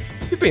recent.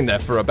 You've been there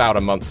for about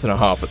a month and a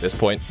half at this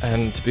point,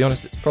 and to be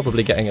honest, it's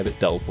probably getting a bit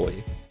dull for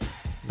you.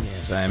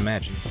 Yes, I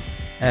imagine.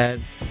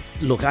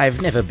 Look,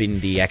 I've never been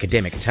the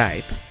academic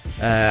type.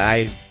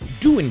 I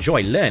do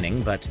enjoy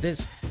learning, but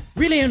there's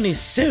really only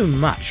so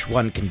much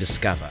one can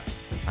discover.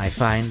 I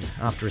find,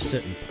 after a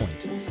certain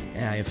point,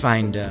 I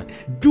find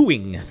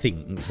doing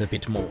things a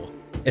bit more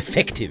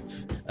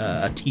effective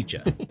a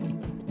teacher.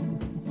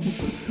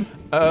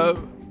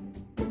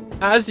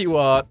 As you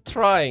are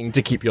trying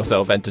to keep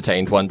yourself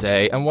entertained one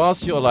day, and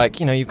whilst you're like,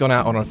 you've gone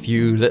out on a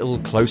few little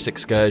close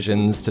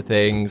excursions to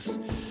things,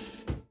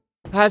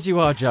 as you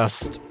are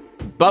just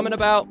bumming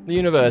about the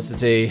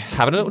university,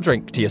 having a little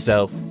drink to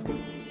yourself,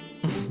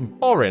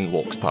 Orin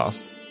walks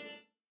past,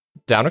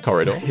 down a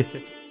corridor,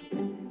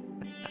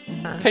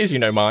 pays you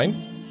no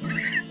mind,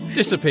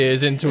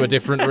 disappears into a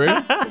different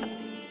room.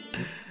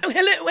 Oh,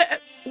 hello.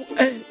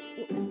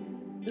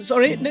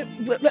 Sorry, no,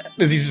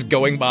 is he just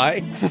going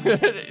by?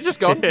 Just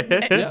gone.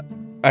 Yeah.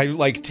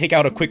 I take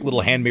out a quick little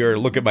hand mirror,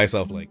 look at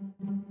myself like,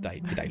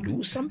 did I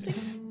lose something?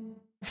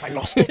 I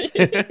lost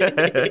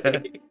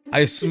it.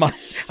 I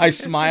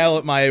smile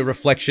at my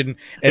reflection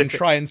and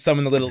try and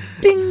summon the little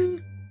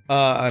ding.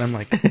 And I'm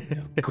like,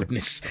 oh,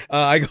 goodness.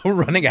 I go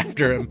running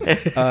after him,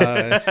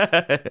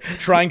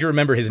 trying to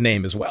remember his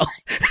name as well.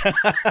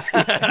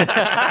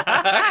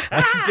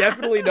 I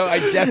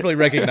definitely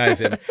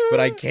recognize him, but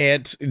I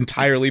can't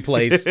entirely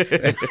place,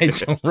 and I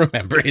don't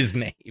remember his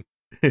name.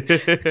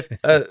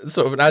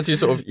 And as you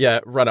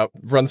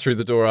run through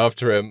the door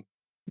after him,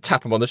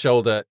 tap him on the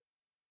shoulder,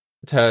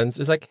 turns,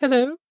 is like,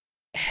 hello.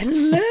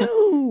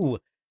 Hello.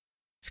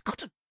 You've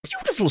got a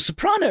beautiful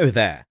soprano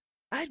there.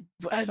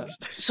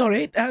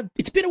 Sorry,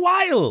 it's been a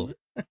while.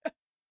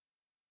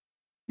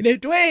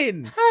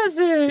 Dwayne. Has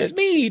it? It's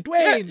me,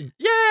 Dwayne.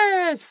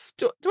 Yes,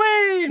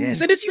 Dwayne.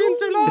 Yes, and it's you. Been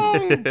so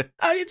long.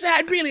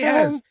 It really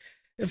has.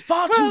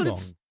 Far too long.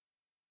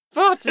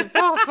 Far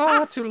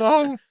too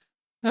long.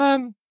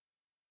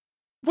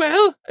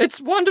 Well, it's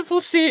wonderful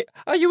to see.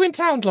 Are you in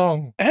town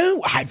long?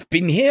 Oh, I've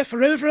been here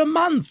for over a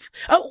month.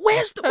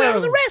 Where are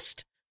the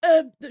rest?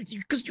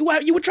 Because you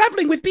were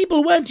traveling with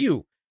people, weren't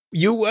you?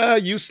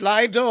 You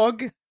sly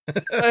dog.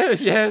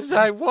 Yes,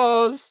 I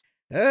was.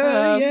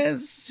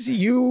 Yes,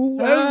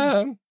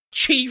 you,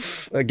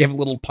 Chief. I give a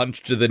little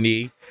punch to the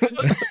knee.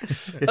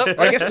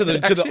 I guess to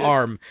the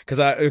arm,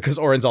 because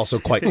Orin's also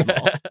quite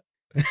small.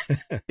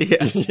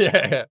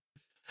 Yeah.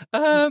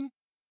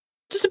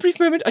 Just a brief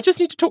moment. I just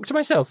need to talk to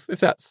myself, if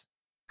that's...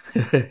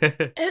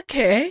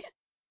 Okay.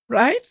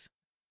 Right?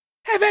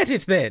 Have at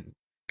it, then.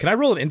 Can I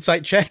roll an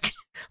insight check?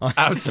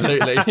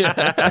 Absolutely.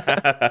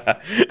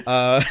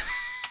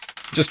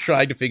 Just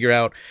trying to figure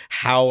out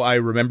how I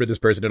remember this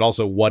person and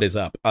also what is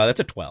up.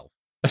 That's a 12.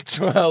 A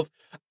 12.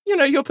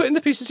 You're putting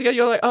the pieces together.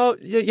 You're like, oh,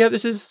 yeah,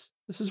 this is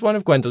one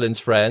of Gwendolyn's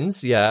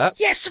friends. Yeah.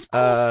 Yes, of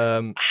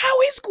course.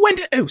 How is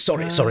Gwendolyn? Oh,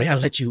 sorry. I'll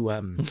let you.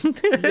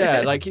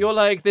 Yeah, like you're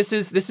like, this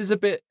is a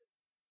bit.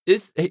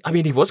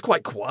 He was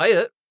quite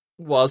quiet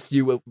whilst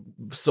you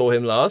saw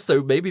him last,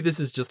 so maybe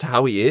this is just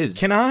how he is.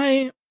 Can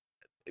I?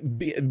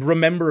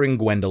 Remembering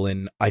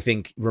Gwendolyn, I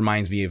think,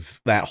 reminds me of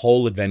that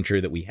whole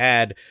adventure that we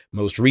had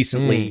most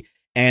recently.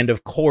 And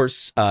of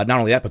course, not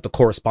only that, but the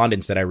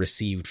correspondence that I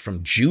received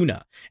from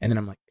Juna. And then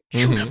I'm like,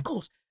 Juna, of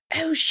course.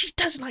 Oh, she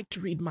does like to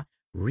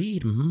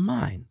read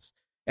minds.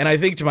 And I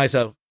think to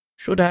myself,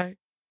 should I?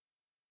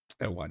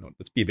 Oh, why not?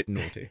 Let's be a bit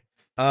naughty.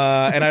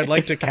 And I'd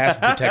like to cast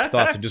Detect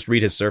Thoughts and just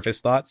read his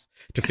surface thoughts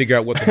to figure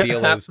out what the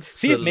deal is.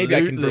 See if maybe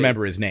I can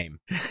remember his name.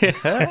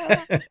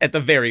 At the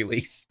very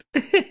least.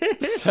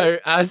 So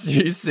as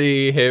you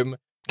see him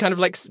kind of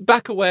like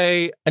back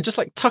away and just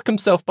like tuck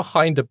himself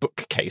behind a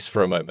bookcase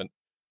for a moment,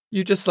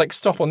 you just like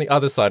stop on the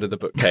other side of the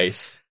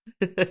bookcase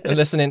and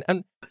listen in.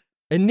 And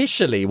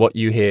initially what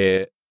you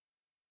hear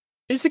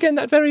is again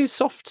that very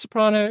soft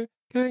soprano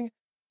going,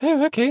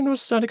 oh, okay, it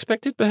was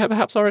unexpected, but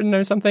perhaps I already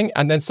know something.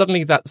 And then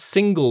suddenly that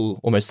single,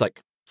 almost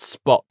like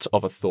spot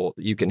of a thought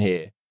that you can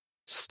hear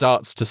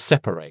starts to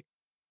separate.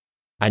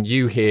 And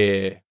you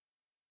hear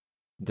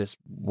this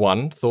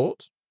one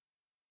thought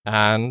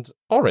and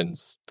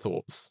Orin's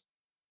thoughts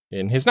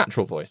in his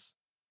natural voice.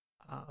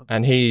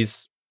 And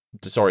he's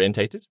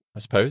disorientated, I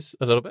suppose,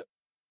 a little bit.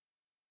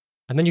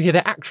 And then you hear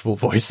their actual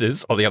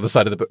voices on the other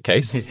side of the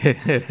bookcase.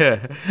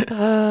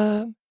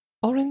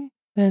 Orin,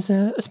 there's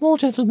a small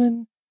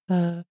gentleman,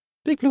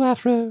 big blue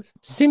afro,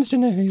 seems to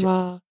know who you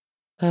are.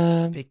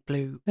 Big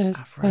blue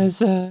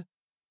afro.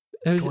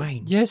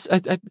 Dwayne. Yes,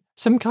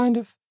 some kind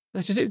of...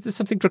 There's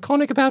something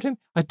draconic about him.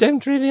 I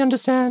don't really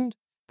understand,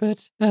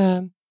 but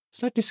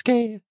slightly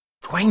scared.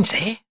 Dwayne's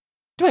here?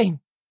 Dwayne.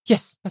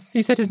 Yes,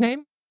 he said his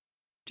name.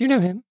 Do you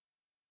know him?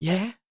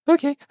 Yeah.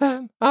 Okay.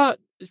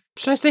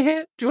 Should I stay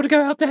here? Do you want to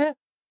go out there?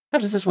 How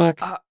does this work?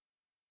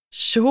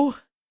 Sure.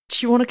 Do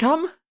you want to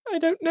come? I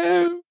don't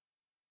know.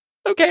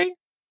 Okay.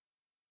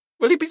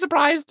 Will he be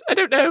surprised? I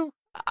don't know.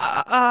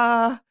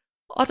 I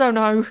don't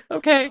know.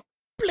 Okay.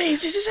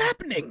 Blazes is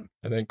happening.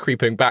 And then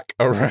creeping back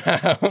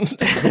around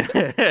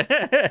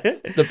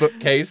the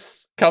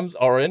bookcase comes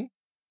Orin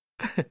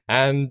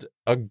and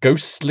a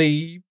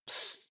ghostly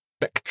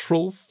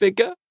spectral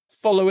figure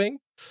following.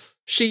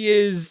 She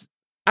is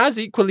as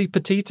equally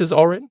petite as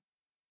Orin,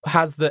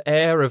 has the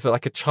air of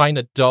like a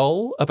china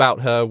doll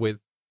about her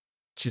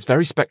she's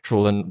very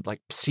spectral and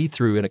like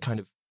see-through in a kind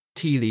of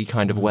tealy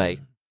kind of way.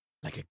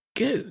 Like a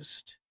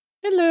ghost.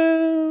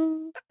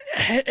 Hello.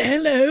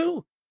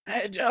 Hello.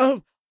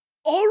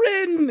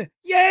 Orin!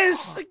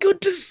 Yes,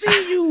 good to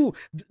see you.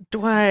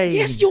 Dwayne.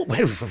 Yes, your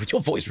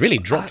voice really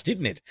dropped,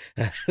 didn't it?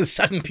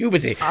 Sudden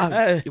puberty.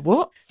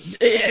 What?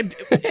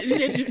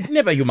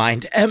 Never you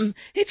mind.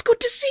 It's good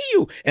to see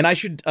you. And I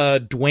should,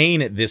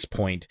 Dwayne at this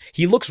point,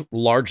 he looks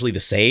largely the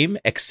same,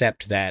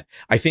 except that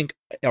I think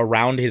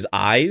around his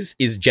eyes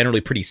is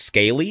generally pretty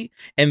scaly,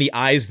 and the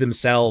eyes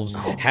themselves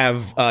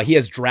have, he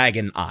has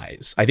dragon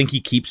eyes. I think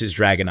he keeps his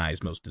dragon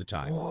eyes most of the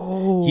time.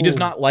 Oh. He does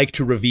not like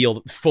to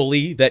reveal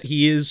fully that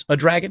he is a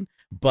dragon,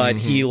 but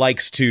he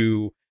likes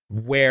to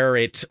wear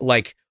it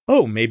like,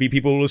 oh, maybe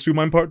people will assume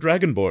I'm part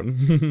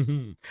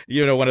dragonborn.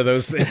 You know, one of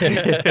those things.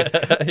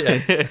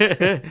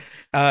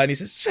 And he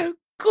says, so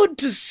good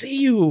to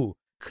see you.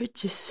 Good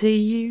to see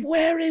you.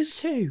 Where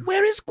is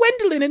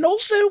Gwendolyn? And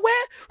also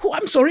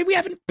I'm sorry, we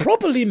haven't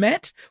properly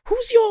met.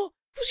 Who's your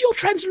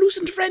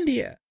translucent friend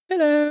here?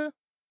 Hello.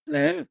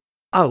 Hello.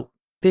 Oh,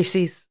 this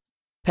is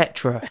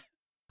Petra.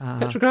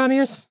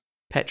 Petrogranius.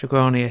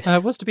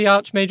 Petrogranius. Was to be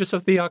Archmagus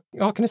of the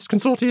Arcanist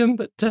Consortium,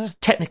 but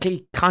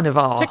technically kind of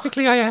are.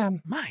 technically I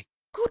am. My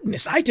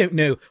goodness, I don't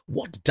know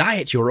what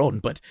diet you're on,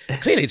 but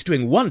clearly it's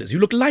doing wonders. You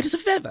look light as a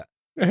feather.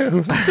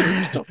 Oh,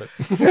 stop it.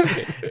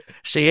 Okay.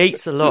 She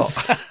eats a lot.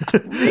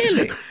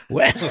 Really?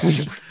 Well,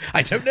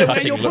 I don't know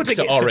where you're putting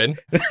to it. Orin.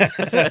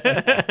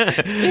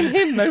 In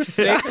him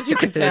mostly, as you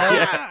can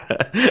tell.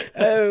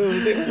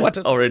 What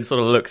a Orin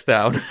sort of looks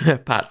down,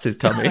 pats his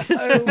tummy.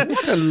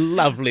 what a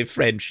lovely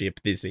friendship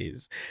this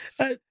is.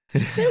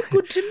 So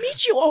good to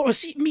meet you,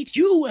 meet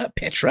you,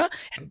 Petra.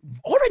 And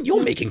Orin,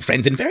 you're making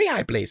friends in very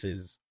high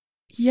places.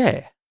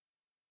 Yeah.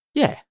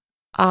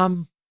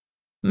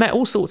 Met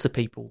all sorts of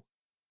people.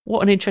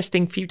 What an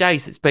interesting few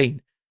days it's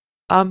been.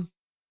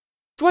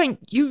 Dwayne,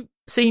 you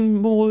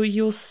seem more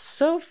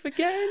yourself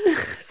again,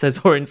 says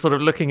Orin, sort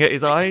of looking at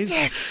his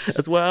eyes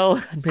as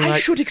well. And being I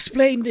should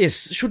explain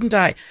this, shouldn't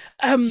I?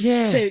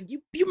 Yeah. So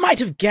you might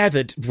have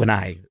gathered when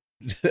I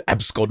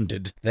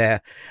absconded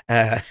there.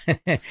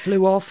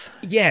 Flew off.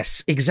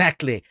 Yes,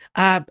 exactly.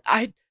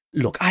 I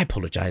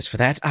apologize for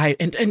that.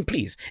 And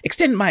please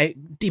extend my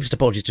deepest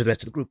apologies to the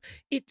rest of the group.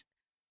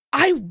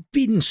 I've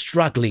been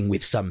struggling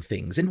with some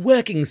things and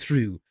working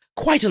through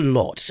quite a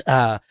lot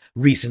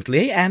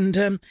recently,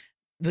 and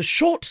the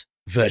short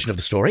version of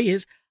the story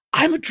is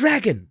I'm a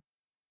dragon.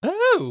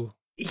 Oh.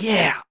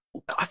 Yeah,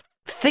 I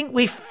think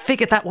we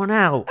figured that one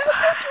out. Oh,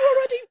 God, you're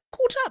already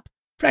caught up,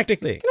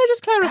 practically. Can I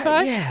just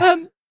clarify?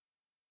 Yeah.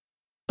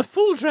 A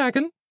full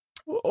dragon?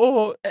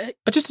 Or I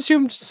just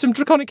assumed some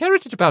draconic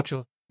heritage about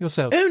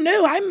yourself. Oh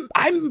no,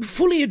 I'm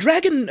fully a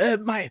dragon.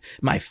 My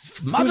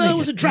mother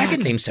was a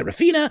dragon named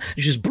Seraphina.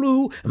 She's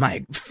blue.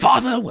 My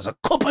father was a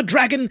copper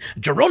dragon,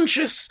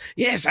 Gerontius.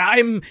 Yes,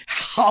 I'm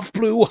half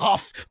blue,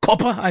 half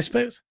copper, I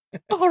suppose.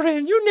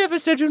 Orin, you never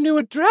said you knew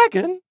a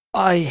dragon.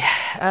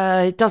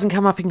 It doesn't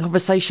come up in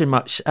conversation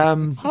much.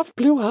 Half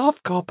blue,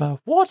 half copper.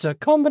 What a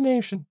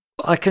combination.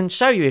 I can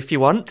show you if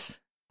you want.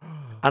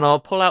 And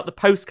I'll pull out the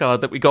postcard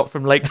that we got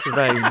from Lake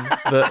Trevane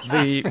that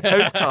the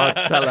postcard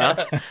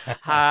seller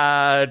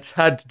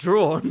had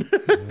drawn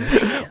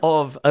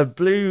of a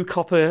blue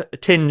copper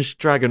tinged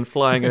dragon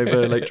flying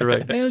over Lake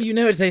Trevane. Well, you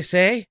know what they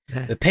say.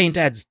 The paint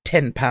adds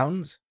 10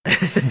 pounds.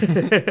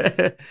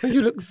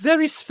 You look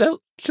very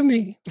svelte to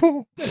me.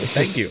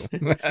 Thank you.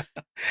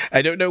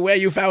 I don't know where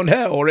you found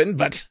her, Orin,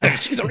 but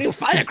she's a real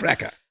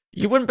firecracker.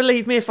 You wouldn't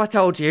believe me if I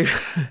told you.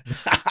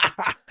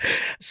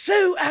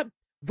 So,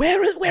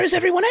 where is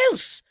everyone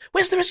else?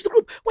 Where's the rest of the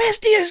group? Where's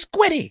dear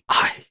Squiddy?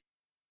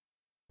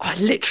 I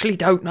literally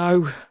don't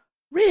know.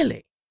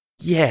 Really?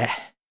 Yeah.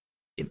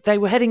 They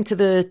were heading to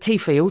the tea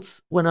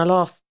fields when I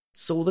last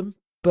saw them,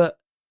 but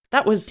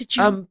that was...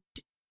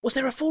 was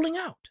there a falling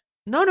out?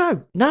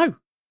 No.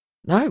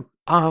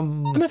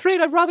 I'm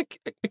afraid I've rather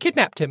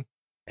kidnapped him.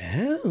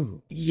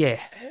 Oh. Yeah.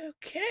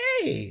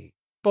 Okay.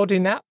 Body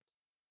napped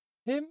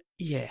him.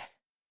 Yeah.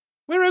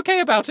 We're okay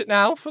about it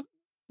now.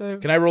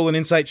 Can I roll an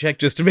insight check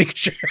just to make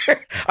sure?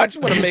 I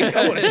want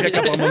to check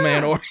up on my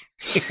man Orin.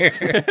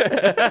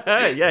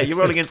 Yeah, you're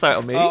rolling insight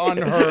on me.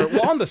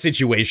 On the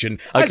situation.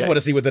 Okay. I just want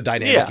to see what the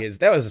dynamic is.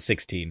 That was a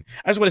 16.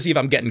 I just want to see if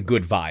I'm getting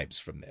good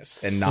vibes from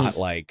this and not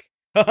like,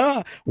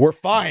 we're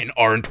fine,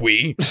 aren't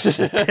we?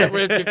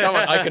 Come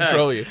on, I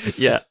control you.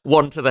 Yeah,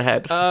 one to the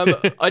head.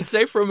 I'd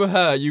say from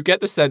her, you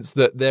get the sense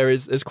that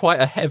there's quite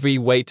a heavy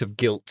weight of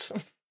guilt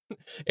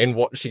in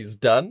what she's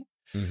done.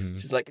 Mm-hmm.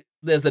 She's like,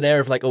 there's an air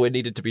of like, oh, it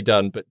needed to be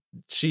done, but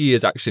she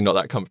is actually not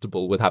that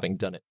comfortable with having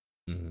done it.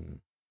 Mm-hmm.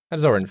 How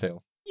does Orin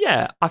feel?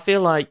 Yeah, I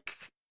feel like,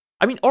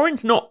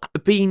 Orin's not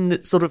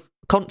been sort of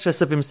conscious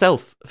of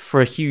himself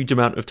for a huge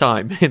amount of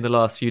time in the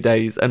last few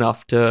days,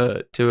 enough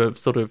to have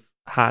sort of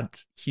had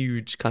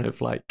huge kind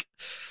of like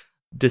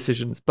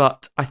decisions.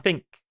 But I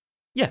think,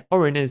 yeah,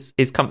 Orin is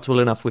comfortable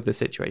enough with the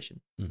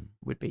situation,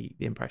 would be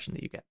the impression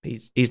that you get.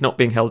 He's not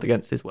being held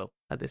against his will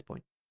at this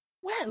point.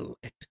 Well,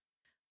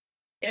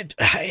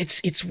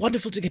 it's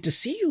wonderful to get to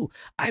see you.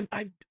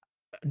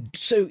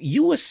 So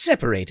you were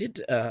separated,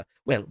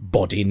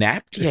 body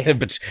napped, yeah.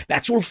 But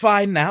that's all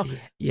fine now.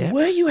 Yeah.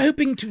 Were you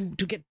hoping to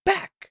get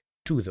back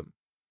to them?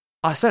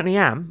 I certainly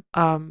am.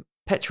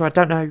 Petra, I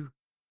don't know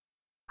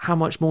how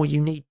much more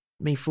you need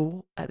me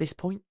for at this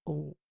point,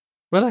 or...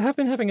 Well, I have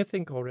been having a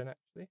think, Orin,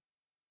 actually.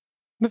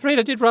 I'm afraid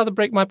I did rather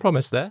break my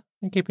promise there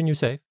in keeping you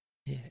safe.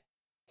 Yeah.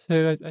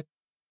 So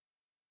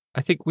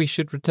I think we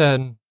should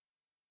return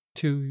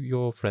to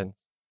your friends.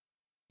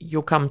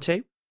 You'll come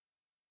too?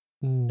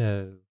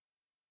 No.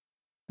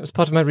 That was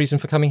part of my reason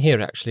for coming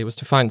here, actually, was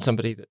to find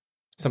somebody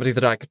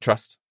that I could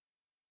trust.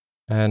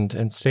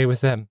 And stay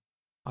with them.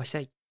 I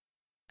see.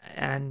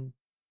 And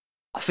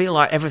I feel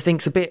like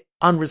everything's a bit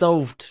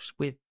unresolved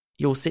with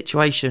your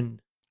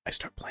situation. I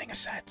start playing a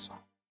sad song.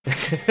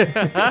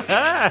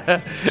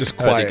 Just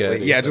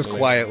quietly. Yeah, just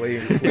quietly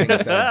playing a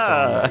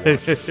sad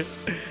song.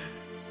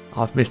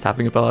 I've missed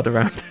having a bard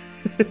around.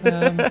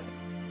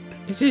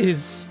 It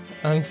is,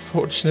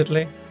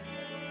 unfortunately.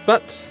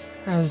 But,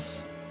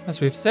 as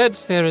we've said,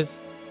 there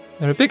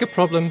are bigger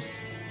problems.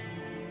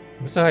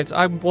 Besides,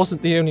 I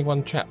wasn't the only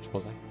one trapped,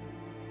 was I?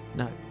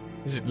 No.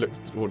 He looks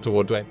toward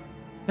Dwayne.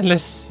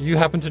 Unless you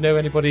happen to know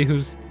anybody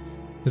who's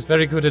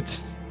very good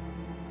at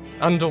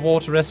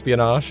underwater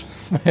espionage,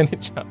 by any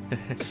chance.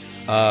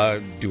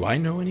 Do I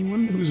know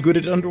anyone who's good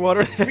at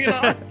underwater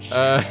espionage?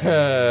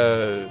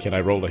 Can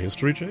I roll a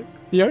history check?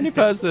 The only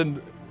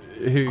person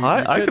who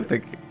I could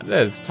think...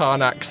 There's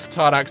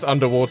Tarnak's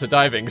underwater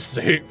diving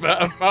suit,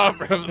 but apart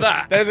from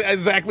that... That's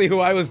exactly who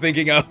I was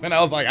thinking of, and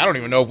I was like, I don't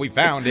even know if we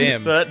found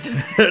him. But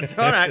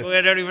Tarnak,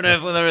 we don't even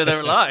know whether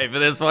they're alive at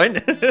this point.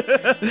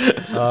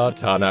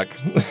 Tarnak.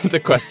 The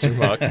question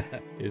mark.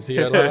 Is he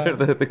alive?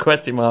 the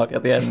question mark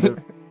at the end of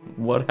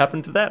what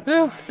happened to them.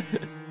 Well,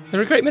 there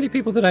are a great many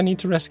people that I need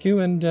to rescue,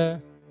 and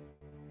and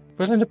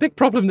a big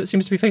problem that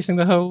seems to be facing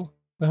the whole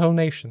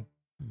nation.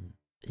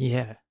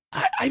 Yeah.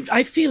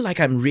 I feel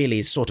like I'm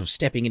really sort of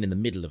stepping in the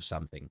middle of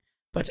something,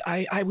 but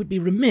I would be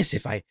remiss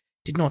if I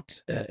did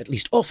not at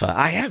least offer.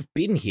 I have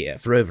been here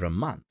for over a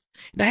month,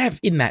 and I have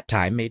in that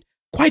time made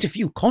quite a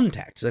few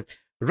contacts. A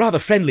rather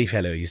friendly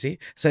fellow, you see,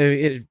 so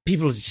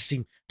people just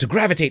seem to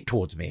gravitate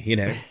towards me, you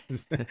know.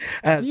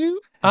 You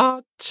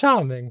are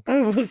charming.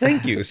 Oh, well,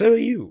 thank you. So are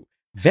you.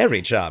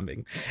 Very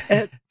charming.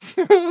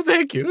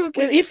 Thank you.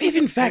 Okay. Well, if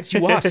in fact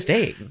you are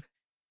staying,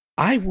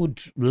 I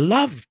would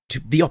love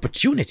the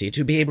opportunity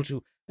to be able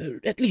to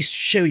at least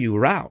show you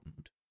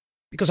around.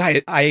 Because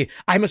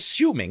I'm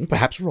assuming,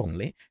 perhaps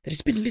wrongly, that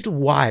it's been a little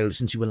while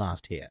since you were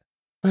last here.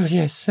 Well,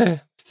 yes,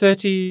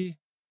 40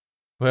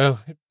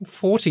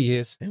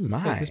 years. Oh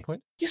my. At this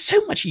point. You're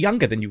so much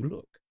younger than you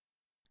look.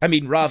 I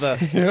mean, rather,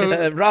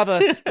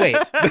 wait.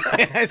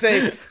 I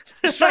say,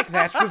 strike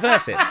that,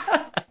 reverse it.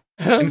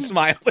 And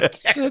smile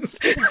again.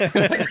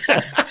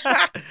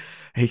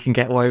 He can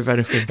get away with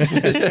anything.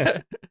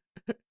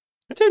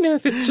 I don't know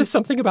if it's just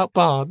something about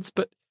bards,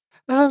 but,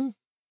 well,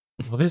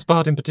 this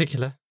bard in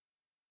particular.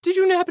 Did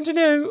you happen to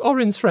know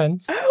Orin's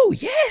friends? Oh,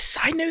 yes,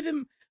 I know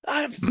them.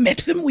 I've met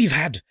them. We've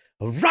had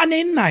a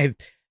run-in. I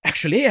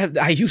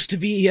used to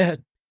be,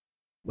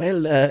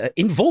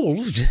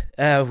 involved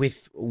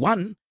with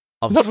one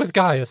of... Not with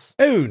Gaius.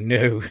 Oh,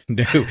 no,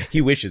 he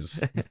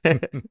wishes.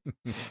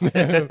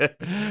 No,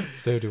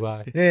 so do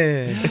I.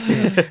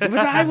 But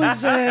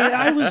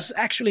I was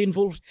actually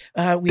involved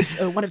with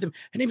one of them.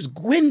 Her name is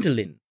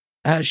Gwendolyn.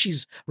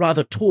 She's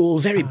rather tall,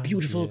 very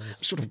beautiful,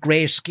 yes. Sort of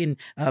greyish skin,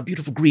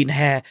 beautiful green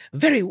hair,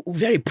 very,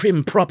 very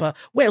prim, proper,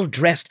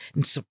 well-dressed,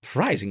 and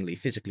surprisingly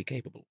physically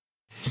capable.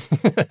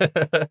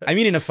 I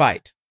mean in a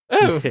fight.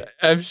 Oh,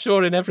 I'm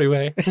sure in every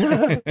way.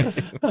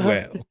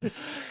 Well,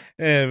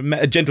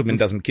 a gentleman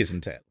doesn't kiss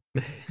and tell.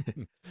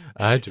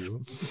 I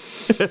do.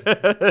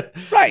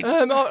 Right.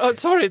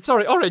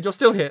 Sorry, Orin, you're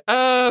still here.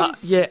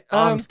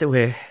 I'm still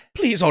here.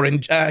 Please, Orin,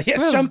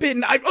 jump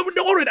in.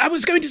 Orin, I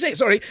was going to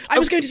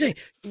say,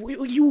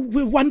 you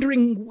were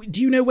wondering,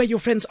 do you know where your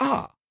friends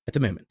are at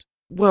the moment?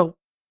 Well,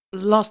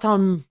 last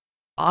time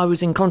I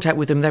was in contact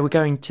with them, they were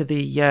going to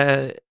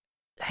the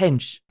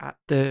henge at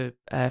the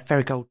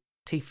Ferrygold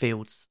tea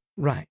fields.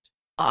 Right.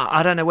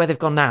 I don't know where they've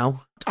gone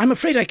now. I'm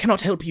afraid I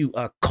cannot help you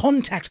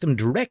contact them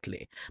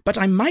directly, but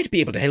I might be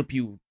able to help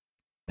you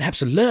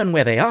perhaps learn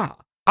where they are.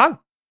 Oh,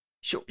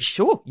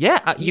 sure.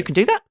 Yeah, you can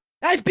do that.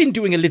 I've been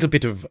doing a little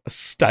bit of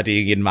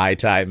studying in my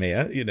time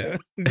here, you know.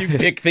 You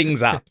pick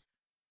things up.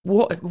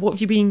 What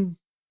have you been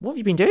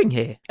doing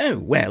here? Oh,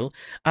 well,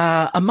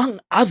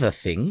 among other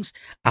things,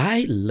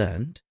 I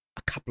learned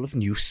a couple of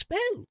new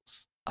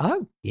spells.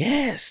 Oh.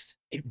 Yes.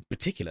 In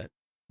particular,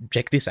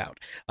 check this out.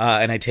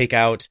 And I take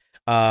out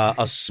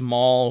a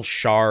small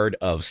shard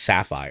of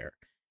sapphire.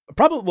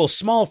 Probably, well,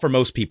 small for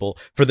most people.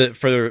 For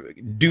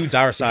dudes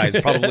our size,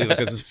 probably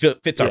because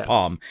it fits our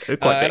palm.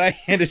 And I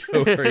hand it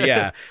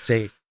over.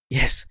 Say,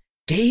 yes,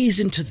 gaze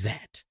into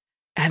that,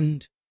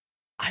 and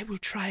I will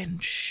try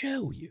and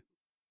show you,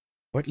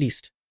 or at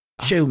least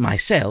show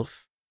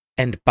myself,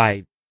 and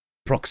by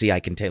proxy, I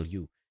can tell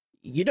you.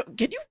 You know,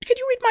 can you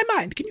read my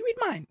mind? Can you read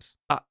minds?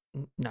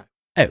 No.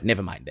 Oh,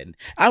 never mind then.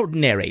 I'll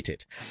narrate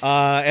it.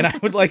 And I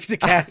would like to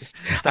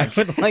cast.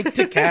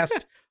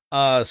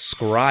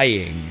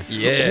 Scrying.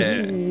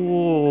 Yeah.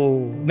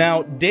 Ooh.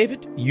 Now,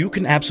 David, you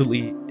can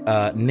absolutely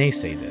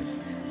naysay this.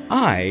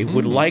 I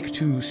would like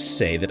to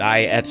say that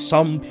I, at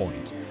some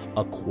point,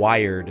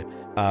 acquired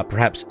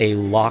perhaps a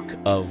lock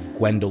of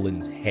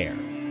Gwendolyn's hair.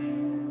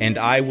 And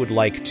I would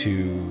like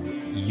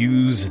to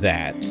use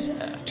that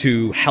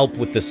to help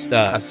with this.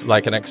 As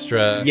like an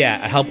extra.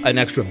 Yeah, an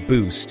extra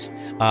boost.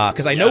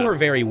 Because I know her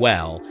very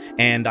well,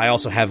 and I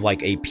also have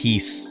like a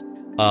piece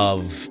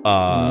of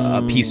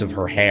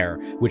her hair,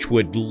 which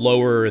would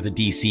lower the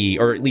DC,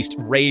 or at least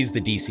raise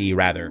the DC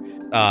rather,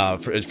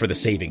 for the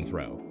saving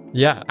throw.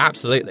 Yeah,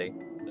 absolutely.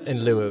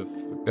 In lieu of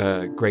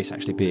Grace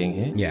actually being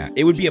here. Yeah,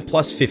 it would be a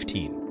plus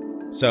 15.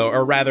 So,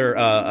 or rather,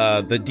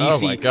 the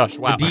DC. Oh my gosh!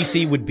 Wow. The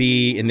DC would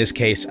be, in this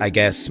case, I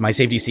guess my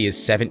save DC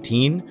is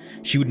 17.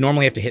 She would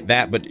normally have to hit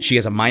that, but she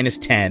has a minus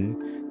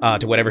 10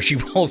 to whatever she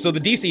rolls. So the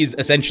DC is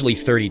essentially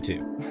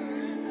 32.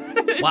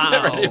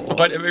 Wow! Any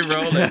point in me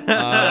rolling?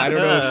 I don't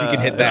know if she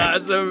can hit that.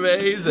 That's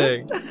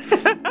amazing.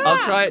 I'll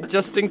try it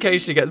just in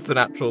case she gets the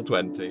natural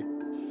 20.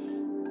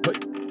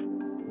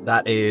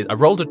 That is, I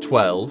rolled a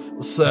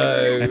 12,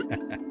 so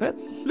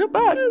that's not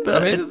bad. I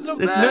mean, it's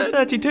not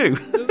 32.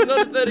 It's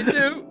not a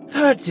 32.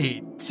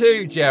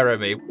 32,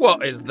 Jeremy.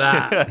 What is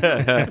that?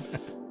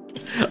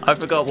 I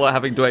forgot what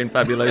having Dwayne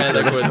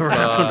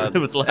Fabuloso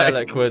was like.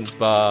 Eloquence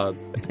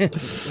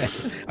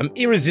bards. I'm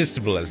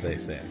irresistible, as they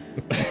say.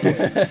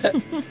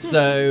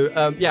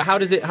 So, how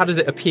does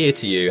it appear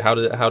to you? How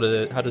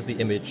does the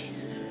image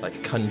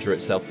like conjure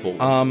itself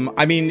forward?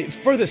 I mean,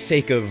 for the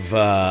sake of,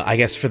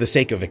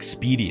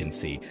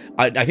 expediency,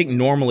 I think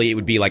normally it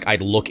would be like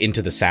I'd look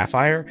into the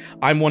sapphire.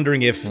 I'm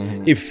wondering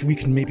if we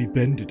can maybe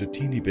bend it a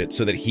teeny bit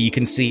so that he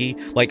can see.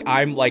 Like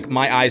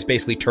my eyes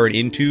basically turn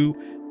into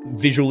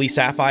visually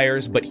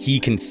sapphires, but he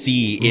can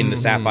see in the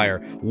sapphire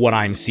what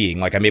I'm seeing.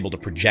 Like I'm able to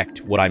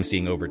project what I'm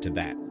seeing over to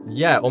that.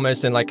 Yeah,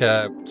 almost in like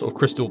a sort of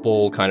crystal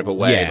ball kind of a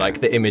way. Yeah. Like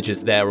the image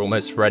is there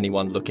almost for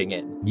anyone looking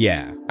in.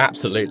 Yeah.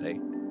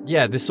 Absolutely.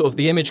 Yeah, this sort of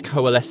the image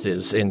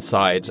coalesces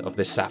inside of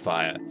this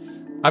sapphire.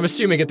 I'm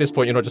assuming at this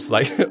point you're not just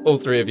like all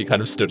three of you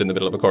kind of stood in the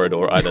middle of a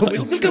corridor either. Like,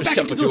 we'll go back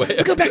to the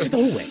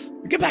hallway.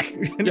 Get back.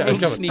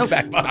 We'll sneak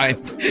back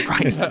behind.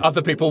 Right.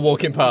 Other people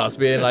walking past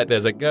being like,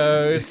 there's a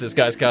ghost, this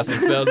guy's casting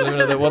spells in the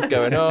middle of it, what's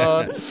going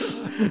on?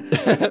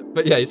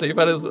 But yeah, so you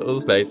find this little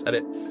space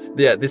and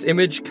this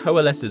image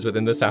coalesces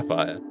within the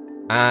sapphire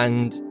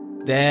and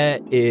there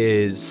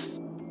is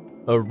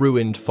a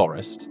ruined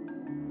forest.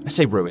 I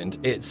say ruined,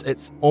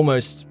 it's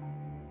almost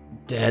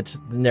dead.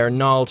 And there are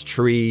gnarled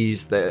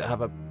trees that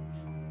have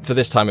for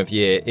this time of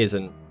year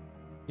isn't,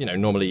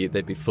 normally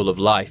they'd be full of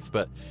life,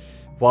 but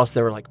whilst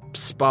there are like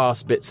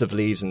sparse bits of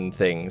leaves and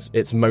things,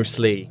 it's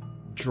mostly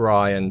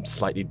dry and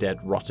slightly dead,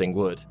 rotting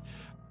wood.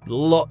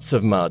 Lots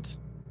of mud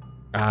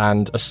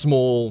and a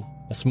small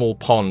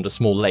pond, a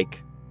small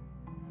lake.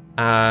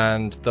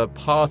 And the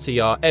party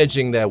are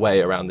edging their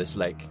way around this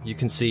lake. You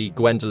can see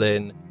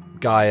Gwendolyn,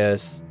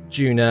 Gaius,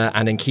 Juna,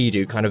 and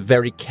Enkidu kind of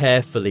very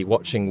carefully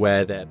watching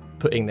where they're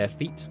putting their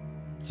feet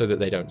so that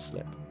they don't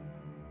slip.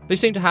 They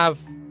seem to have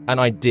an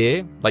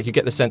idea, like you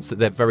get the sense that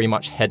they're very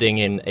much heading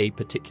in a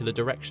particular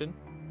direction,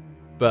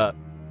 but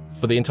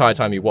for the entire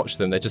time you watch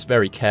them, they're just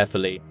very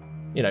carefully,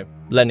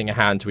 lending a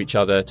hand to each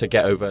other to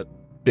get over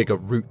bigger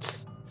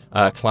roots,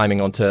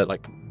 climbing onto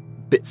like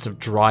bits of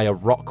drier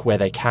rock where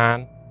they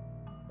can.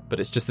 But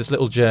it's just this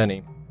little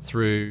journey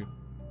through,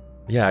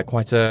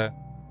 quite a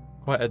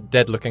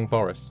dead-looking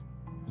forest.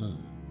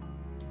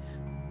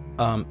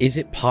 Is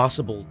it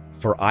possible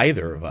for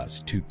either of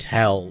us to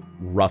tell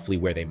roughly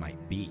where they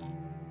might be?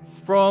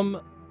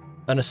 From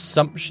an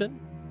assumption,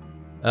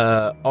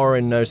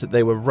 Orin knows that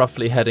they were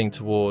roughly heading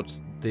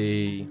towards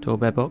the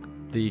Torbear Bog?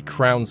 The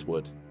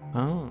Crownswood.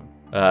 Oh.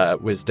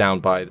 Was down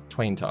by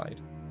Twain Tide.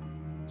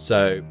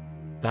 So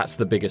that's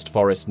the biggest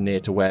forest near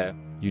to where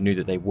you knew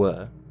that they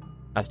were.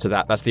 As to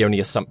that, that's the only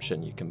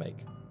assumption you can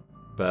make.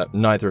 But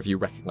neither of you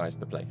recognize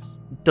the place.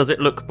 Does it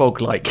look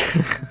bog-like?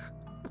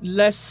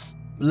 Less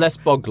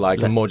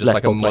bog-like and more just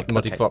like a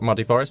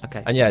muddy forest.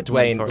 Okay. And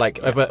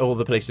Dwayne, over all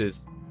the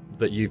places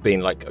that you've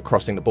been like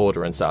crossing the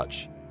border and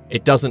such,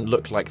 it doesn't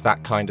look like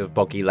that kind of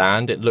boggy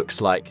land. It looks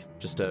like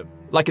just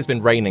like it's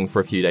been raining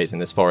for a few days in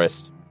this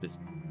forest, this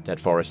dead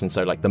forest, and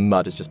so like the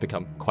mud has just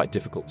become quite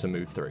difficult to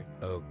move through.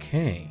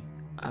 Okay.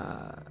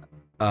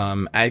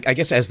 I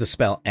guess as the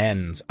spell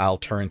ends, I'll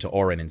turn to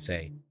Orin and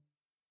say,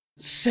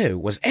 so,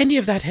 was any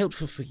of that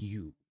helpful for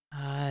you?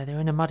 They're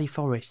in a muddy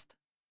forest.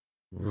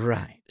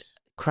 Right.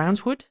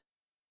 Crownswood?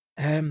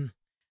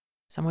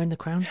 Somewhere in the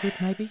Crownswood,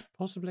 maybe?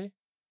 Possibly.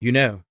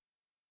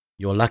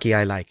 You're lucky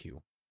I like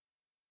you.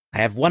 I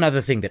have one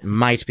other thing that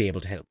might be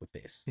able to help with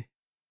this.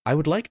 I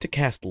would like to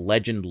cast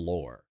Legend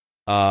Lore,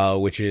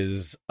 which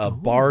is a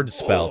bard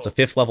spell. It's a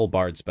 5th level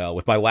bard spell.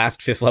 With my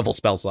last 5th level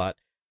spell slot,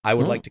 I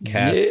would like to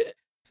cast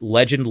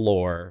Legend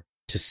Lore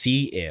to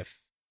see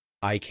if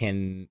I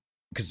can...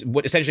 Because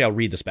essentially I'll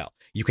read the spell.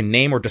 You can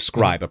name or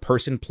describe a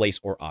person, place,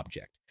 or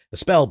object. The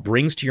spell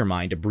brings to your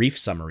mind a brief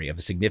summary of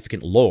the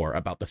significant lore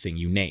about the thing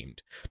you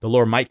named. The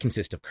lore might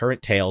consist of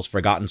current tales,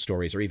 forgotten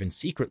stories, or even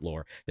secret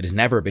lore that has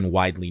never been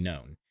widely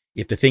known.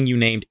 If the thing you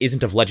named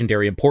isn't of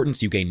legendary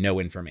importance, you gain no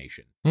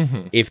information.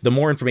 Mm-hmm. If the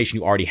more information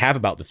you already have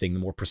about the thing, the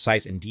more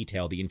precise and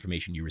detailed the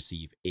information you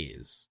receive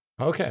is.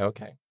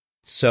 Okay.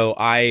 So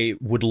I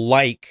would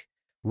like,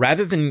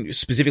 rather than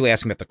specifically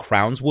asking about the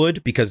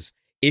Crownswood, because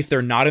if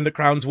they're not in the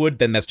Crownswood,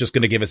 then that's just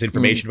going to give us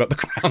information about the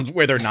Crowns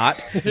where they're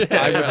not.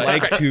 I would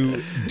like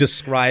to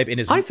describe in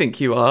as... I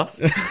think you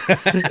asked.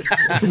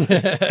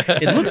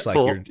 It looks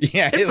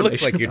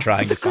like you're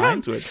trying to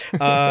find.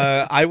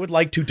 I would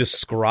like to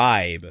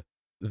describe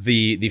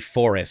the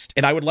forest,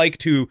 and I would like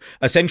to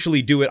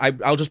essentially do it.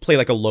 I'll just play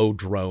like a low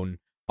drone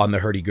on the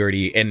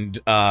hurdy-gurdy, and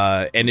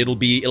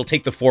it'll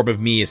take the form of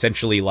me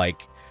essentially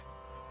like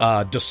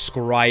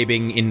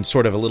describing in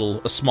sort of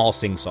a small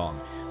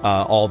sing-song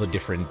all the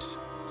different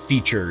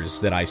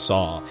features that I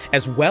saw,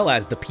 as well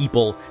as the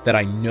people that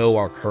I know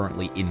are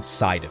currently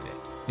inside of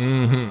it.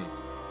 Mm-hmm.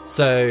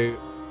 So,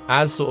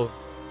 as sort of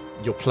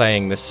you're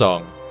playing this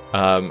song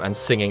and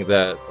singing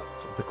the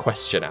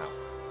question out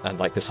and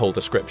like this whole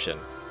description,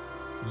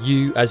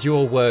 as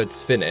your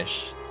words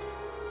finish,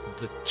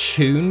 the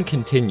tune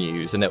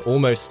continues, and you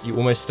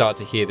almost start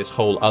to hear this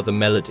whole other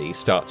melody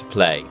start to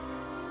play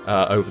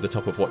over the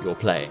top of what you're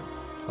playing.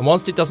 And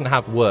whilst it doesn't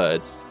have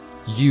words,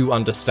 you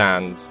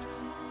understand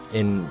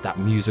in that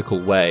musical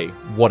way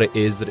what it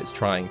is that it's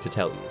trying to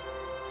tell you.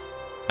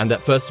 And that,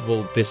 first of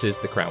all, this is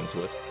the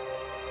Crownswood,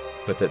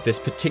 but that this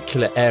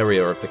particular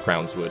area of the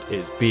Crownswood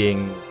is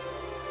being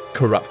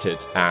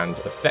corrupted and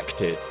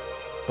affected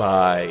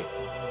by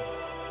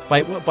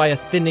a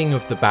thinning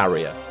of the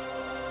barrier,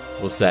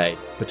 we'll say,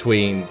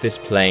 between this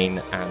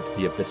plane and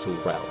the abyssal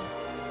realm.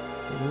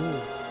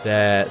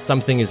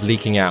 Something is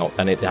leaking out,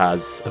 and it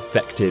has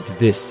affected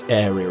this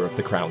area of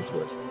the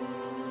Crownswood.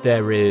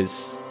 There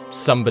is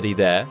somebody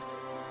there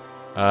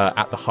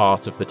at the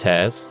heart of the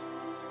tears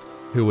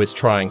who is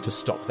trying to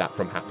stop that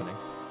from happening.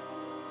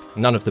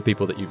 None of the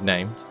people that you've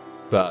named,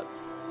 but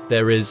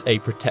there is a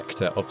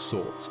protector of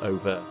sorts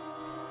over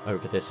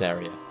this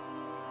area.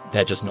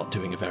 They're just not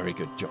doing a very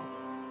good job.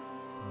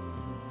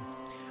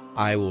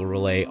 I will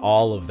relay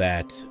all of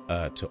that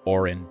to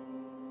Orin.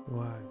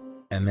 Wow.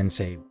 And then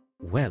say,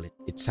 well,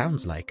 it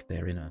sounds like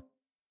they're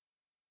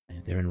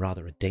in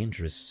rather a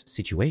dangerous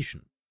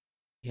situation.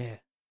 Yeah.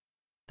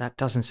 That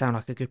doesn't sound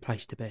like a good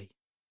place to be.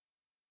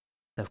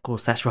 Of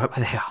course, that's right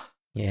where they are.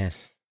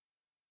 Yes.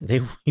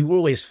 You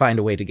always find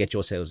a way to get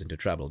yourselves into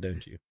trouble,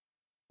 don't you?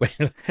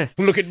 Well,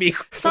 look at me.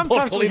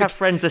 Sometimes we have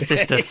friends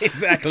assist us.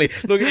 Exactly.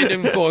 Look at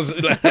him, of course.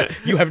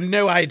 You have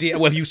no idea.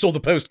 Well, you saw the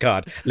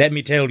postcard. Let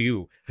me tell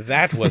you,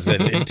 that was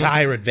an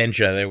entire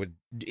adventure. There were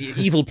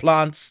evil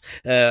plants.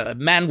 A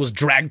man was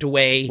dragged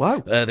away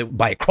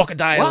by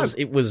crocodiles.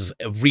 Whoa. It was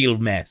a real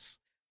mess.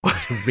 A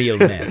real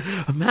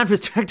mess. A man was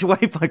dragged away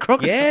by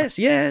crocodiles?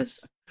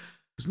 Yes.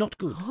 It was not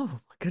good.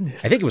 Oh, my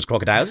goodness. I think it was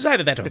crocodiles. It was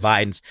either that or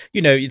vines.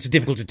 It's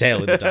difficult to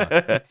tell in the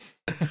dark.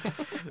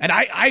 And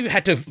I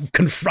had to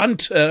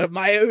confront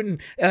my own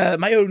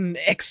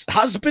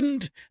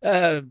ex-husband,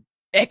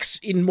 ex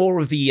in more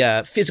of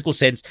the physical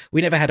sense.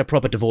 We never had a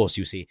proper divorce,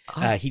 you see.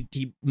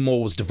 He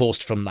more was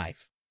divorced from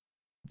life.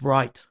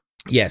 Right.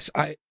 Yes,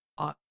 I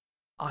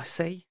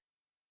see.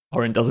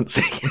 Orin doesn't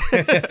see.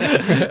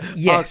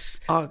 Yes.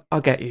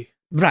 I'll get you.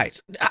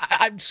 Right.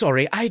 I'm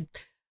sorry.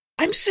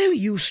 I'm so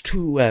used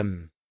to,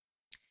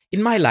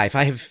 in my life,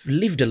 I have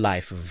lived a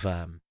life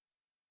of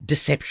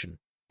deception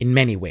in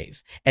many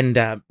ways.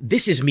 And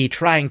this is me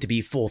trying to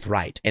be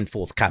forthright and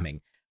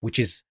forthcoming, which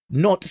is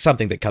not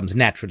something that comes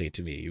naturally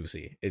to me, you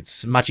see.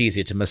 It's much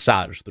easier to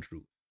massage the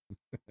truth.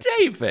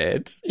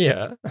 David?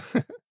 Yeah?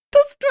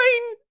 Does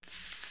Dwayne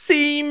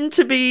seem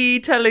to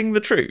be telling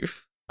the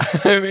truth?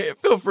 I mean,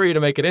 feel free to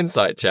make an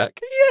insight check.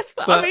 Yes,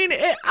 but I mean,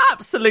 it's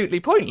absolutely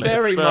pointless.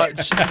 Very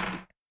much.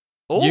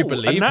 You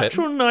believe a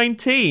natural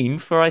 19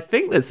 for, I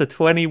think there's a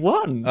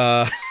 21.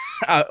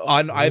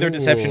 On either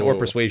deception or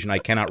persuasion, I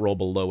cannot roll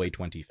below a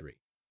 23.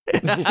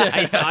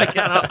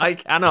 I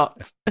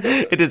cannot.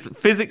 It is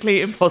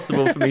physically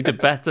impossible for me to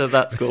better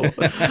that score.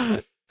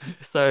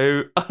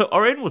 So,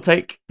 Orin will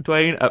take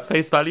Dwayne at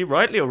face value,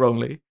 rightly or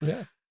wrongly.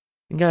 Yeah.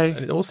 And go,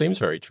 it all seems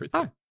very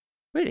truthful. Oh,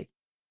 really?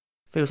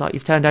 Feels like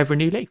you've turned over a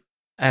new leaf.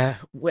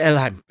 Well,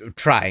 I'm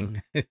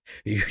trying.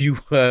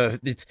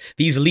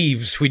 These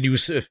leaves, when you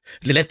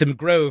let them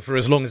grow for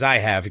as long as I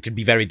have, it can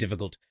be very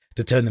difficult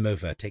to turn them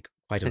over. Take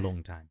quite a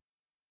long time.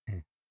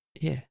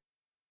 Yeah,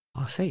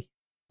 I see.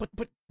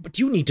 But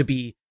you need to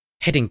be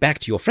heading back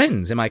to your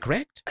friends, am I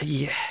correct?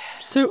 Yeah.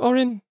 So,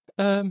 Orin,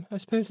 I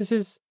suppose this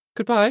is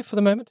goodbye for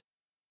the moment.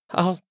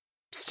 I'll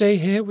stay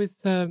here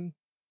with,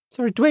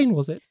 Dwayne,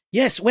 was it?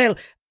 Yes, well,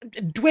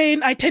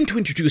 Dwayne, I tend to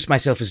introduce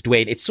myself as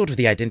Dwayne. It's sort of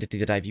the identity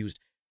that I've used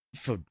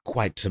for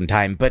quite some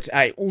time, but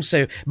I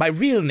also, my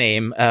real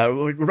name,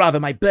 or rather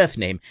my birth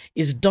name,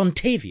 is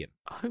Dontavian.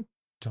 Oh,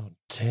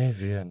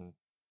 Dontavian.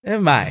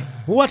 Oh my,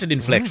 what an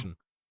inflection.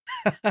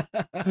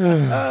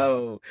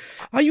 Oh,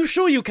 are you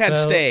sure you can't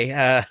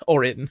stay,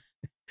 Orin,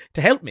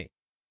 to help me?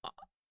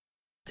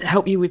 To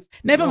help you with...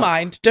 Never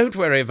mind, don't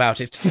worry about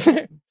it.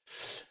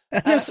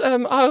 Yes,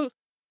 I'll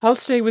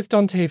stay with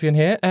Dontavian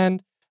here,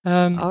 and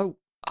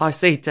I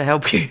see, to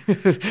help you.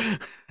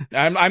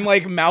 I'm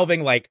like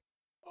mouthing like,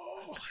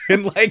 oh,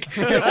 and like,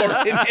 or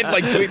and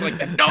like doing like,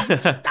 no,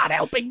 not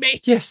helping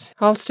me. Yes,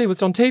 I'll stay with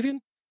Zontavian.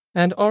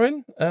 And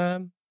Orin,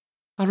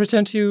 I'll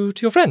return to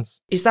your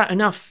friends. Is that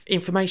enough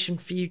information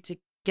for you to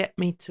get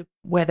me to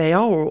where they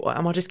are, or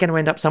am I just going to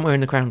end up somewhere in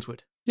the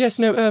Crownswood? Yes,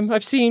 no,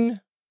 I've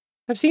seen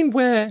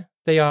where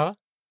they are.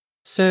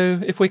 So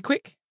if we're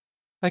quick,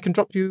 I can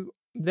drop you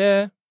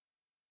there,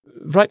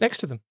 right next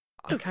to them.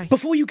 Okay.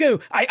 Before you go,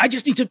 I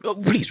just need to,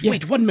 please,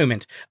 wait 1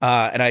 moment.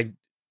 And I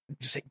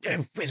just say,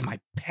 where's my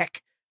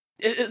peck?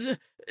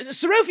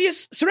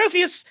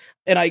 Serophius!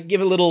 And I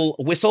give a little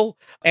whistle,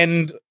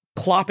 and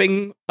half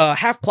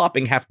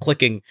clopping, half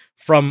clicking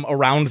from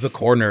around the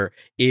corner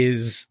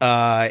is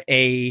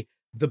the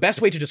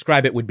best way to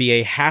describe it would be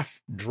a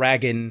half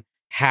dragon,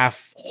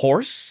 half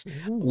horse,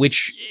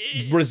 which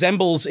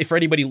resembles, if for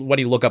anybody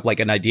look up like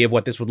an idea of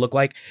what this would look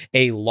like,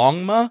 a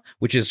longma,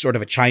 which is sort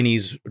of a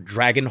Chinese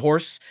dragon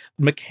horse.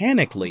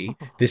 Mechanically,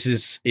 this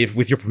is, if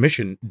with your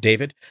permission,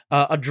 David,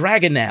 a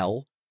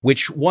dragonelle,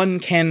 which one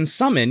can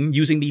summon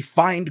using the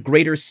Find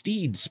Greater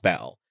Steed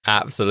spell.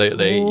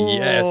 Absolutely,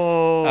 yes.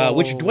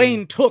 Which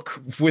Dwayne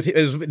took with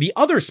the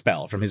other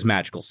spell from his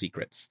magical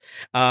secrets.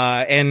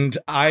 And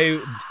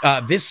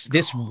this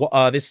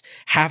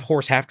half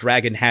horse, half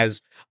dragon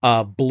has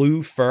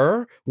blue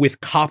fur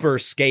with copper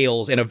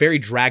scales and a very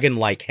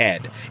dragon-like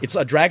head. It's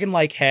a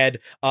dragon-like head,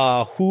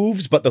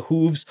 hooves, but the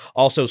hooves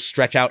also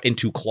stretch out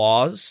into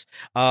claws,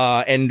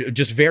 and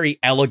just very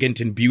elegant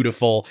and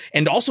beautiful,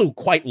 and also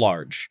quite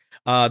large.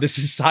 This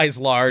is size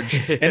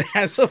large and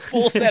has a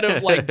full set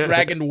of like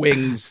dragon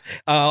wings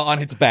on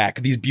its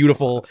back. These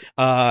beautiful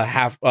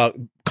half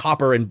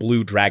copper and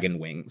blue dragon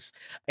wings.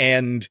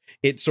 And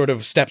it sort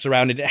of steps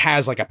around and it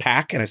has like a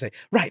pack. And I say,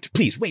 right,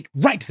 please wait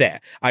right there.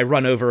 I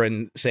run over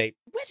and say,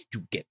 where did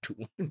you get to,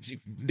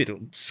 little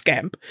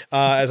scamp?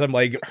 As I'm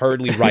like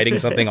hurriedly writing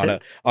something on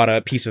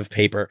a piece of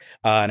paper.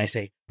 And I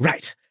say,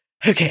 right,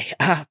 okay,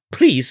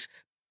 please,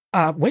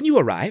 when you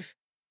arrive,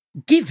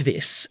 give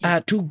this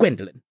to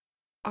Gwendolyn.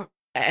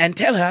 And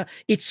tell her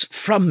it's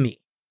from me.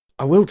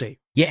 I will do.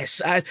 Yes,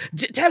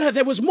 tell her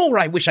there was more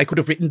I wish I could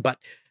have written, but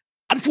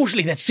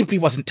unfortunately that simply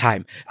wasn't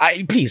time.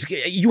 Please,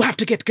 you have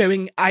to get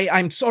going.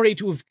 I'm sorry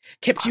to have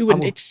kept you,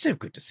 and it's so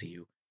good to see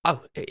you.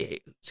 Oh,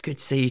 it's good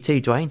to see you too,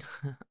 Dwayne.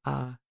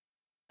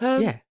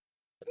 Yeah.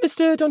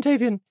 Mr.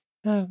 Dontavian,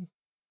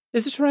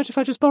 is it all right if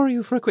I just borrow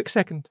you for a quick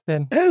second,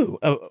 then? Oh,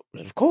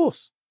 of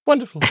course.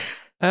 Wonderful.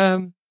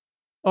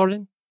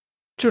 Orin,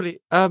 truly,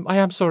 I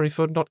am sorry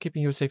for not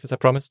keeping you as safe as I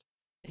promised.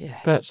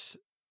 Yeah. But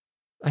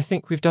I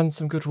think we've done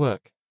some good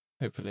work,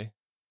 hopefully.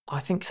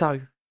 I think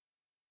so.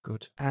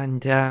 Good.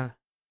 And yeah,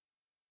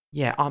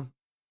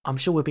 I'm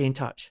sure we'll be in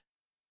touch.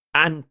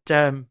 And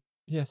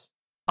yes.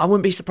 I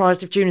wouldn't be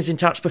surprised if Juna's in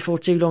touch before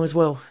too long as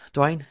well,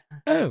 Dwayne.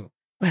 Oh,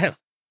 well,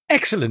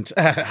 excellent.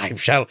 I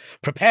shall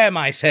prepare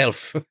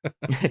myself.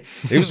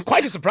 It was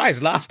quite a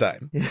surprise last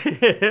time.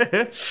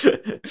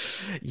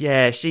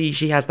 Yeah,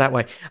 she has that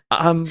way.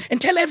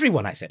 And tell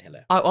everyone I said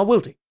hello. I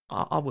will do.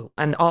 I will.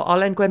 And I'll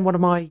lend Gwen one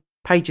of my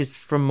pages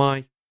from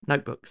my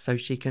notebook so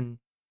she can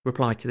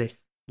reply to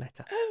this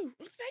letter. Oh,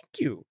 well, thank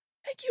you.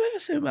 Thank you ever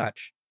so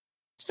much.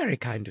 It's very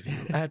kind of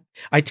you.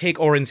 I take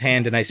Orin's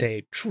hand and I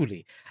say,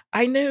 truly,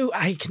 I know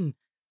I can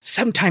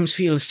sometimes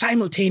feel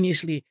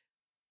simultaneously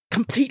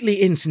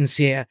completely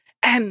insincere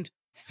and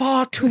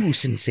far too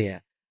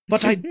sincere.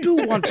 But I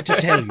do want to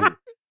tell you,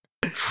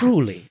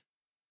 truly,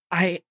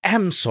 I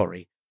am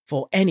sorry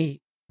for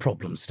any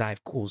problems that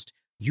I've caused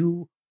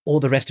you or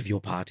the rest of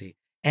your party,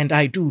 and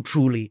I do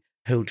truly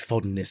hold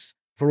fondness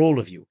for all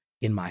of you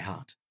in my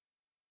heart,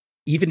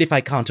 even if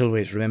I can't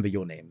always remember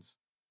your names.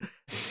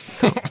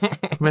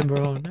 Remember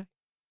our name?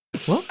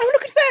 What? Oh,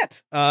 look at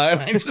that!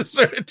 And I just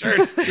sort of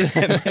turn.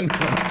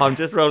 I'm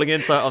just rolling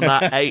insight on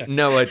that. Ain't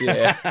no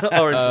idea.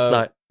 Orange is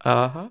like,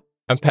 uh-huh.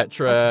 And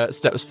Petra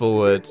steps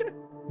forward.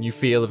 You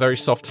feel a very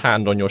soft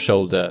hand on your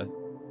shoulder,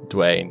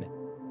 Dwayne.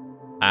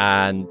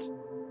 And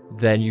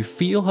then you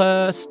feel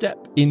her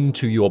step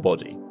into your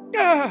body.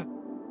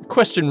 The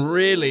question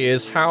really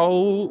is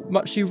how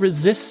much you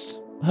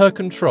resist her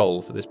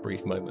control for this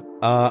brief moment.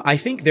 I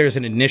think there's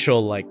an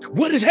initial, like,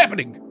 what is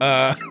happening?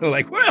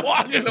 Like,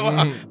 what?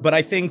 But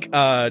I think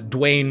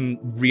Dwayne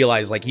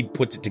realized, like, he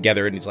puts it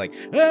together and he's like,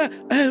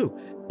 oh.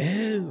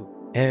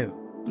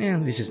 Yeah,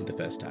 this isn't the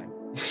first time.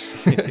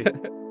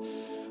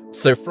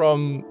 So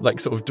from, like,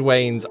 sort of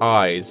Dwayne's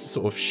eyes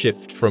sort of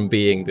shift from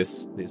being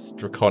this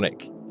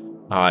draconic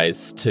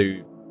eyes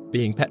to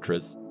being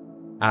Petra's.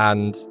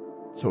 And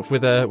sort of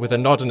with a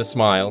nod and a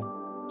smile,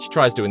 she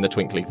tries doing the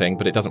twinkly thing,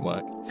 but it doesn't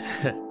work.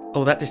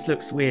 Oh, that just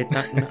looks weird.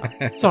 No.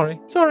 Sorry.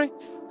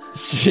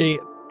 She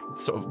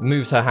sort of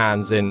moves her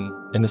hands in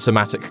the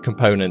somatic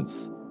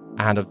components,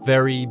 and a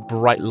very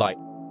bright light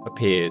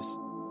appears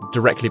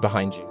directly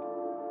behind you.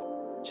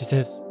 She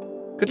says,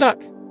 "Good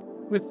luck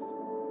with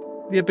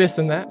the abyss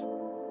and that."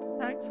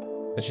 Thanks.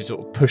 And she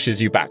sort of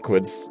pushes you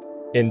backwards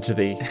into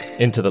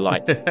the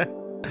light.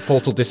 The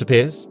portal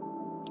disappears,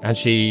 and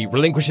she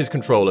relinquishes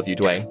control of you,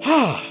 Dwayne.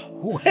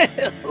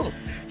 Well,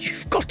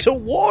 you've got to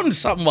warn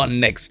someone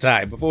next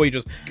time before you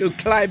just go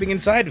climbing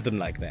inside of them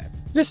like that.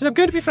 Listen, I'm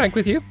going to be frank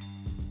with you.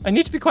 I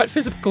need to be quite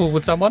physical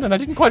with someone, and I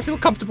didn't quite feel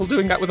comfortable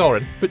doing that with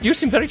Oren. But you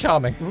seem very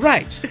charming.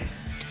 Right.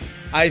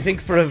 I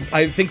think for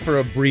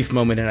a brief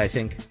moment, and I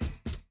think,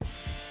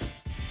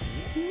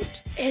 would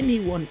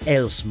anyone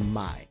else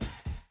mind?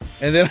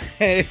 And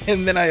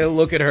then I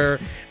look at her,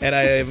 and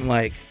I am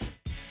like,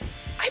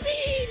 I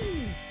mean,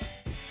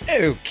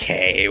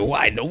 okay,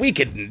 why not? We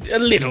can a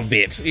little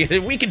bit.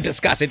 We can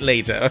discuss it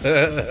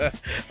later.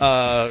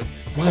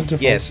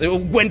 Wonderful. Yes,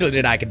 Gwendolyn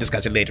and I can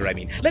discuss it later. I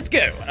mean, let's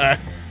go.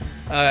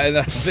 And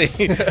I say,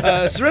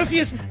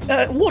 Serophius,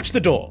 watch the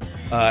door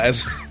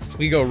as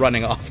we go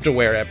running off to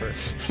wherever.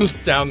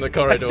 Down the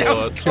corridor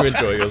to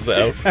enjoy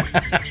yourselves.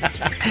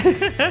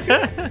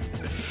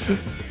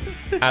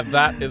 And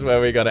that is where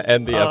we're going to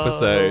end the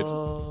episode.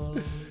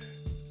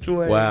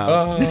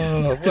 Wow.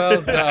 Oh,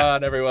 well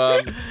done,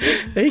 everyone.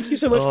 Thank you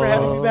so much for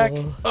having me back.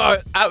 Oh,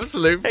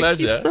 absolute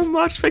pleasure. Thank you so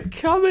much for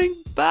coming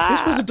back.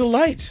 This was a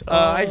delight.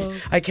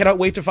 I cannot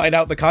wait to find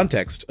out the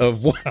context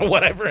of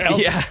whatever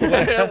else.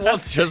 Yeah,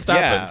 what's just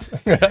happened.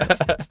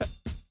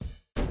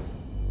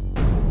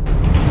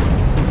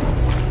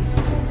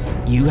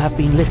 You have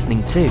been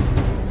listening to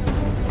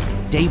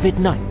David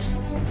Knight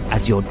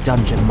as your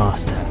Dungeon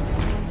Master,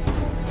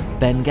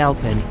 Ben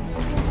Galpin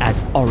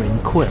as Orin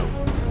Quill,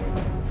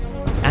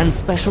 and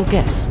special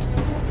guest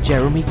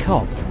Jeremy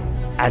Cobb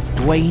as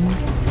Dwayne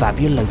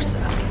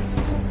Fabulosa.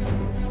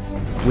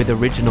 With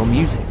original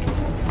music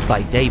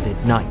by David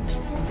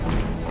Knight.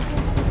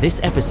 This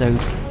episode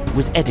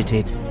was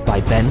edited by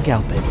Ben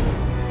Galpin.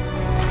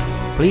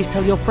 Please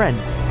tell your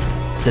friends,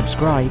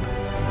 subscribe,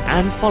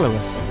 and follow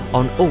us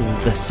on all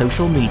the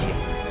social media.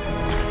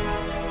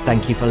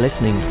 Thank you for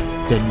listening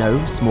to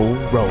No Small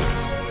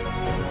Roles.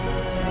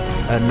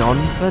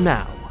 Anon for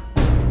now.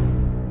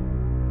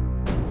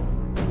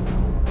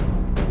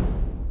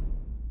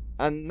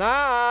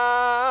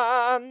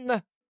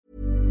 Anon!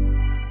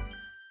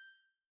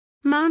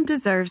 Mom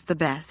deserves the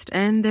best,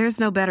 and there's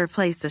no better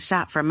place to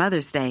shop for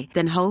Mother's Day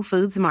than Whole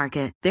Foods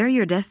Market. They're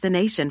your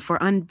destination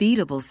for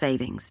unbeatable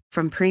savings,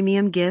 from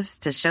premium gifts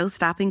to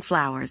show-stopping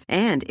flowers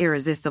and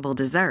irresistible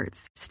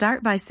desserts.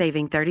 Start by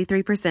saving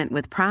 33%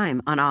 with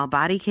Prime on all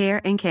body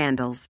care and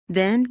candles.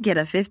 Then get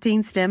a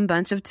 15-stem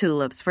bunch of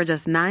tulips for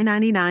just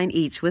 $9.99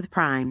 each with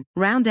Prime.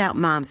 Round out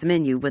Mom's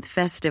menu with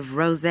festive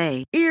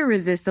rosé,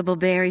 irresistible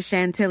berry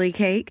chantilly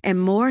cake,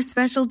 and more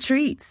special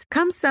treats.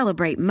 Come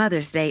celebrate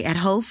Mother's Day at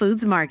Whole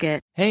Foods Market.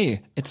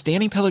 Hey, it's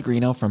Danny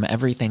Pellegrino from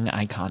Everything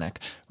Iconic.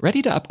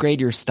 Ready to upgrade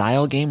your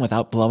style game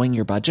without blowing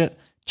your budget?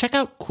 Check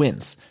out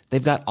Quince.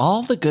 They've got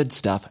all the good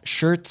stuff,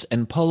 shirts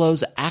and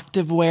polos,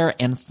 activewear,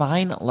 and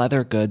fine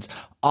leather goods,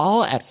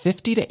 all at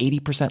 50 to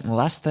 80%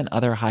 less than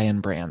other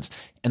high-end brands.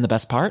 And the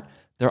best part?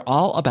 They're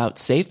all about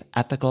safe,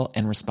 ethical,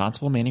 and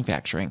responsible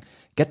manufacturing.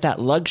 Get that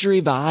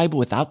luxury vibe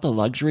without the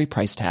luxury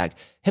price tag.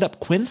 Hit up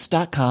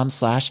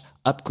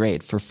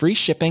quince.com/upgrade for free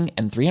shipping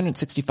and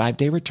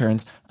 365-day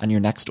returns on your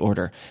next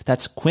order.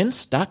 That's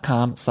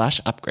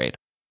quince.com/upgrade.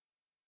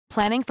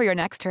 Planning for your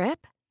next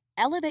trip?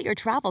 Elevate your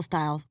travel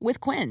style with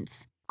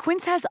Quince.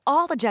 Quince has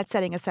all the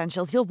jet-setting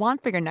essentials you'll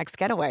want for your next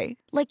getaway,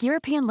 like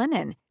European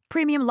linen,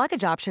 premium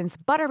luggage options,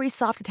 buttery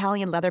soft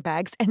Italian leather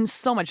bags, and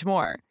so much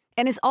more.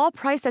 And is all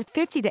priced at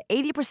 50 to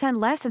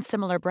 80% less than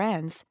similar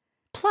brands.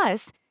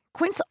 Plus,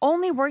 Quince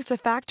only works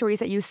with factories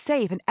that use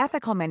safe and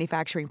ethical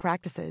manufacturing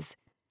practices.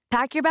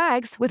 Pack your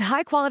bags with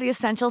high-quality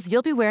essentials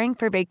you'll be wearing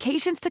for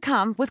vacations to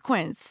come with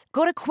Quince.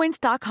 Go to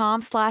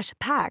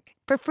quince.com/pack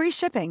for free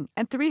shipping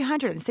and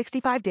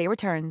 365-day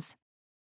returns.